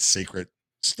a lot of it's secret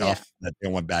Yeah. stuff that they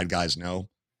don't want bad guys know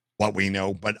what we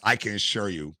know. But I can assure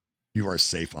you, you are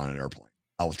safe on an airplane.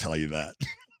 I will tell you that.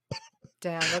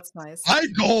 Damn, that's nice.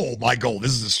 My goal,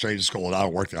 this is the straightest goal, and I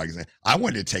don't work there. I can say, I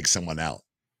wanted to take someone out.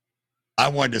 I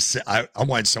wanted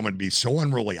someone to be so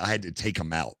unruly, I had to take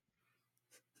them out.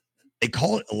 They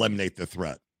call it eliminate the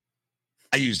threat.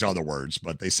 I used other words,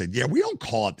 but they said, yeah, we don't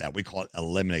call it that. We call it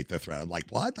eliminate the threat. I'm like,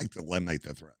 well, I'd like to eliminate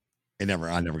the threat. I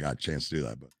never got a chance to do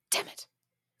that, but Damn it.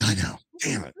 I know.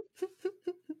 Damn it.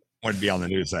 Want to be on the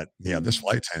news that, yeah, this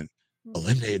flight attendant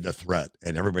eliminated the threat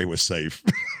and everybody was safe,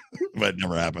 but it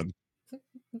never happened.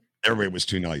 Everybody was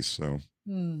too nice. So,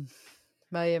 Hmm.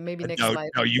 Well, yeah, maybe but next no, life.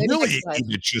 no, you Maybe next really life.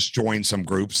 need to just join some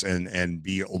groups and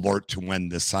be alert to when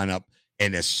to sign up.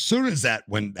 And as soon as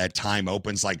when that time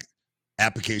opens, like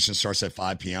application starts at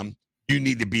 5 p.m., you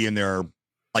need to be in there,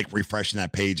 like refreshing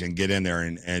that page and get in there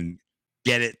and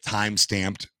get it time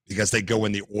stamped because they go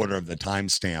in the order of the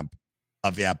timestamp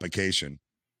of the application.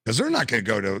 Because they're not going to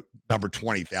go to number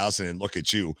 20,000 and look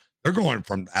at you. They're going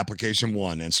from application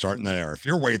one and starting there. If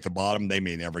you're way at the bottom, they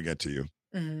may never get to you.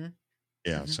 Mhm.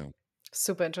 Yeah. Mhm. So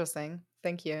Super interesting.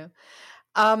 Thank you.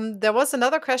 There was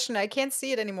another question. I can't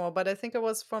see it anymore, but I think it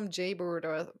was from Jaybird,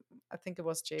 or I think it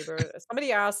was Jaybird.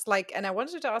 Somebody asked, like, and I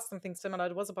wanted to ask something similar.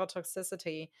 It was about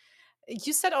toxicity.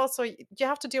 You said also you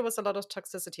have to deal with a lot of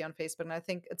toxicity on Facebook, and I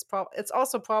think it's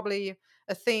also probably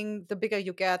a thing. The bigger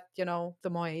you get, the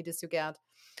more haters you get.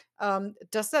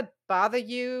 Does that bother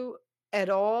you at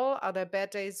all? Are there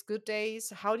bad days, good days?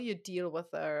 How do you deal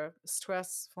with the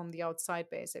stress from the outside,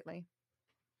 basically?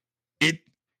 it,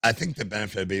 I think the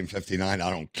benefit of being 59, I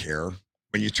don't care.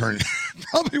 When you turn,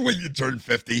 probably when you turn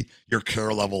 50, your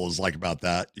care level is like about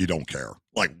that. You don't care.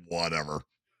 Like, whatever.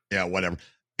 Yeah, whatever.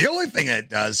 The only thing that it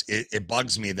does, it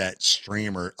bugs me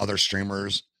that other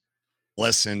streamers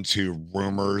listen to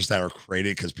rumors that are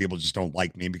created because people just don't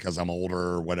like me because I'm older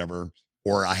or whatever.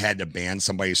 Or I had to ban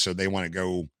somebody, so they want to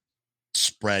go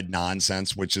spread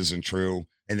nonsense, which isn't true.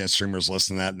 And then streamers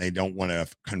listen to that and they don't want to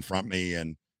confront me.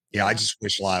 And yeah, I Yeah. just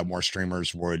wish a lot more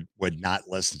streamers would not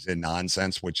listen to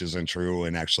nonsense, which isn't true,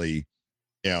 and actually,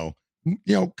 you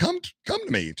know, come to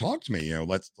me, talk to me.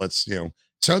 Let's.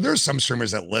 So there's some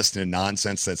streamers that listen to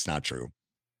nonsense that's not true.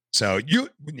 So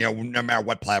no matter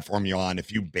what platform you're on,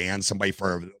 if you ban somebody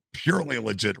for a purely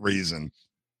legit reason,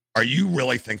 Are you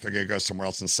really think they're gonna go somewhere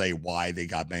else and say why they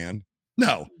got banned?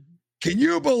 No. Mhm. Can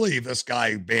you believe this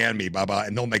guy banned me, blah, blah,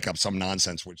 and they'll make up some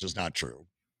nonsense, which is not true.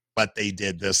 But they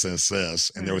did this,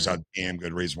 and there was Mhm. a damn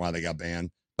good reason why they got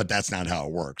banned, but that's not how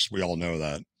it works. We all know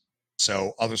that.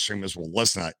 So other streamers will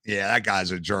listen to, yeah, that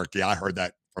guy's a jerk. Yeah, I heard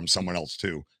that from someone else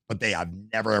too. But they have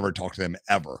never ever talked to them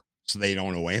ever. So they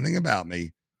don't know anything about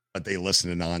me, but they listen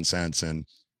to nonsense. And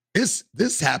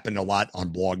this happened a lot on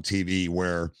blog TV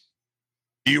where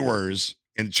viewers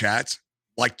in chats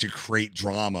like to create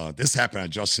drama. This happened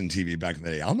on Justin TV back in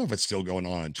the day. I don't know if it's still going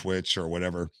on Twitch or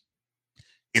whatever.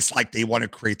 It's like they want to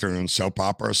create their own soap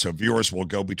opera. So viewers will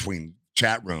go between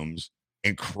chat rooms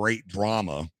and create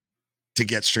drama to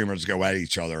get streamers to go at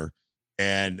each other,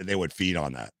 and they would feed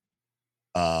on that.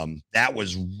 That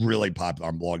was really popular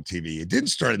on blog TV. It didn't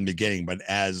start in the beginning, but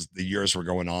as the years were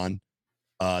going on,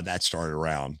 that started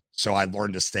around. So I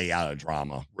learned to stay out of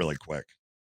drama really quick.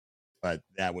 But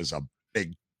that was a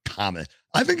big comment.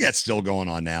 I think that's still going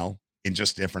on now in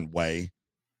just different way.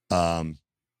 Um,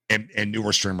 and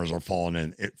newer streamers are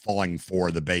falling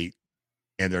for the bait,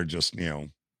 and they're just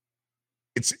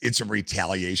it's a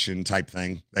retaliation type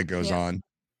thing that goes Yeah. on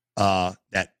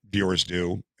that viewers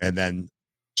do, and then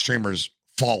streamers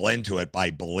fall into it by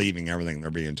believing everything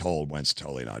they're being told when it's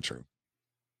totally not true.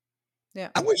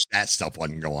 Yeah. I wish that stuff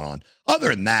wasn't going on. Other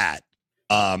than that,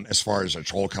 as far as a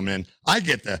troll coming in, I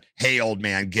get the hey old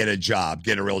man, get a job,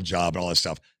 get a real job, and all that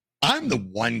stuff. I'm the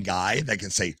one guy that can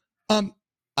say, I'm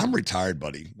retired,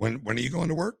 buddy. When are you going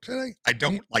to work today? I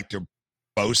don't like to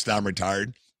boast that I'm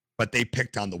retired, but they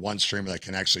picked on the one streamer that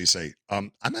can actually say,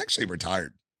 I'm actually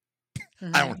retired.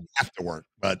 I don't Mhm. have to work,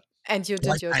 but And you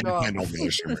I did your kind of job. handle the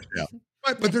other streamers. Yeah.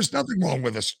 But Yeah. there's nothing wrong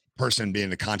with this person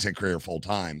being a content creator full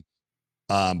time.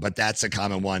 But that's a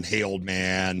common one. Hey, old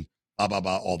man, blah, blah,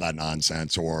 blah, all that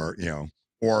nonsense. Or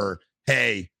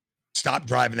hey, stop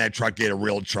driving that truck, get a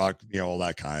real truck, all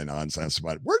that kind of nonsense.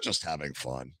 But we're just having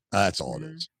fun. That's all it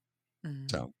Mhm. is.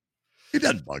 Mhm. So it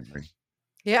doesn't bug me.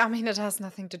 Yeah, I mean, it has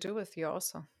nothing to do with you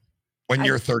also. When I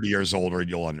you're 30 years older,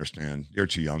 you'll understand. You're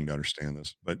too young to understand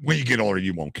this. But when you get older,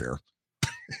 you won't care.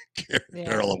 Care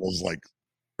yeah. levels like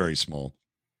very small.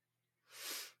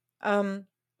 Um,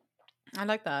 I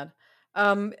like that.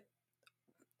 Um,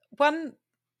 one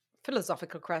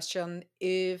philosophical question: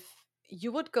 if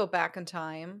you would go back in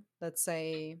time, let's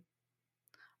say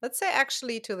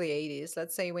actually to the 80s,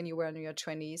 let's say when you were in your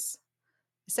 20s,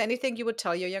 is there anything you would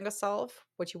tell your younger self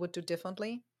what you would do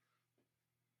differently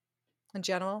in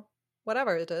general?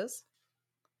 Whatever it is.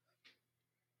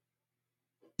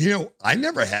 I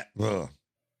never had.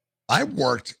 I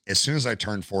worked as soon as I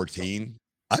turned 14.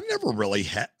 I've never really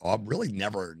I've really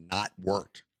never not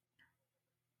worked.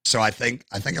 So I think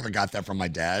I got that from my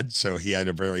dad. So he had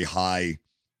a very high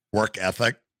work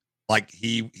ethic. Like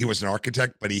he was an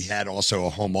architect, but he had also a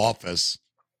home office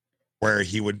where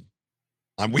he would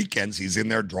on weekends he's in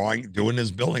there drawing, doing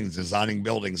his buildings, designing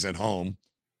buildings at home.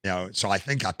 So I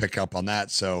think I pick up on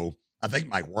that. So I think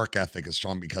my work ethic is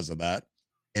strong because of that.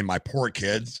 And my poor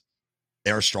kids,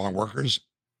 they're strong workers.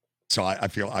 So I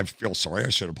feel sorry. I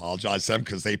should apologize to them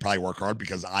because they probably work hard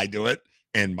because I do it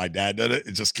and my dad did it.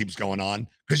 It just keeps going on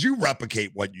because you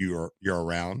replicate what you're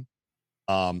around.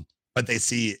 Um, but they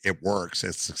see it works.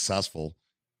 It's successful.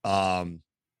 Um,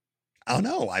 I don't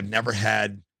know. I've never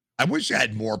had. I wish I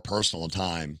had more personal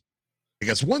time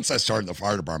because once I started the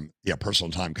fire department, yeah,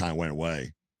 personal time kind of went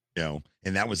away.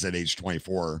 And that was at age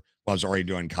 24. I was already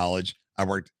doing college. I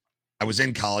was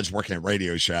in college working at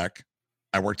Radio Shack.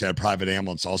 I worked at a private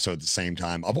ambulance also at the same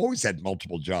time. I've always had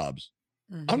multiple jobs.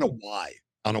 I don't Mhm. know why.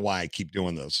 I don't know why I keep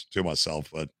doing this to myself,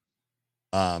 but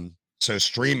so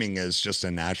streaming is just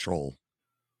a natural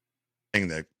thing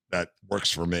that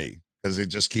works for me because it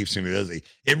just keeps me busy.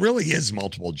 It really is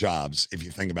multiple jobs if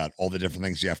you think about all the different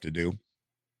things you have to do.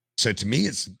 So to me,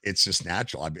 it's just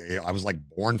natural. I was like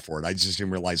born for it. I just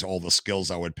didn't realize all the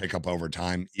skills I would pick up over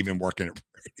time, even working at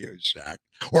Radio Shack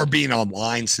or being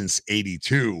online since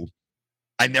 '82.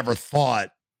 I never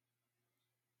thought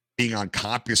being on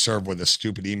CompuServe with a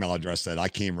stupid email address that I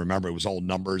can't even remember. It was all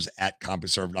numbers at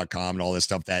CompuServe.com and all this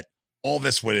stuff that all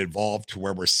this would evolve to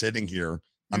where we're sitting here.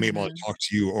 I'm able to Mhm. talk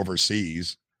to you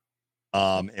overseas.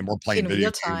 And we're playing In video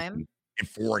real games time. in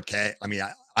 4K. I mean,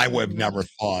 I would have never Mhm.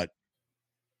 thought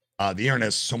the internet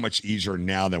is so much easier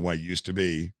now than what it used to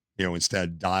be.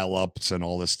 Instead dial ups and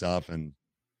all this stuff. And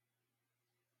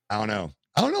I don't know.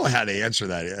 I don't know how to answer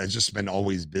that. I've just been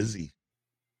always busy.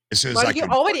 As soon as Well, I you could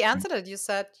work, already answered it. You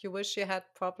said you wish you had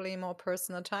probably more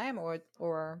personal time or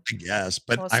I guess.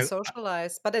 But more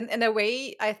socialized. But in a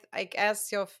way, I guess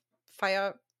the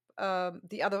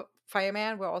other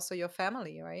firemen were also your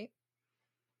family, right?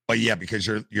 But yeah, because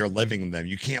you're living them,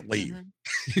 you can't leave. Mhm.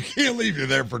 You can't leave. You're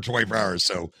there for 24 hours.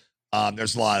 So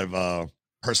there's a lot of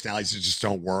personalities that just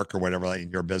don't work or whatever. Like,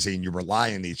 you're busy and you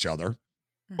rely on each other.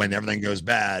 When Mhm. everything goes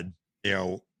bad,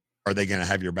 are they going to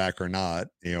have your back or not?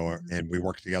 Mhm. And we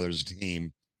work together as a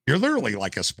team. You're literally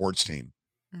like a sports team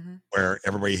Mhm. where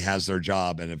everybody has their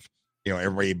job, and if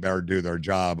everybody better do their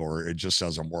job, or it just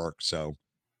doesn't work. So,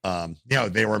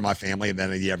 they were my family, and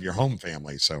then you have your home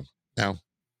family. So,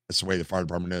 that's the way the fire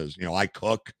department is. I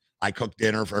cook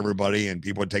dinner for everybody, and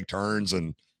people would take turns,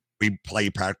 and we play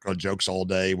practical jokes all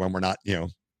day when we're not.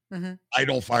 Mhm.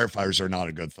 Idle firefighters are not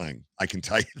a good thing. I can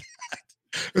tell you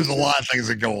that. There's a lot of things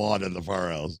that go on in the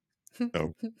firehouse.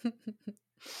 So,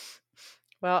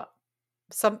 Well,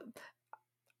 some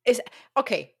is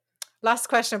okay. Last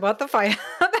question about the fire,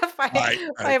 the right, right.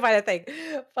 firefighter thing.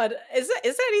 But is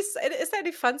there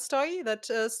any fun story that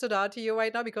stood out to you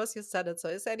right now because you said it? So,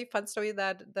 is there any fun story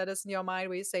that is in your mind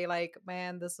where you say like,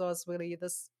 "Man, this was really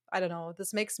this. I don't know.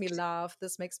 This makes me laugh.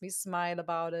 This makes me smile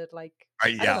about it." Like,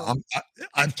 I don't Yeah, know,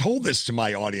 I've told this to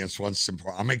my audience once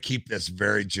before. I'm gonna keep this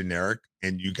very generic,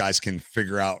 and you guys can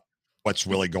figure out what's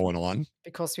really going on.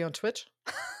 because we're on Twitch.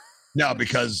 No,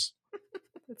 because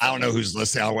It's I don't know okay. who's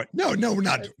listening. I went, no, no, we're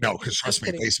not. It's No, because trust just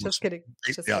me, kidding. Facebook's. Just kidding.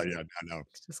 Just Yeah, kidding. yeah, I know.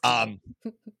 Just kidding.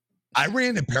 I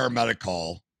ran a paramedic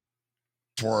call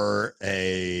for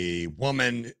a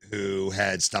woman who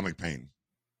had stomach pain.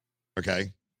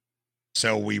 Okay,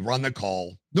 so we run the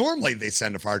call. Normally, they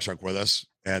send a fire truck with us,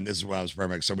 and this is when I was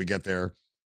paramedic. So we get there,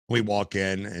 we walk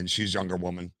in, and she's a younger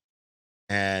woman.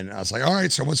 And I was like, all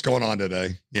right, so what's going on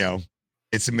today?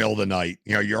 It's the middle of the night.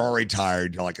 You're already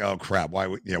tired. You're like, oh crap, why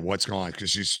would what's going on? Because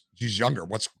she's younger.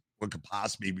 What could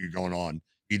possibly be going on?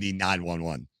 You need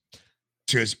 911.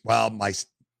 She goes, well,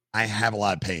 I have a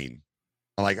lot of pain.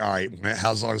 I'm like, all right,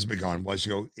 how's long has it been going? Well, she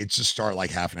go, it just started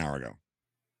like half an hour ago.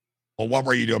 Well, what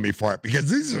were you doing before it? Because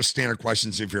these are standard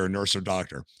questions if you're a nurse or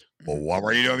doctor. Well, Mhm. what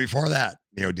were you doing before that?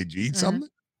 Did you eat Mhm. something?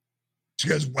 She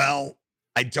goes, well,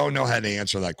 I don't know how to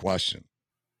answer that question.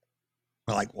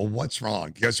 We're like, well, what's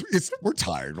wrong? Because we're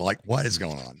tired. We're like, what is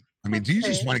going on? I mean, do you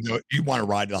just Okay. want to go? You want to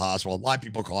ride to the hospital? A lot of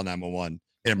people call 911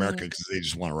 in America Mhm. because they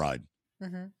just want to ride.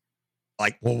 Mhm.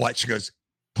 Like, well, what? She goes,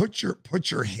 put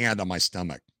your hand on my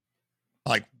stomach.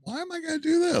 Like, why am I going to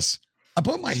do this? I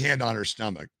put my hand on her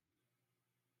stomach,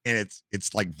 and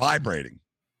it's like vibrating.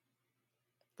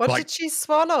 What Like, did she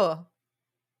swallow?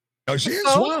 no, The she didn't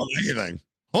phone? swallow anything.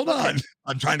 Hold Okay. on,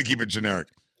 I'm trying to keep it generic.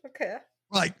 Okay.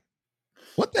 Like,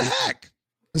 what the heck?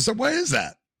 I said, what is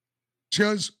that? She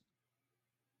goes,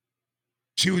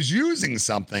 she was using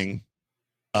something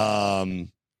and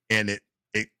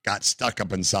it got stuck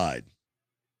up inside,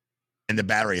 and the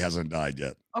battery hasn't died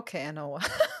yet. Okay, I know.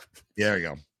 There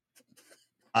you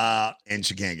go. And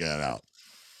she can't get it out.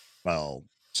 Well,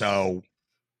 so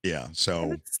yeah, And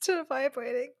so it's still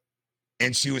vibrating.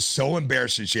 and she was so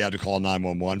embarrassed that she had to call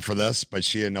 911 for this, but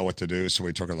she didn't know what to do, so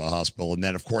we took her to the hospital. And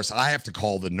then, of course, I have to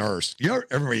call the nurse.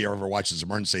 Everybody ever watches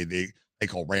emergency, they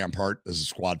call Rampart. This is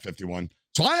Squad 51.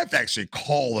 So I have to actually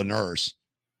call the nurse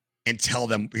and tell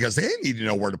them because they need to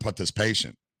know where to put this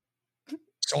patient.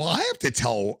 So I have to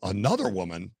tell another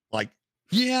woman, like,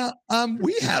 yeah,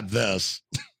 we have this.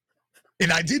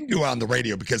 And I didn't do it on the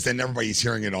radio because then everybody's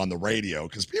hearing it on the radio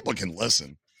because people can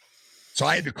listen. So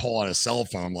I had to call on a cell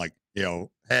phone, like,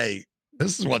 hey,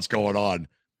 this is what's going on.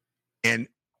 And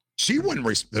she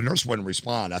wouldn't, the nurse wouldn't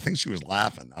respond. I think she was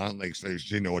laughing. I don't think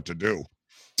she knew what to do.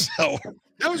 So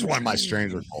that was one of my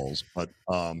stranger calls. But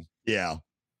yeah.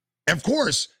 And of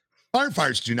course,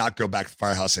 firefighters do not go back to the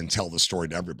firehouse and tell the story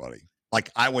to everybody. Like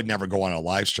I would never go on a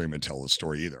live stream and tell the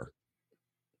story either.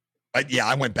 But yeah,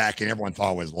 I went back and everyone thought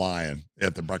I was lying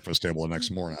at the breakfast table the next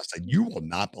morning. I said, you will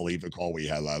not believe the call we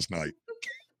had last night.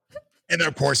 And then,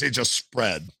 of course, it just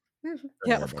spread Yeah,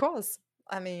 everywhere. of But course.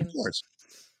 I of mean, course,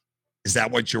 is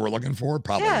that what you were looking for?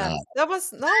 Probably yeah, not. that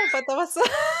was no, but that was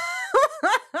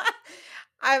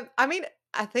I mean,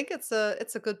 I think it's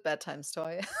a good bedtime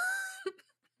story.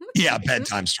 Yeah,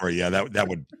 bedtime story. Yeah, that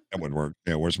would work.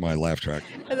 Yeah, where's my laugh track?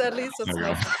 And at least There it's you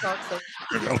go. nice to talk, so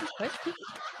There you go. right?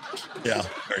 Yeah,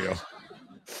 there you go.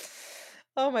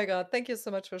 Oh my god, thank you so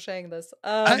much for sharing this.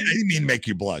 I didn't mean to make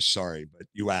you blush. Sorry, but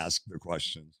you asked the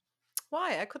questions.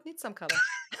 Why? I could need some color.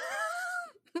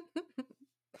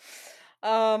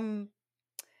 Um,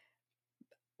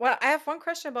 well, I have one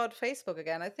question about Facebook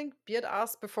again. I think Beard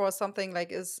asked before something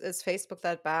like, "Is Facebook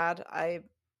that bad?"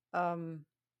 Um,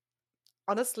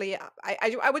 honestly,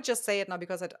 I would just say it now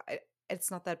because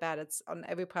it's not that bad. It's on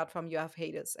every platform you have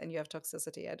haters and you have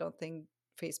toxicity. I don't think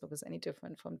Facebook is any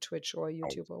different from Twitch or Oh,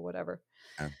 YouTube or whatever.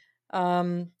 yeah.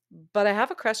 But I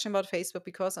have a question about Facebook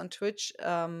because on Twitch,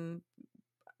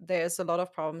 there's a lot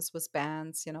of problems with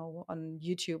bans. On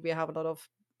YouTube, we have a lot of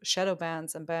shadow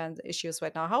bans and ban issues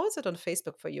right now. How is it on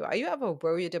Facebook for you? Are you ever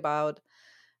worried about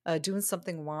doing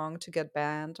something wrong to get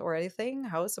banned or anything?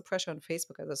 How is the pressure on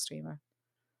Facebook as a streamer?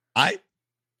 I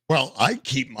Well, I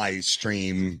keep my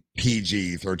stream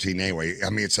PG-13 anyway. I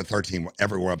mean, it's a 13.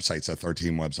 Every website's a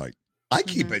 13 website. I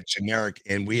keep Hmm. it generic,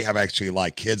 and we have actually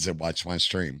like kids that watch my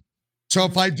stream. So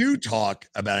if Hmm. I do talk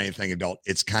about anything adult,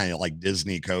 it's kind of like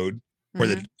Disney code where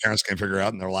the Hmm. parents can figure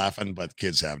out and they're laughing, but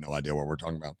kids have no idea what we're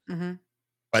talking about. Hmm.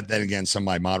 But then again, some of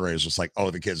my moderators was like,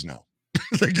 "Oh, the kids know."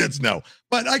 The kids know.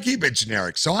 But I keep it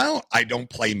generic. So I don't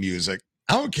play music.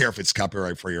 I don't care if it's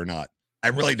copyright free or not. I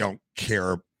really don't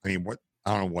care. I mean, what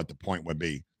I don't know what the point would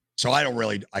be. So I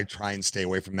try and stay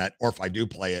away from that. Or if I do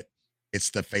play it,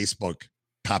 it's the Facebook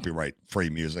copyright free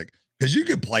music. Because you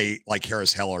can play like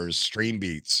Harris Heller's stream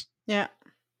beats. Yeah.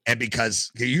 And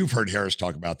because you've heard Harris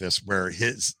talk about this, where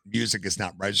his music is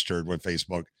not registered with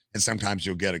Facebook, and sometimes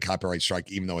you'll get a copyright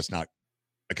strike, even though it's not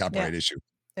a Yeah. copyright issue.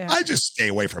 Yeah. I just stay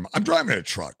away from it. I'm driving a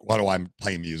truck. What do I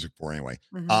play music for anyway?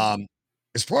 Hmm. Um,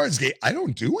 as far as I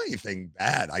don't do anything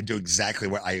bad. I do exactly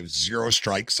what I have zero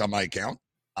strikes on my account.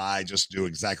 I just do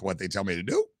exactly what they tell me to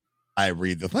do. I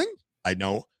read the thing. I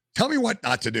know. Tell me what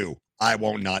not to do. I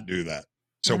won't not do that.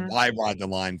 So Hmm. why ride the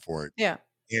line for it? Yeah.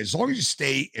 As long as you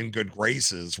stay in good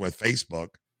graces with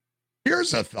Facebook,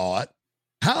 here's a thought.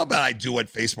 How about I do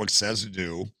what Facebook says to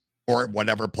do or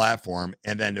whatever platform?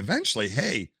 And then eventually,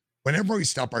 hey, whenever we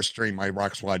stop our stream, my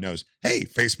Rock Squad knows, hey,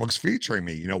 Facebook's featuring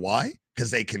me. You know why? Because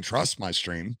they can trust my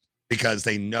stream because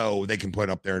they know they can put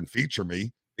up there and feature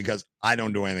me because I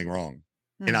don't do anything wrong.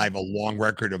 And I Hmm. have a long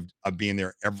record of being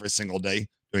there every single day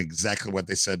doing exactly what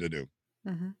they said to do.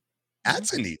 Hmm. Hmm.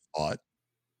 That's a neat thought,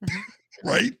 Hmm.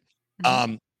 right? Hmm.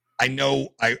 Um, I know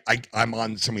I'm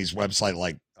on somebody's website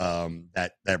like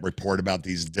that report about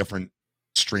these different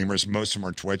streamers. Most of them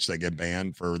are Twitch. They get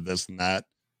banned for this and that.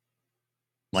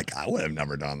 Like I would have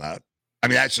never done that. I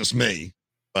mean, that's just me.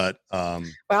 But Well,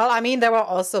 I mean, there were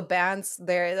also bans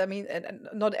there. I mean, and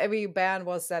not every ban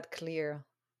was that clear.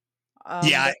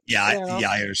 yeah, But, yeah, you know. yeah,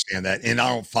 I understand that. And I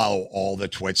don't follow all the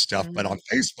Twitch stuff, but on Mhm.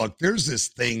 Facebook, there's this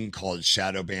thing called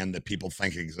shadow ban that people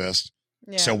think exists.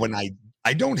 So Yeah. when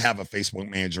I don't have a Facebook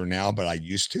manager now, but I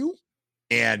used to.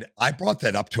 And I brought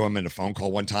that up to him in a phone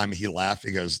call one time. He laughed.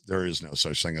 He goes, "There is no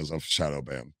such thing as a shadow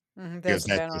ban." Mhm. Because There's a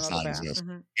that ban or does not a not ban. exist.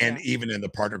 Mhm. And Yeah. even in the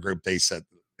partner group, they said,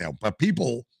 but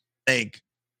people think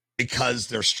because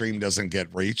their stream doesn't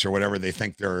get reach or whatever, they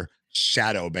think they're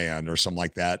shadow banned or something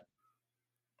like that.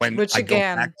 When Which I go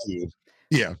back again, to,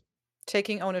 yeah,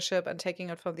 taking ownership and taking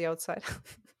it from the outside.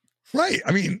 right.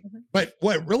 I mean, Mhm. but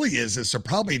what it really is they're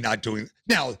probably not doing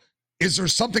now. Is there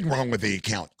something wrong with the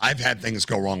account? I've had things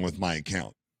go wrong with my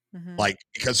account, Mhm. like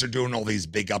because they're doing all these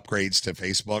big upgrades to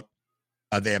Facebook.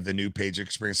 They have the new page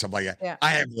experience, stuff like that. Yeah.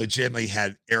 I have legitimately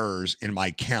had errors in my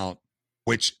account,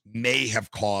 which may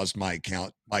have caused my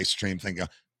stream thing.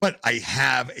 But I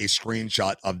have a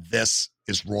screenshot of this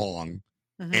is wrong,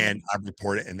 Mhm. and I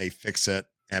report it, and they fix it,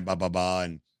 and blah blah blah,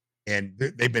 and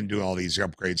they've been doing all these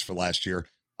upgrades for last year.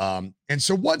 And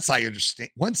so once I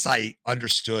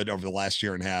understood over the last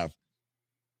year and a half,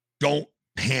 don't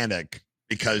panic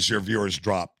because your viewers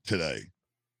dropped today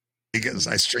because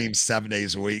I Mhm. stream 7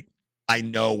 days a week. I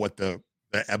know what the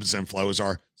ebbs and flows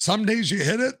are. Some days you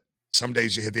hit it, some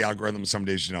days you hit the algorithm, some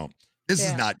days you don't. This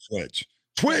is Yeah. not Twitch.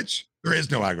 Yeah. Twitch, there is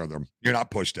no algorithm. You're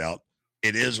not pushed out.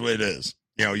 It is what it is.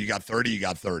 You got 30, you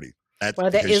got 30. That's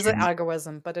Well, there because is an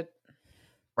algorithm, but it.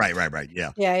 right.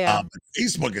 Yeah. Yeah, yeah. But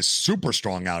Facebook is super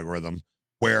strong algorithm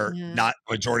where Mhm. not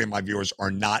majority of my viewers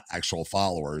are not actual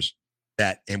followers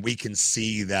and we can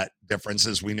see that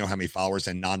differences. We know how many followers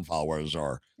and non-followers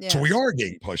are. So we Yes. are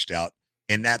getting pushed out.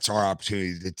 And that's our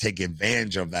opportunity to take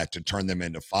advantage of that to turn them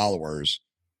into followers.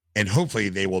 And hopefully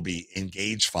they will be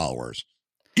engaged followers.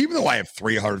 Even though I have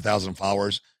 300,000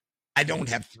 followers, I don't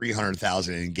have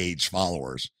 300,000 engaged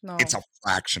followers. It's No. a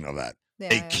fraction of that. They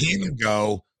Yeah, yeah. came and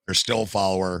go. They're still a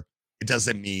follower. It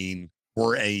doesn't mean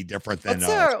we're any different than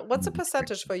What's the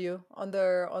percentage for you on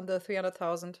the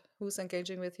 300,000? Who's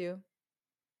engaging with you?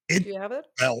 it. Do you have it?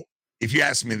 Well, if you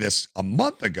asked me this a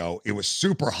month ago, it was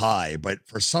super high, but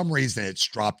for some reason it's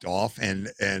dropped off.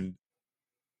 And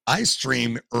I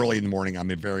stream early in the morning.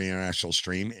 I'm a very international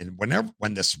stream, and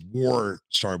when this war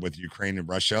started with Ukraine and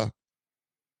Russia,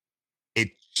 it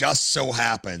just so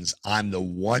happens I'm the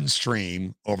one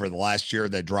stream over the last year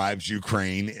that drives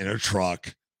Ukraine in a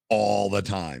truck all the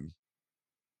time.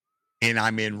 And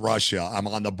I'm in Russia. I'm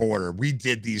on the border. We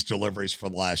did these deliveries for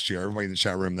the last year. Everybody in the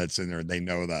chat room that's in there, they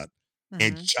know that.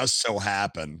 It Mhm. just so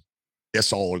happened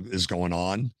this all is going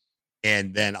on.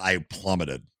 And then I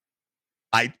plummeted.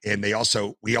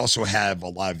 We also have a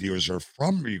lot of viewers who are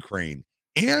from Ukraine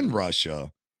and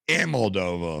Russia and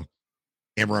Moldova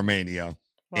and Romania,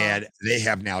 Wow. and they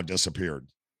have now disappeared.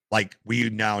 Like, we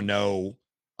now know,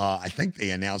 I think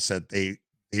they announced that they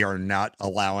are not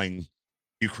allowing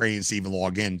Ukrainians to even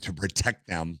log in to protect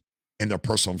them and their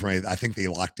personal information. I think they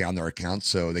locked down their accounts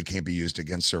so they can't be used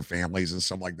against their families and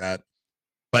stuff like that.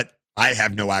 But I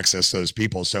have no access to those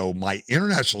people, so my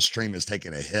international stream has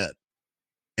taken a hit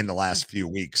in the Mm. last few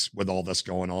weeks with all this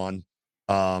going on.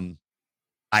 Um,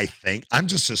 I think I'm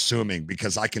just assuming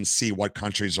because I can see what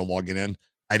countries are logging in.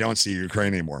 I don't see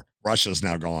Ukraine anymore. Russia's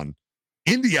now gone.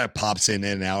 India pops in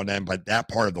and out, and but that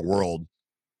part of the world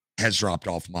has dropped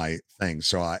off my thing.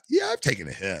 So yeah, I've taken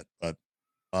a hit, but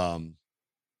um,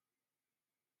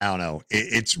 I don't know.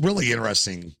 It's really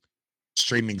interesting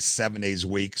streaming 7 days a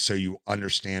week, so you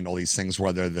understand all these things,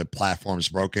 whether the platform's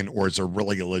broken or is a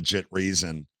really legit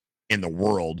reason in the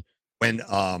world. When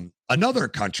another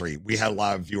country, we had a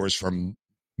lot of viewers from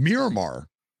Myanmar,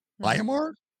 Mhm.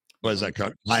 Myanmar, what is Mm, that?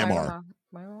 I don't Myanmar. know.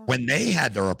 Well, When they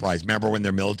had their uprising, remember when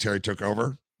their military took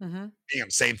over? mhm,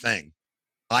 Damn, same thing.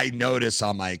 I noticed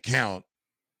on my account,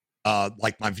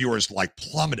 like my viewers like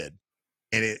plummeted,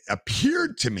 and it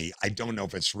appeared to me, I don't know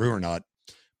if it's true or not,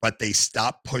 but they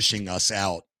stopped pushing us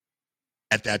out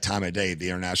at that time of day, the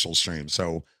international stream.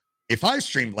 So if I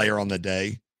stream later on the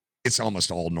day, it's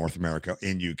almost all North America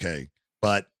and UK.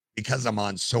 But because I'm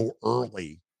on so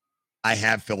early, I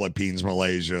have Philippines,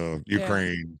 Malaysia, yeah.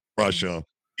 Ukraine, Mhm, Russia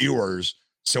viewers.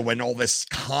 So when all this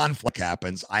conflict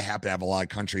happens, I happen to have a lot of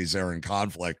countries there in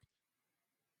conflict.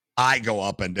 I go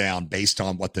up and down based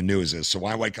on what the news is. So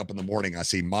when I wake up in the morning, I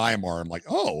see Myanmar. I'm like,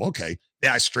 oh, okay.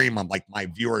 Then I stream. I'm like, my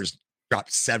viewers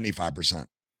dropped 75%.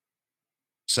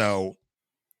 So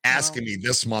wow. asking me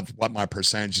this month what my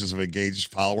percentages of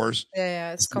engaged followers Yeah,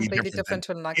 yeah, it's is gonna be completely different than different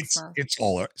to Lux now. it's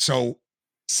all so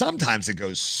sometimes it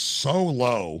goes so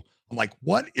low. I'm like,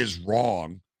 what is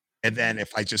wrong? And Mhm, then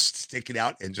if I just stick it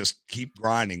out and just keep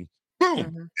grinding,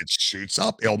 boom, mhm, it shoots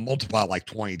up. It'll multiply like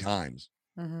 20 times.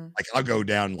 mhm, Like I'll go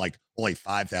down like only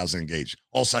 5,000 engaged.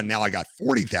 All of a sudden now I got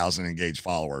 40,000 engaged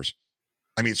followers.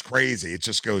 I mean, it's crazy. It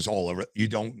just goes all over. You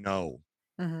don't know.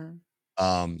 mhm.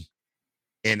 Um,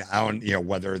 and I don't,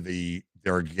 whether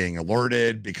they're getting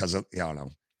alerted because of, I don't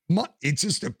know. It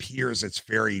just appears it's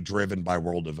very driven by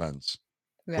world events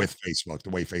Yeah. with Facebook,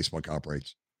 the way Facebook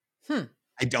operates. Hmm.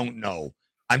 I don't know.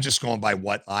 I'm just going by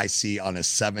what I see on a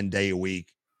 7 day a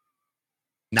week,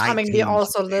 I mean, we 19 month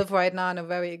also day. live right now in a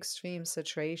very extreme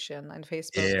situation, and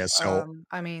Facebook, Yeah. So,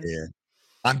 I mean, yeah,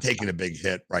 I'm taking a big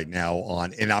hit right now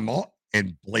and I'm all,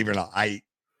 and believe it or not,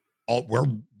 all,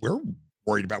 we're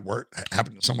worried about what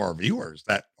happened to some of our viewers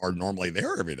that are normally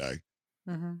there every day.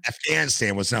 mhm,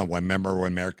 Afghanistan was not one. Remember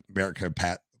when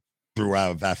America threw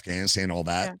out of Afghanistan, all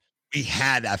that? yeah, We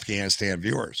had Afghanistan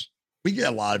viewers. We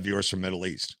get a lot of viewers from Middle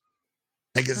East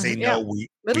because mhm, they yeah. know we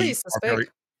Middle we East is are big. very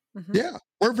Mhm, yeah,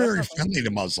 we're very definitely. friendly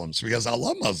to Muslims because I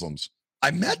love Muslims.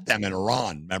 I met Mhm, them in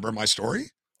Iran. Remember my story?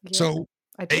 yeah, So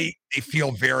I do. they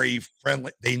feel very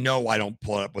friendly. They know I don't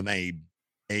put up with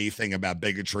anything about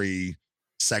bigotry,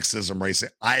 sexism,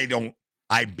 racism. I don't.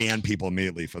 I ban people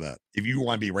immediately for that. If you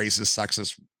want to be racist,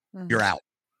 sexist, you're Mhm, out.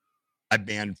 I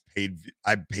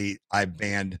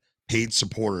banned paid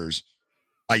supporters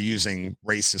by using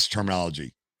racist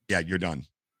terminology. Yeah, you're done.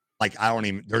 Like I don't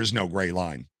even. There's no gray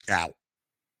line. Out.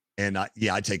 And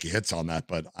yeah, I take hits on that,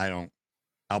 but I don't.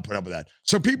 I'll put up with that.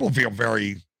 So people feel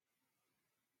very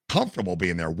comfortable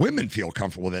being there. Women feel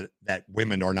comfortable that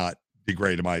women are not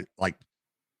degraded by like.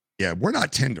 Yeah, we're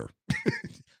not Tinder.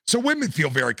 So women feel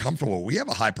very comfortable. We have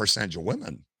a high percentage of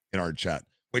women in our chat,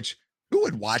 which who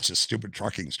would watch a stupid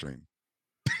trucking stream?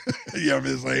 You know what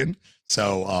I'm saying?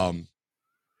 So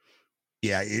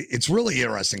yeah, it's really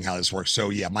interesting how this works. So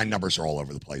yeah, my numbers are all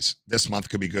over the place. This month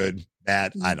could be good,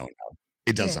 bad. I mhm, don't know.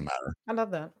 It yeah, doesn't matter. I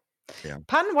love that. Yeah.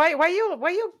 Pan, why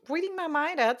you reading my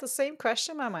mind? I had the same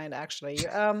question in my mind actually.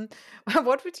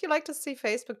 What would you like to see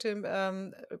Facebook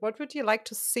to what would you like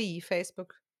to see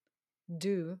Facebook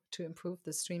do to improve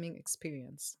the streaming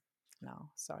experience?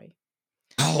 No, sorry.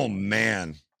 Oh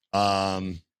man.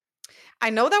 Um, I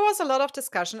know there was a lot of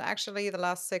discussion actually the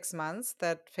last 6 months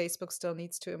that Facebook still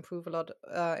needs to improve a lot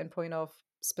in point of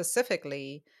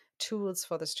specifically tools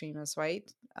for the streamers,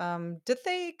 right? Did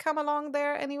they come along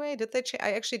there anyway? Did they?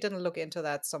 I actually didn't look into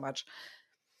that so much.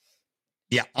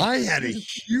 yeah, I had a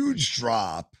huge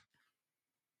drop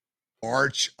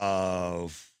March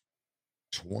of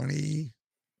 2021.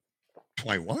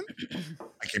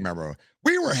 I can't remember.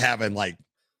 We were having like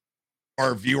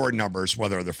our viewer numbers,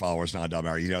 whether they're followers, not dumb,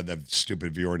 the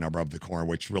stupid viewer number of the corner,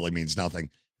 which really means nothing.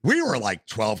 We were like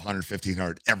 1,200,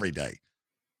 1,500 every day.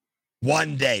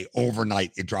 One day,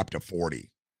 overnight, it dropped to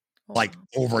 40. Like, Wow.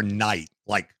 overnight.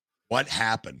 Like, what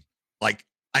happened? Like,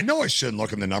 I know I shouldn't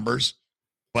look in the numbers,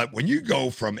 but when you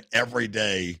go from every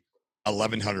day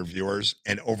 1,100 viewers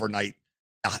and overnight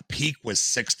peak was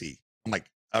 60, I'm like,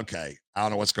 okay, I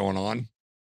don't know what's going on.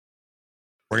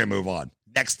 We're gonna move on.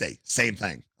 Next day, same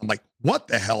thing. I'm like, what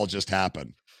the hell just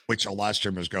happened? Which a lot of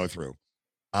streamers go through.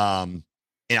 Um,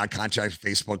 and I contacted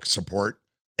Facebook support.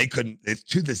 They couldn't. It's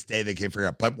to this day they can't figure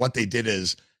out. But what they did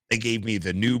is they gave me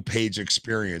the new page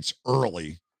experience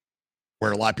early,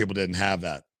 where a lot of people didn't have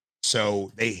that.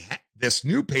 So this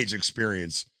new page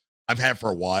experience I've had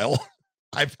for a while.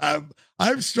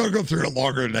 I've struggled through it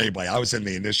longer than anybody. I was in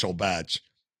the initial batch,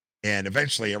 and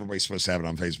eventually everybody's supposed to have it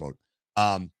on Facebook.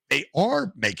 They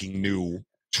are making new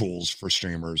tools for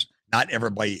streamers. Not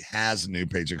everybody has a new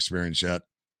page experience yet.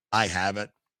 I have it.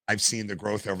 I've seen the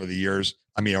growth over the years.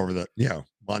 I mean, over the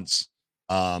months.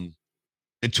 Um,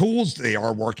 the tools they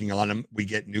are working on them. We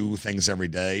get new things every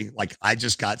day. Like I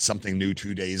just got something new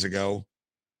 2 days ago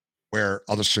where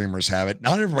other streamers have it.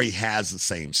 Not everybody has the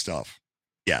same stuff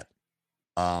yet.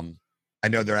 Um, I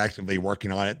know they're actively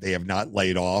working on it. They have not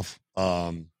laid off.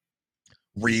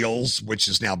 Reels, which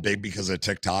is now big because of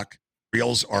TikTok.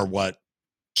 Reels are what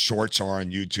shorts are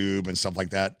on YouTube and stuff like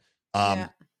that. Yeah.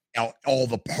 Now all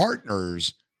the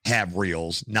partners have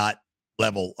reels, not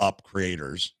level up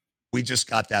creators. We just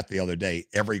got that the other day.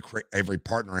 Every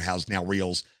partner has now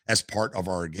reels as part of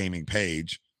our gaming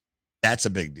page. That's a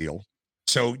big deal.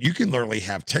 So you can literally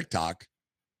have TikTok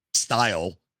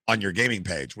style on your gaming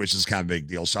page, which is kind of a big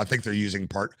deal. So I think they're using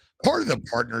part of the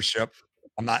partnership.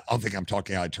 I don't think I'm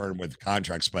talking out of turn with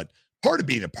contracts, but part of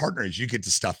being a partner is you get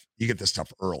the stuff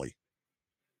early,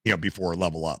 before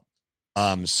level up.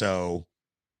 So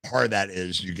part of that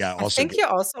is you got I also think get you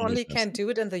also only bonuses. can do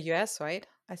it in the US, right?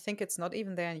 I think it's not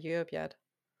even there in Europe yet.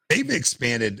 They've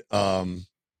expanded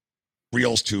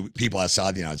reels to people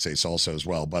outside the United States also as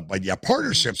well. But yeah, Mhm.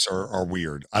 partnerships are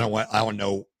weird. I don't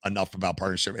know enough about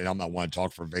partnership, and I'm not want to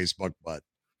talk for Facebook, but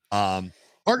um,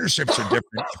 partnerships are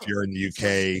different if you're in the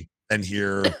Sorry. UK than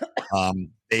here.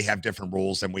 They have different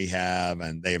rules than we have,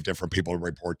 and they have different people to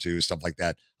report to, stuff like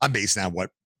that. I'm basing on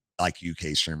what like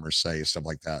UK streamers say, stuff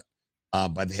like that.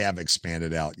 But they have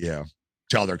expanded out, yeah,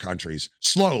 to other countries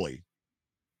slowly.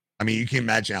 I mean, you can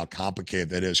imagine how complicated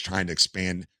that is trying to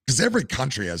expand because every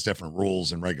country has different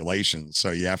rules and regulations.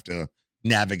 So you have to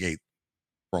navigate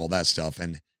for all that stuff.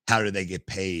 And how do they get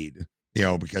paid?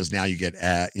 Because now you get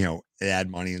ad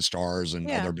money and stars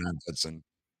and other Yeah. benefits, and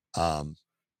um,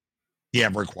 you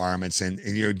have requirements and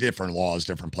different laws,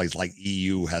 different places. Like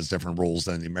EU has different rules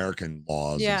than the American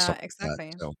laws and Yeah, stuff like that.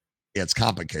 exactly. So yeah, it's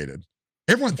complicated.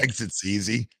 Everyone Yeah. thinks it's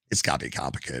easy. It's got to be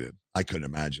complicated. I couldn't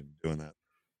imagine doing that.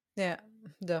 Yeah,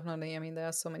 definitely. I mean, there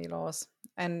are so many laws,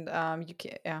 and you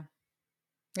can, yeah,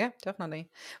 yeah,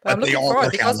 definitely. But I'm But they looking are forward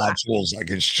working on because a lot of tools. I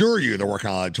can assure you they're working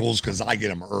on a lot of tools because I get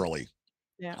them early.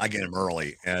 yeah, I get them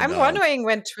early, and, I'm wondering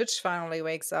when Twitch finally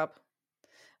wakes up.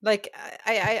 Like,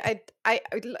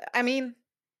 I mean,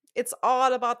 it's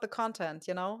all about the content,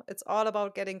 you know. It's all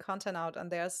about getting content out,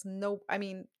 and there's no. I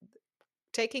mean,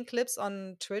 taking clips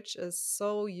on Twitch is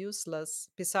so useless.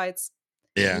 Besides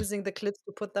yeah, using the clips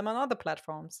to put them on other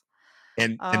platforms.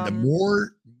 and the Um,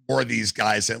 more of these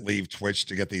guys that leave Twitch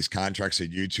to get these contracts at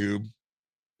YouTube,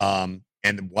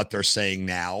 and what they're saying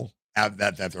now,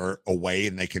 that they're away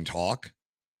and they can talk,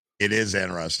 it is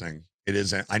interesting. It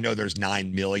is I know there's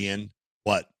 9,000,000,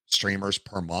 streamers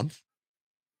per month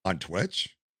on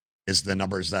Twitch is the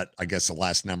numbers that I guess the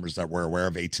last numbers that we're aware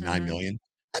of, 8 to mhm. 9,000,000.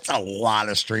 That's a lot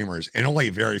of streamers, and only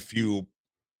very few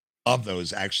of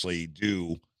those actually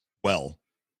do well.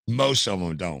 Most of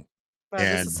them don't. Well,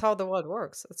 this is And how the world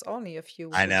works. It's only a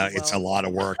few I who know do it's a well. lot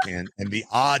of work and the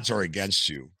odds are against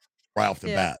you right off the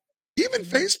Yeah. bat. Even Mhm.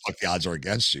 Facebook, the odds are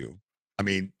against you. I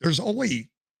mean, there's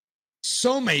only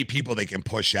so many people they can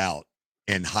push out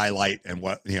and highlight and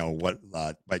but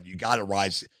you got to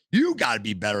rise. You got to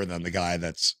be better than the guy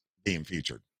that's being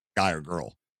featured, guy or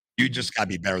girl. You Mhm. just got to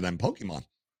be better than Pokemon.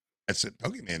 That's it.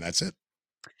 Pokemon. That's it.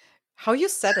 How you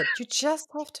said it, you just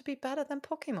have to be better than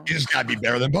You Pokemon. just got to be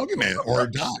better than Pokemon or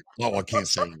die. Well, I can't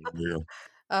say you.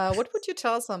 What would you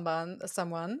tell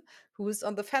someone who's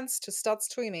on the fence to start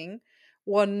streaming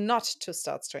or not to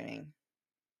start streaming?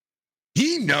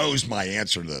 He knows my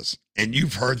answer to this, and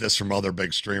you've heard this from other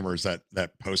big streamers that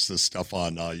post this stuff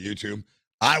on YouTube.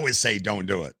 I would say don't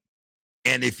do it.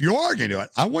 And if you are going to do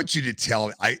it, I want you to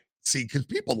tell. I see because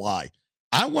people lie.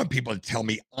 I want people to tell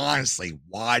me honestly,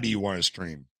 why do you want to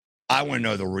stream? I want to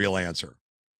know the real answer,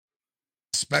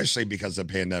 especially because of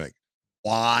the pandemic.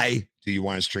 Why do you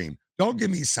want to stream? Don't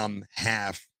give me some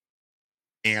half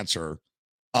answer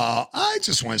I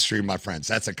just want to stream my friends.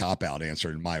 That's a cop out answer,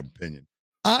 in my opinion.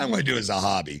 I want to Mhm. do it as a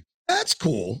hobby. That's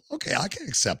cool. Okay, I can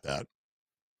accept that.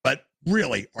 But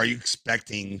really, are you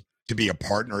expecting to be a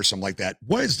partner or something like that?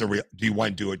 What is the real? Do you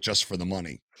want to do it just for the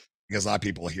money? Because a lot of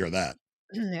people hear that.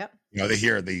 Yeah. They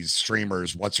hear these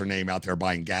streamers, what's her name, out there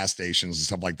buying gas stations and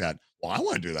stuff like that. Well, I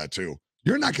want to do that too.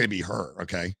 You're not going to be her,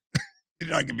 okay? You're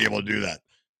not going to be able to do that.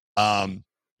 Um,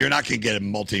 you're not going to get a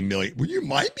multi-million. Well, you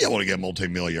might be able to get a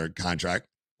multi-million contract.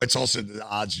 It's also the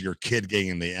odds of your kid getting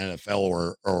in the NFL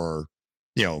or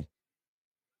you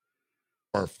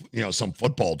know some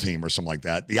football team or something like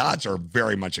that. The odds are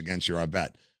very much against you, I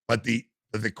bet. But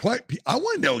I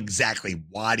want to know exactly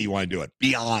why do you want to do it?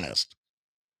 Be honest.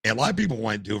 And a lot of people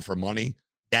want to do it for money.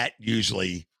 That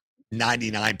usually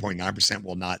 99.9%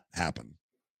 will not happen.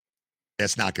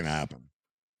 That's not going to happen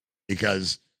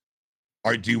because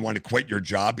or do you want to quit your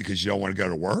job because you don't want to go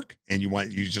to work and you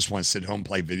just want to sit home and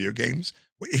play video games?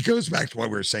 It goes back to what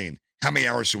we were saying. How many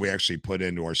hours do we actually put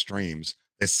into our streams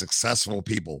as successful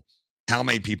people? How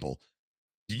many people?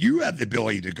 Do you have the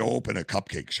ability to go open a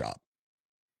cupcake shop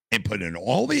and put in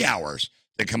all the hours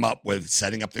to come up with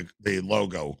setting up the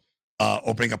logo,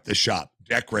 opening up the shop,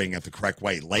 decorating it the correct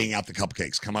way, laying out the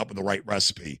cupcakes, come up with the right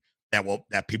recipe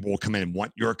that people will come in and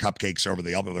want your cupcakes over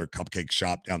the other cupcake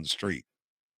shop down the street?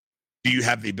 Do you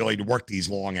have the ability to work these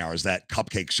long hours that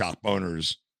cupcake shop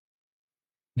owners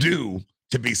do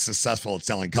to be successful at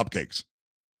selling cupcakes?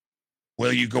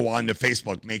 Will you go on to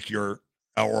Facebook, make your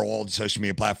or all the social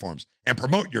media platforms and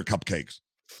promote your cupcakes?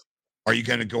 Are you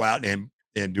going to go out and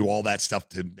do all that stuff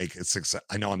to make a success?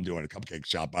 I know I'm doing a cupcake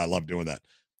shop, but I love doing that.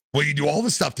 Will you do all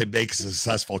the stuff to make a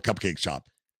successful cupcake shop?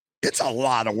 It's a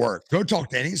lot of work. Go talk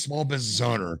to any small business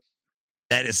Mhm. owner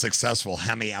that is successful,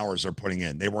 how many hours they're putting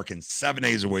in. They work in 7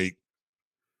 days a week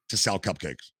to sell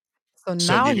cupcakes. So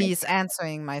So now do you he's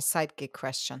answering my side gig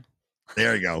question.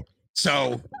 There you go.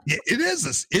 So it is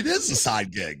a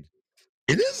side gig.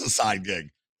 It is a side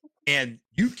gig. And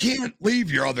you can't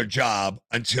leave your other job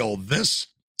until this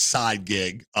side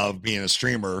gig of being a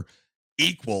streamer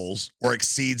equals or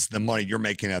exceeds the money you're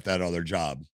making at that other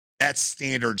job. That's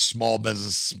standard small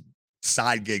business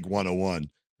side gig 101.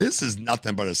 This is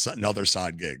nothing but another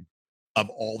side gig of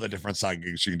all the different side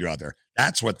gigs you can do out there.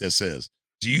 That's what this is.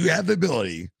 Do you have the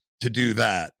ability to do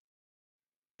that?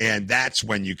 And that's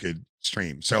when you could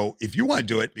stream. So if you want to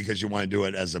do it because you want to do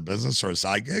it as a business or a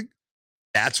side gig,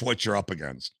 that's what you're up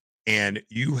against. And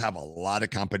you have a lot of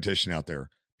competition out there.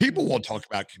 People will Mhm. talk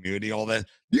about community, all that.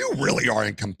 You really are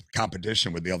in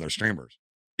competition with the other streamers.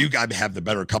 You got to have the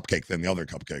better cupcake than the other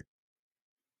cupcake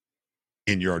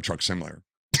in Euro Truck Simulator.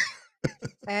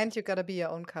 And you gotta be your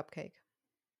own cupcake.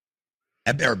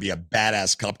 That better be a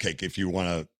badass cupcake if you want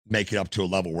to make it up to a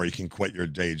level where you can quit your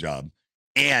day job.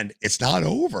 And it's not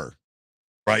over.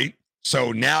 Right?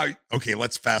 So now, okay,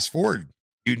 let's fast forward.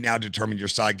 You now determine your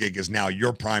side gig is now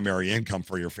your primary income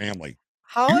for your family.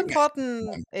 How You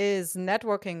important is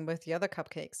networking with the other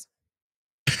cupcakes?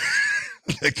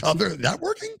 the other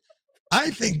networking?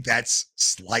 I think that's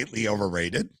slightly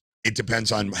overrated. It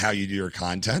depends on how you do your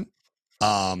content.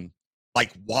 Um,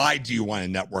 like, why do you want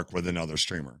to network with another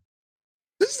streamer?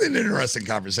 This is an interesting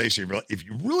conversation. If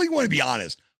you really want to be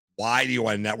honest, why do you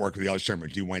want to network with the other streamer?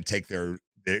 Do you want to take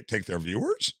their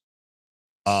viewers?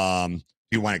 Do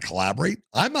you want to collaborate?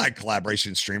 I'm not a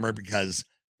collaboration streamer because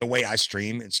the way I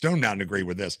stream, and Stone Mountain agree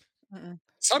with this. Mm-mm.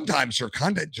 Sometimes your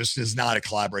content just is not a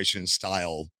collaboration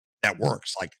style that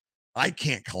works. Like I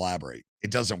can't collaborate.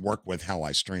 It doesn't work with how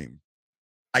I stream.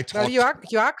 I Well, talk to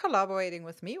you are collaborating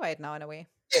with me right now in a way.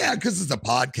 yeah, because it's a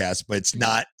podcast, but it's Mhm.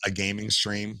 not a gaming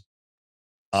stream.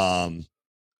 Um,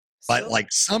 but Still? like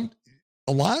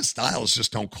a lot of styles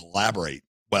just don't collaborate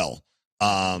well.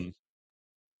 Um,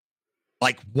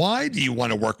 like why do you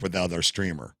want to work with the other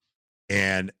streamer?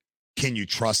 And can you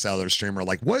trust the other streamer?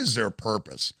 Like, what is their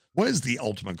purpose? What is the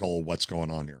ultimate goal of what's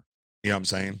going on here? You know what I'm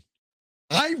saying?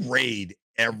 I raid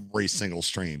every single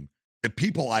stream. The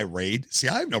people I raid, see,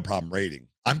 I have no problem raiding.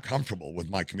 I'm comfortable with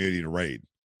my community to raid.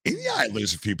 And yeah, Mhm. I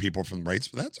lose a few people from the raids,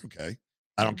 but that's okay.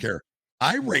 I don't Mhm. care.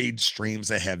 I raid streams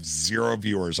that have 0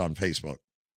 viewers on Facebook.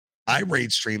 I Mhm.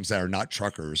 raid streams that are not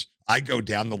truckers. I go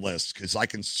down the list because I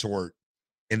can sort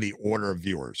in the order of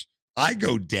viewers. I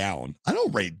go down. I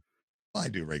don't raid I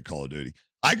do rate Call of Duty.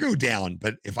 I go down,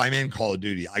 but if I'm in Call of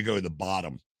Duty, I go to the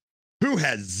bottom. Who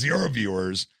has 0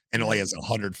 viewers and only Yeah. has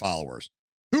 100 followers?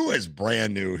 Who is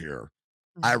brand new here?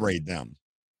 I Mhm. raid them.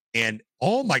 And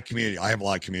all my community, I have a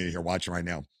lot of community here watching right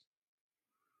now.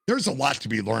 There's a lot to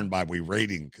be learned by we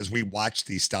rating because we watch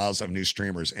these styles of new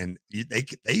streamers and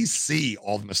they see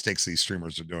all the mistakes these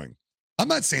streamers are doing. I'm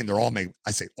not saying they're all made.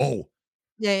 I say, oh,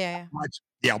 Yeah, yeah, yeah. watch.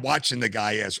 yeah, watching the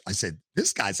guy as I said,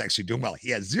 this guy's actually doing well. He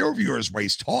has 0 viewers where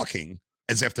he's talking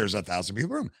as if there's 1,000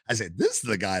 people in the room. I said, this is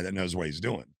the guy that knows what he's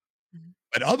doing. Mhm.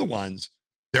 But other ones,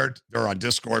 they're on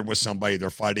Discord with somebody, they're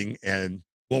fighting, and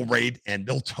we'll raid, and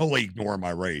they'll totally ignore my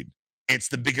raid. It's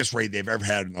the biggest raid they've ever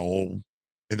had in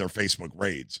their Facebook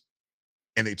raids,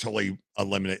 and they totally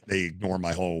they ignore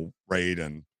my whole raid,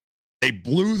 and they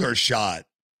blew their shot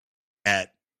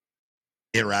at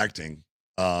interacting,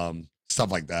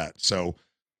 stuff like that. So,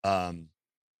 um,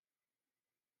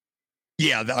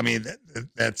 yeah, I mean,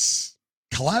 that's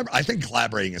I think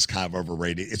collaborating is kind of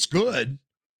overrated. It's good.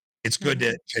 It's good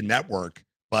Mhm. to network,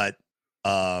 but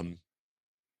um,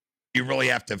 you really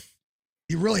have to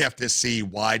you really have to see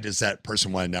why does that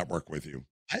person want to network with you.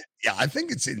 Yeah, I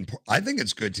think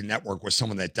it's good to network with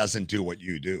someone that doesn't do what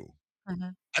you do.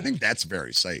 Mhm. I think that's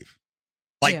very safe.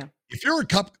 Like, Yeah. if you're the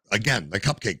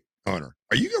cupcake owner,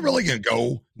 are you Mhm. really gonna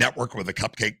go network with a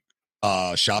cupcake,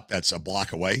 shop that's a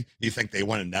block away? You think they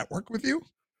wanna network with you?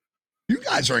 You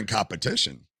guys are in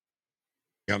competition, you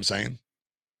know what I'm saying?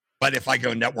 But if I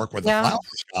go network with a Yeah. flower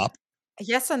shop,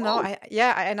 Yes and no.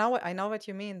 oh, I know what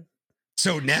you mean.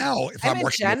 so now if I'm I'm in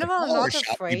working with a general flower not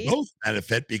shop, we afraid. both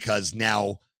benefit because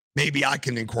now maybe I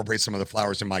can incorporate some of the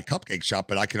flowers in my cupcake shop,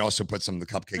 but I can also put some of the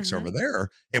cupcakes over Mhm. there,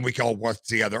 and we can all work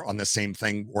together on the same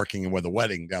thing, working with a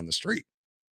wedding down the street.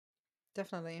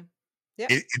 Definitely. Yeah.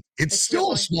 It's I see your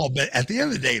still a point. small bit at the end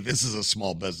of the day, this is a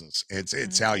small business. It's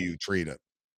Mhm. how you treat it.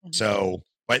 Mhm. So,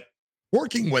 but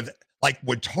working with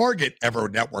would Target ever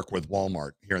network with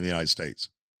Walmart here in the United States?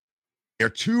 They're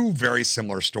two very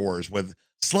similar stores with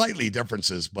slightly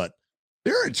differences, but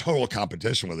they're in total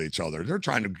competition with each other. They're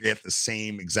trying to get the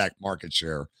same exact market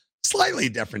share, slightly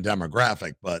different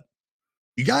demographic, but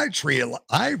you got to treat it.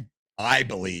 I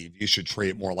believe you should treat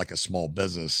it more like a small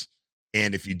business,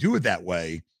 and if you do it that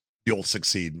way, you'll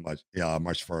succeed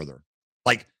much further.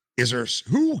 Like,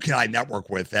 who can I network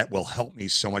with that will help me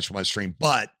so much with my stream?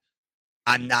 But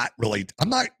I'm not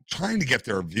trying to get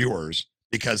their viewers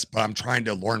but I'm trying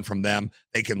to learn from them.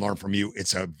 They can learn from you.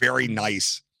 It's a very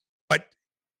nice, but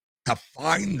to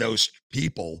find those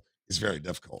people is very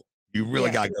difficult. You really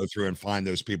Yeah. got to go through and find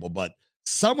those people. But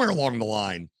somewhere along the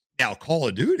line, now Call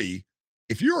of Duty,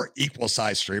 if you're equal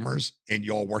size streamers and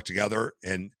you all work together,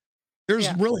 and there's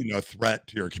Yeah. really no threat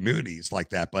to your communities like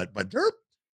that, but there are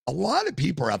a lot of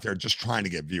people out there just trying to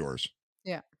get viewers.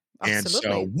 Yeah. And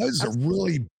so, Absolutely.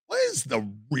 Absolutely. what is the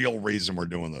real reason we're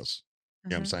doing this? You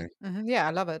know what I'm Mhm. saying? Mhm. Yeah,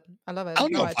 I love it. I love I it.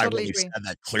 don't No, know I if I totally really agree. said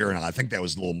that clear enough. I think that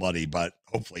was a little muddy, but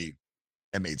hopefully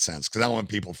that made sense because I don't want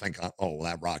people to think, "Oh, well,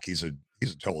 that Rock, he's a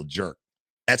total jerk."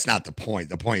 That's not the point.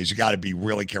 The point is you gotta be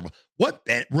really careful. What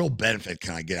real benefit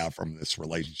can I get out from this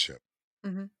relationship?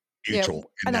 Mhm. Yeah,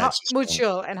 Mutual, and and how that's just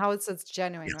mutual and how it's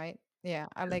genuine, yeah, right? Yeah,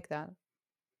 I yeah. like that.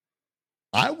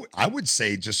 I would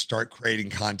say just start creating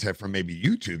content from maybe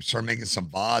YouTube, start making some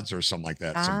VODs or something like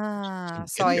that, Ah, some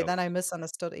sorry, videos, then I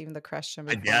misunderstood even the question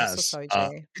I before. I'm so guess. sorry,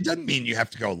 Jay. It doesn't mean you have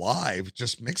to go live,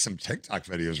 just make some TikTok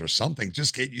videos or something.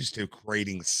 Just get used to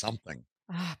creating something.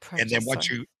 Ah, And then practice,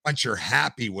 sorry. once you're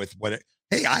happy with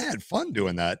hey, I had fun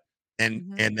doing that.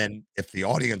 Mhm. And then if the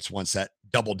audience wants that,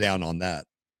 double down on that.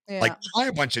 Like Yeah. try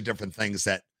a bunch of different things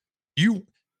that you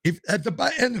if at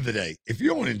the end of the day, if you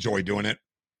don't enjoy doing it,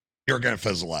 you're gonna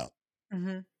fizzle out.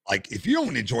 Mhm. Like if you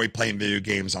don't enjoy playing video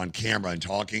games on camera and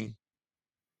talking,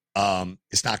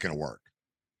 it's not gonna work.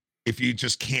 If you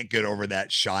just can't get over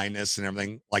that shyness and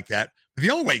everything like that,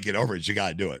 the only way to get over it is you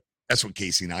gotta do it. That's what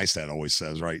Casey Neistat always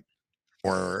says, right?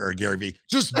 Or Gary Vee.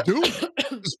 Just do it.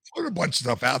 Just put a bunch of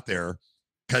stuff out there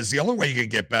because the only way you can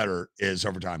get better is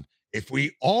over time. If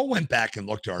we all went back and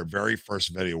looked at our very first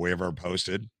video we ever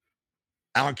posted,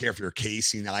 I don't care if you're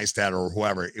Casey Neistat or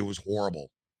whoever, it was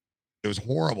horrible. It was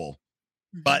horrible.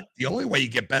 But Mhm. the only way you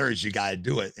get better is you got to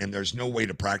do it. And there's no way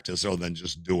to practice other than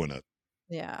just doing it.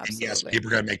 Yeah, And yes, absolutely. people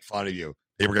are going to make fun of you.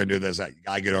 People are going to do this, that. You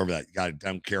got to get over that. You got to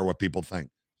don't care what people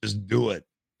think. Just do it.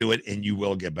 Do it, and you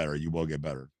will get better. You will get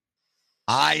better.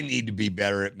 I need to be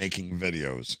better at making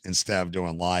videos instead of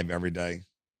doing live every day,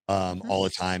 Mhm. all the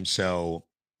time. So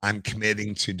I'm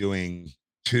committing to doing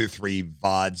 2 to 3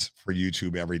 VODs for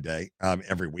YouTube every day,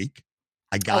 every week.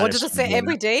 I I gotta wanted to start say doing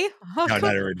every that. day. No,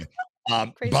 not every day.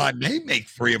 But I Crazy. may make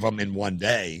 3 of them in one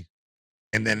day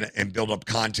and build up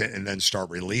content and then start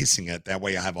releasing it. That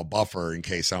way I have a buffer in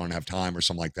case I don't have time or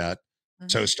something like that.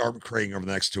 Mhm. So start creating over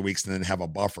the next 2 weeks and then have a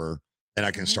buffer. Then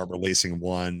I can Mhm. start releasing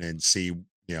one and see,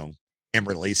 and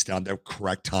release it on the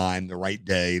correct time, the right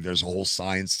day. There's a whole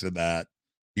science to that.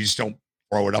 You just don't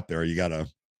throw it up there. You gotta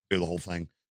do the whole thing.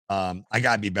 I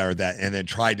gotta be better at that and then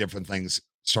try different things,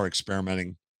 start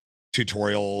experimenting,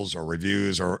 tutorials or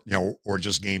reviews or or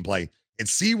just gameplay. and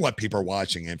see what people are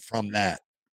watching, and from Yeah. that,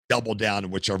 double down to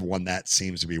whichever one that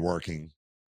seems to be working.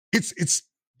 It's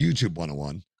YouTube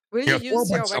 101. Will You you know, throw a use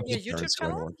bunch your of stuff regular up there and YouTube see what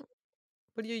channel? works.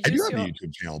 Will you I do use have a your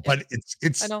YouTube channel, Yeah, but it's I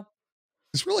it's know.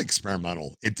 it's really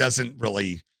experimental. It doesn't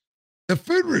really the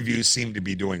food reviews seem to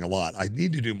be doing a lot. I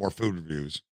need to do more food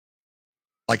reviews.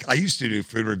 Like, I used to do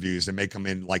food reviews and make them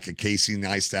in, like, a Casey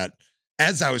Neistat.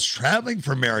 As I was traveling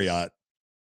for Marriott,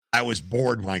 I was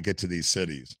bored when I get to these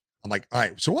cities. I'm like, "All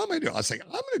right, so what am I doing?" I was like,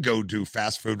 "I'm gonna go do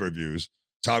fast food reviews."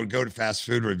 So I would go to fast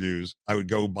food reviews. I would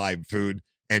go buy food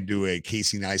and do a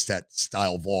Casey Neistat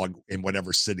style vlog in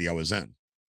whatever city I was in,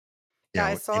 Yeah,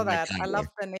 I saw in my that. I love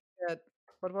category. the naked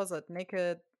what was it?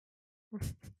 Naked Oh,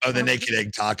 the what was naked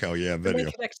egg taco, yeah, the video.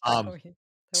 naked egg Um, taco. Yeah,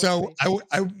 that was so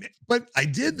great. but I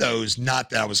did those not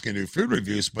that I was gonna do food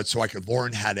reviews, but so I could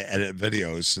learn how to edit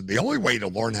videos. So the only way to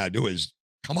learn how to do it is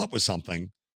come up with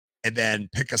something and then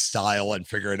pick a style and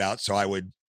figure it out. So I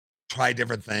would try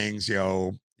different things,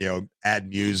 add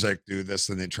music, do this,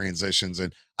 and then transitions.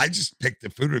 And I just picked the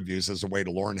food reviews as a way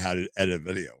to learn how to edit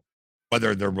video,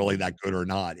 whether they're really Mhm. that good or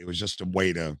not. It was just a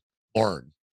way to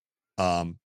learn.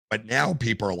 But now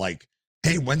people are like,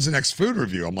 "Hey, when's the next food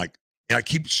review?" I'm like, and I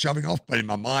keep shoving off, but in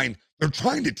my mind, they're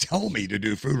trying to tell me to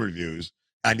do food reviews.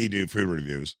 I need to do food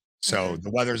reviews. So Mhm. the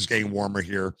weather's getting warmer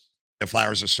here. The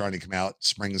flowers are starting to come out.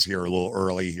 Spring's here a little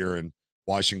early here in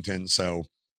Washington. So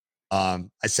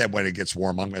I said when it gets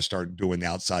warm, I'm going to start doing the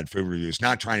outside food reviews.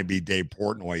 Not trying to be Dave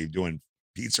Portnoy doing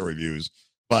pizza reviews,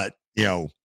 but go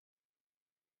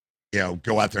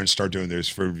out there and start doing those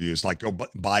food reviews. Like go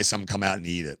buy some, come out and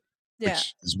eat it, Yeah.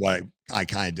 which is what I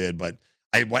kind of did. But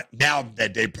I went now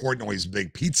that Dave Portnoy's a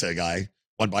big pizza guy.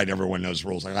 One bite, everyone knows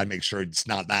rules. I got to make sure it's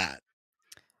not that.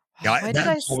 Yeah, Why did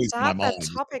I that's always in my start that mind. It's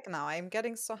like, topic now? I'm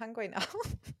getting so hungry now.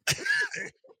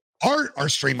 our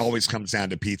stream always comes down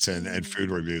to pizza and Mm. food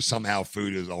reviews. Somehow,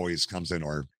 food is always comes in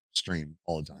our stream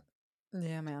all the time.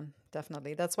 Yeah, man,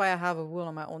 definitely. That's why I have a rule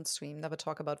on my own stream, never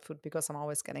talk about food because I'm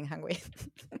always getting hungry.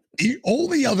 The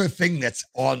only other thing that's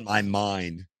on my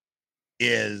mind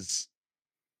is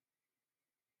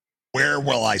where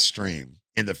will I stream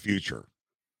in the future?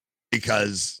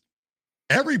 Because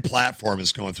every platform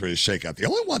is going through a shakeout. The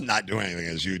only one not doing anything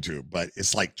is YouTube, but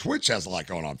it's like Twitch has a lot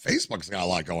going on. Facebook's got a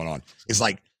lot going on. It's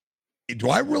like, do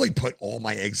I really put all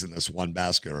my eggs in this one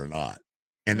basket or not?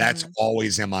 And that's Mhm.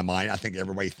 always in my mind. I think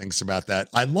everybody thinks about that.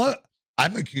 I'm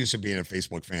accused of being a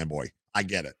Facebook fanboy. I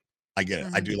get it. I get it.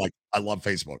 Mhm. I love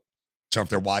Facebook. So if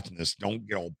they're watching this, don't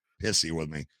get all pissy with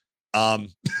me.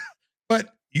 Um,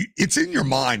 but it's in your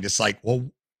mind. It's like, well,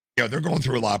 they're going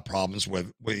through a lot of problems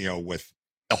with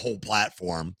the whole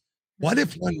platform. What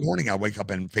if Mhm. one morning I wake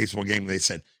up in Facebook game and they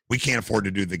said we can't afford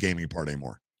to do the gaming part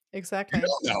anymore? You Exactly.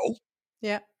 don't know.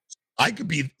 Yeah. It could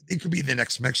be the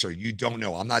next mixer. You don't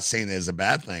know. I'm not saying that is a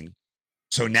bad thing.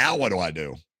 So now what do I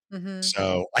do? Mhm.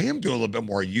 So I am doing a little bit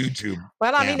more YouTube.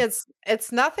 Well, I Yeah, mean,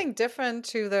 it's nothing different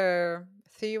to the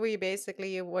theory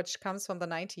basically which comes from the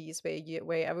 90s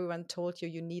where everyone told you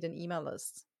you need an email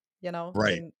list, right.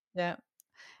 then yeah. And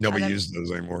Nobody then uses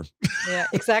those anymore. yeah,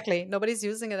 exactly. Nobody's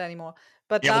using it anymore.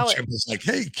 But The old now chimp is like,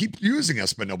 hey, keep using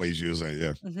us, but nobody's using it.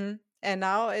 Yeah. mhm. And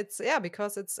now it's yeah,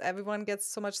 because it's everyone gets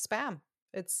so much spam.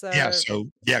 It's Yeah. uh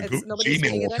So yeah, it's nobody's Gmail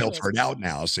reading will it anyways. filter it out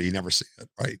now, so you never see it.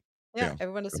 Right. Yeah, Yeah.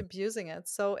 everyone is So abusing it.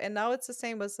 So and now it's the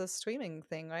same with the streaming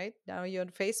thing, right? Now you're on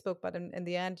Facebook, but in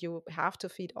the end you have to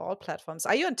feed all platforms.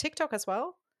 Are you on TikTok as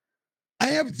well? I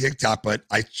have TikTok, but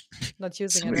Not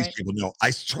using some it, of these right? people know.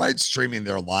 I tried streaming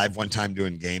there live one time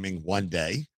doing gaming one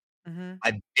day. Mhm.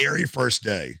 My very first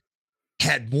day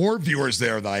had more viewers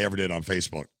there than I ever did on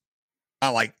Facebook. I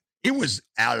like it was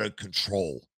out of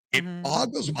control. It Mhm.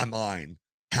 boggles my mind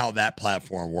how that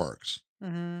platform works.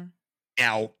 Mhm.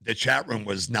 Now, the chat room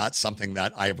was not something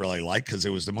that I really liked because it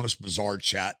was the most bizarre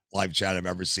live chat I've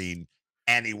ever seen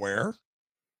anywhere.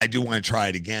 I do want to try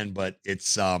it again, but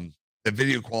it's the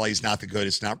video quality is not the good.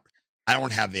 It's not I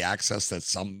don't have the access that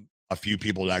a few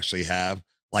people actually have.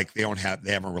 Like they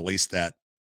haven't released that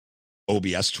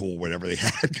OBS tool, whatever they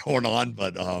had going on.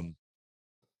 But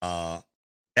uh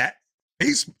that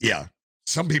yeah.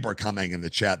 Some people are commenting in the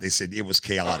chat. They said it was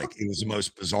chaotic. It was the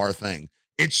most bizarre thing.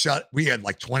 We had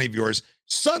like 20 viewers.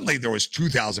 Suddenly there was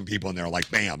 2,000 people in there, like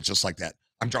bam, just like that.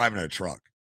 I'm driving a truck.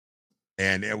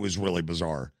 And it was really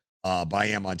bizarre. But I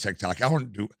am on TikTok.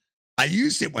 I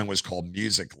used it when it was called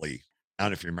Musically. I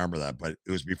don't know if you remember that, but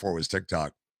it was before it was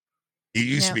TikTok. It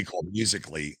used to Yeah. be called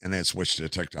Musically and then it switched to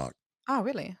TikTok. Oh,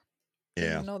 really?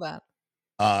 Yeah. Didn't know that.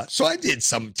 So I did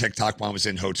some TikTok when I was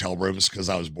in hotel rooms because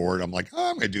I was bored. I'm like, oh,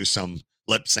 I'm going to do some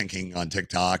lip syncing on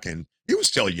TikTok. And he was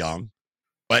still young,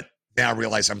 but then I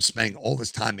realized I'm spending all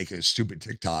this time making a stupid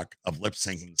TikTok of lip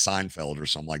syncing Seinfeld or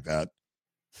something like that.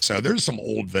 So there's some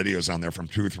old videos on there from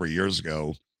 2 or 3 years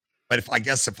ago. But if I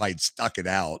guess if I'd stuck it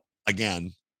out,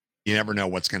 again, you never know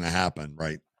what's gonna happen,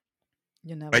 right?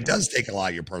 You never But it know. does take a lot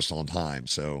of your personal time.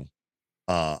 So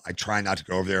I try not to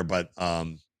go over there, but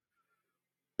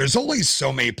there's only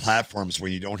so many platforms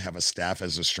when you don't have a staff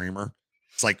as a streamer.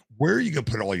 It's like, where are you gonna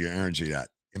put all your energy at?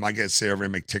 Am I gonna sit over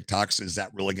and make TikToks? Is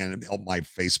that really gonna help my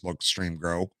Facebook stream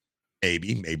grow?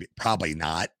 Maybe, maybe, probably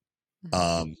not.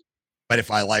 Mhm. Um, but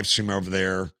if I live stream over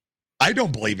there, I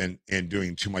don't believe in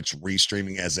doing too much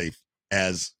restreaming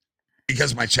as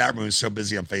because my chat room is so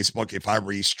busy on Facebook. If I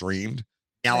restreamed,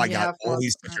 now Then I you got have all more.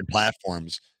 these different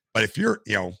platforms. But if you're,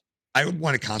 I would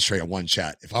want to concentrate on one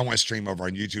chat. If I want to stream over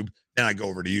on YouTube, then I go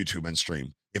over to YouTube and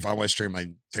stream. If I want to stream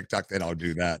on TikTok, then I'll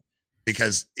do that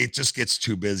because it just gets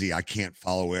too busy. I can't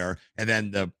follow where. And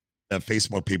then the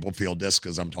Facebook people feel this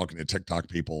because I'm talking to TikTok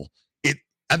people. It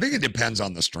I think it depends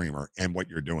on the streamer and what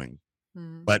you're doing.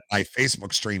 Mhm. But my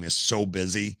Facebook stream is so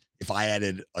busy. If I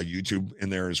added a YouTube in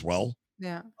there as well,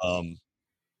 Yeah. um,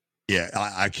 yeah,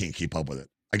 I can't keep up with it.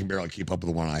 I can barely keep up with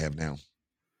the one I have now.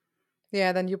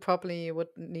 Yeah, then you probably would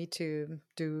need to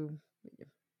do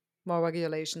more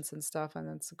regulations and stuff, and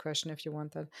it's a question if you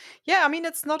want that. Yeah, I mean,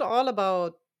 it's not all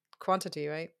about quantity,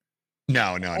 right?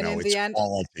 No, no, And no. in It's the end,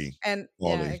 quality. and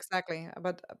yeah, Quality. exactly.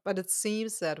 But it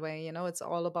seems that way, it's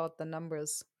all about the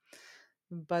numbers.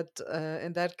 But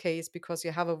in that case, because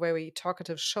you have a very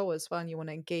talkative show as well, and you want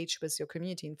to engage with your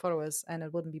community and followers, and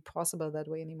it wouldn't be possible that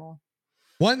way anymore.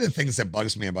 One of the things that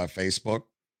bugs me about Facebook,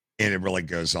 and it really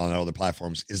goes on other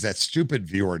platforms, is that stupid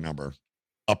viewer number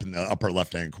up in the upper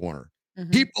left hand corner.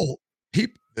 Hmm.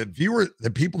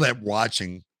 The people that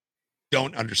watching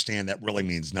don't understand that really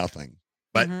means nothing.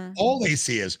 But Hmm. all they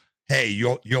see is, hey,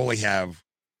 you only have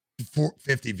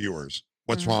 50 viewers.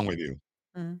 What's Hmm. wrong with you?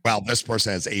 Hmm. Well, this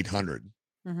person has 800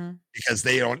 Hmm. because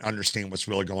they don't understand what's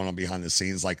really going on behind the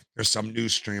scenes. Like there's some new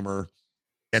streamer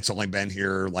that's only been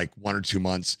here like 1 or 2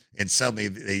 months, and suddenly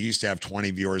they used to have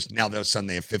 20 viewers. Now all of a sudden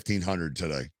they have 1,500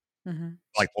 today. Hmm.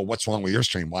 Like, well, what's wrong with your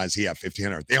stream? Why does he have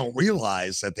 1,500? They don't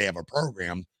realize that they have a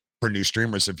program for new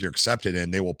streamers if you're accepted,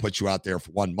 and they will put you out there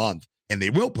for 1 month, and they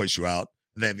will push you out.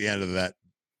 And then at the end of that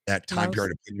time No.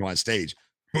 period of putting you on stage,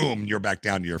 boom, you're back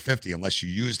down to your 50 unless you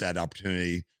use that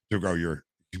opportunity to grow your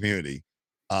community.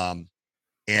 Um,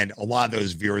 and a lot of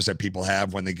those viewers that people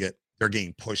have when they're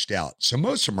getting pushed out. So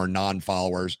most of them are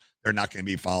non-followers. They're not going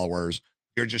to be followers.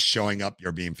 You're just showing up,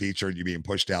 you're being featured, you're being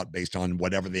pushed out based on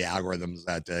whatever the algorithms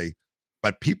that day.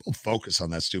 But people focus on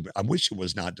that stupid. I wish it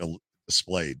was not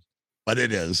displayed, but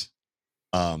it is.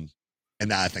 Um,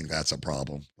 and I think that's a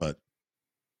problem. But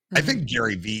I Hmm. think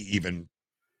Gary V even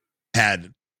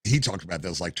had he talked about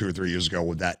this like 2 or 3 years ago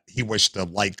with that he wished the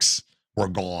likes were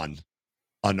gone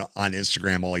on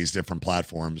Instagram, all these different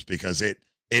platforms, because it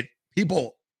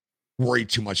people worry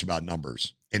too much about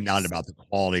numbers and not about the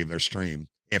quality of their stream.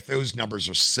 If those numbers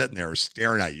are sitting there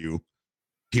staring at you,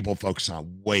 people focus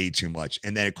on way too much,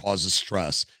 and then it causes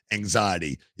stress,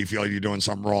 anxiety. You feel like you're doing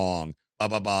something wrong, blah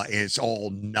blah blah, and it's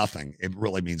all nothing. It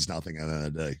really means nothing at the end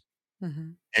of the day.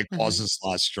 Hmm. It Hmm. causes a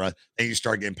lot of stress. Then you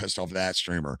start getting pissed off at that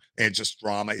streamer. And it's just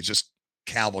drama. It just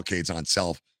cavalcades on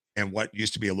itself. And what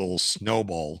used to be a little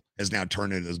snowball has now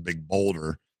turned into this big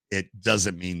boulder. It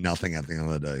doesn't mean nothing at the end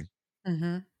of the day.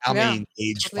 Hmm. How Yeah, many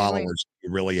engaged totally agree. followers do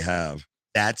you really have?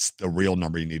 That's the real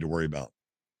number you need to worry about.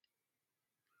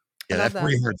 I Yeah, love that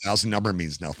that. 300,000 number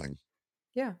means nothing.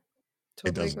 Yeah,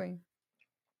 It totally doesn't. agree.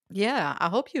 Yeah, I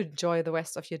hope you enjoy the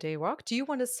rest of your day, Rock. Do you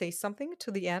want to say something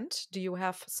to the end? Do you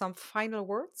have some final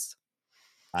words?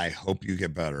 I hope you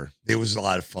get better. It was a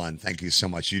lot of fun. Thank you so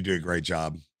much. You do a great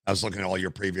job. I was looking at all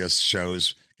your previous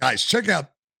shows. Guys, check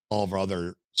out all of our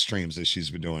other streams that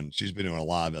she's been doing. She's been doing a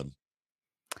lot of them.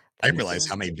 I didn't Thank realize you.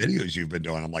 how many videos you've been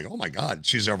doing. I'm like, oh my God.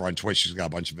 She's over on Twitch. She's got a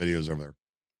bunch of videos over there.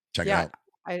 Check it Yeah, out.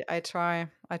 I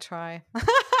try. I try.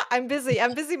 I'm busy.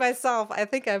 I'm busy myself. I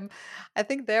think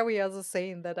there we are the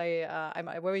same that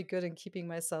I'm very good in keeping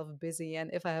myself busy,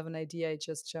 and if I have an idea, I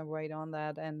just jump right on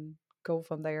that and go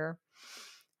from there.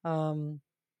 Um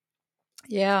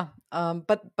yeah,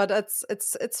 but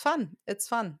it's fun. It's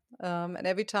fun. And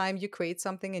every time you create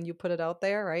something and you put it out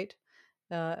there, right?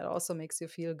 It also makes you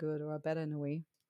feel good or better in a way.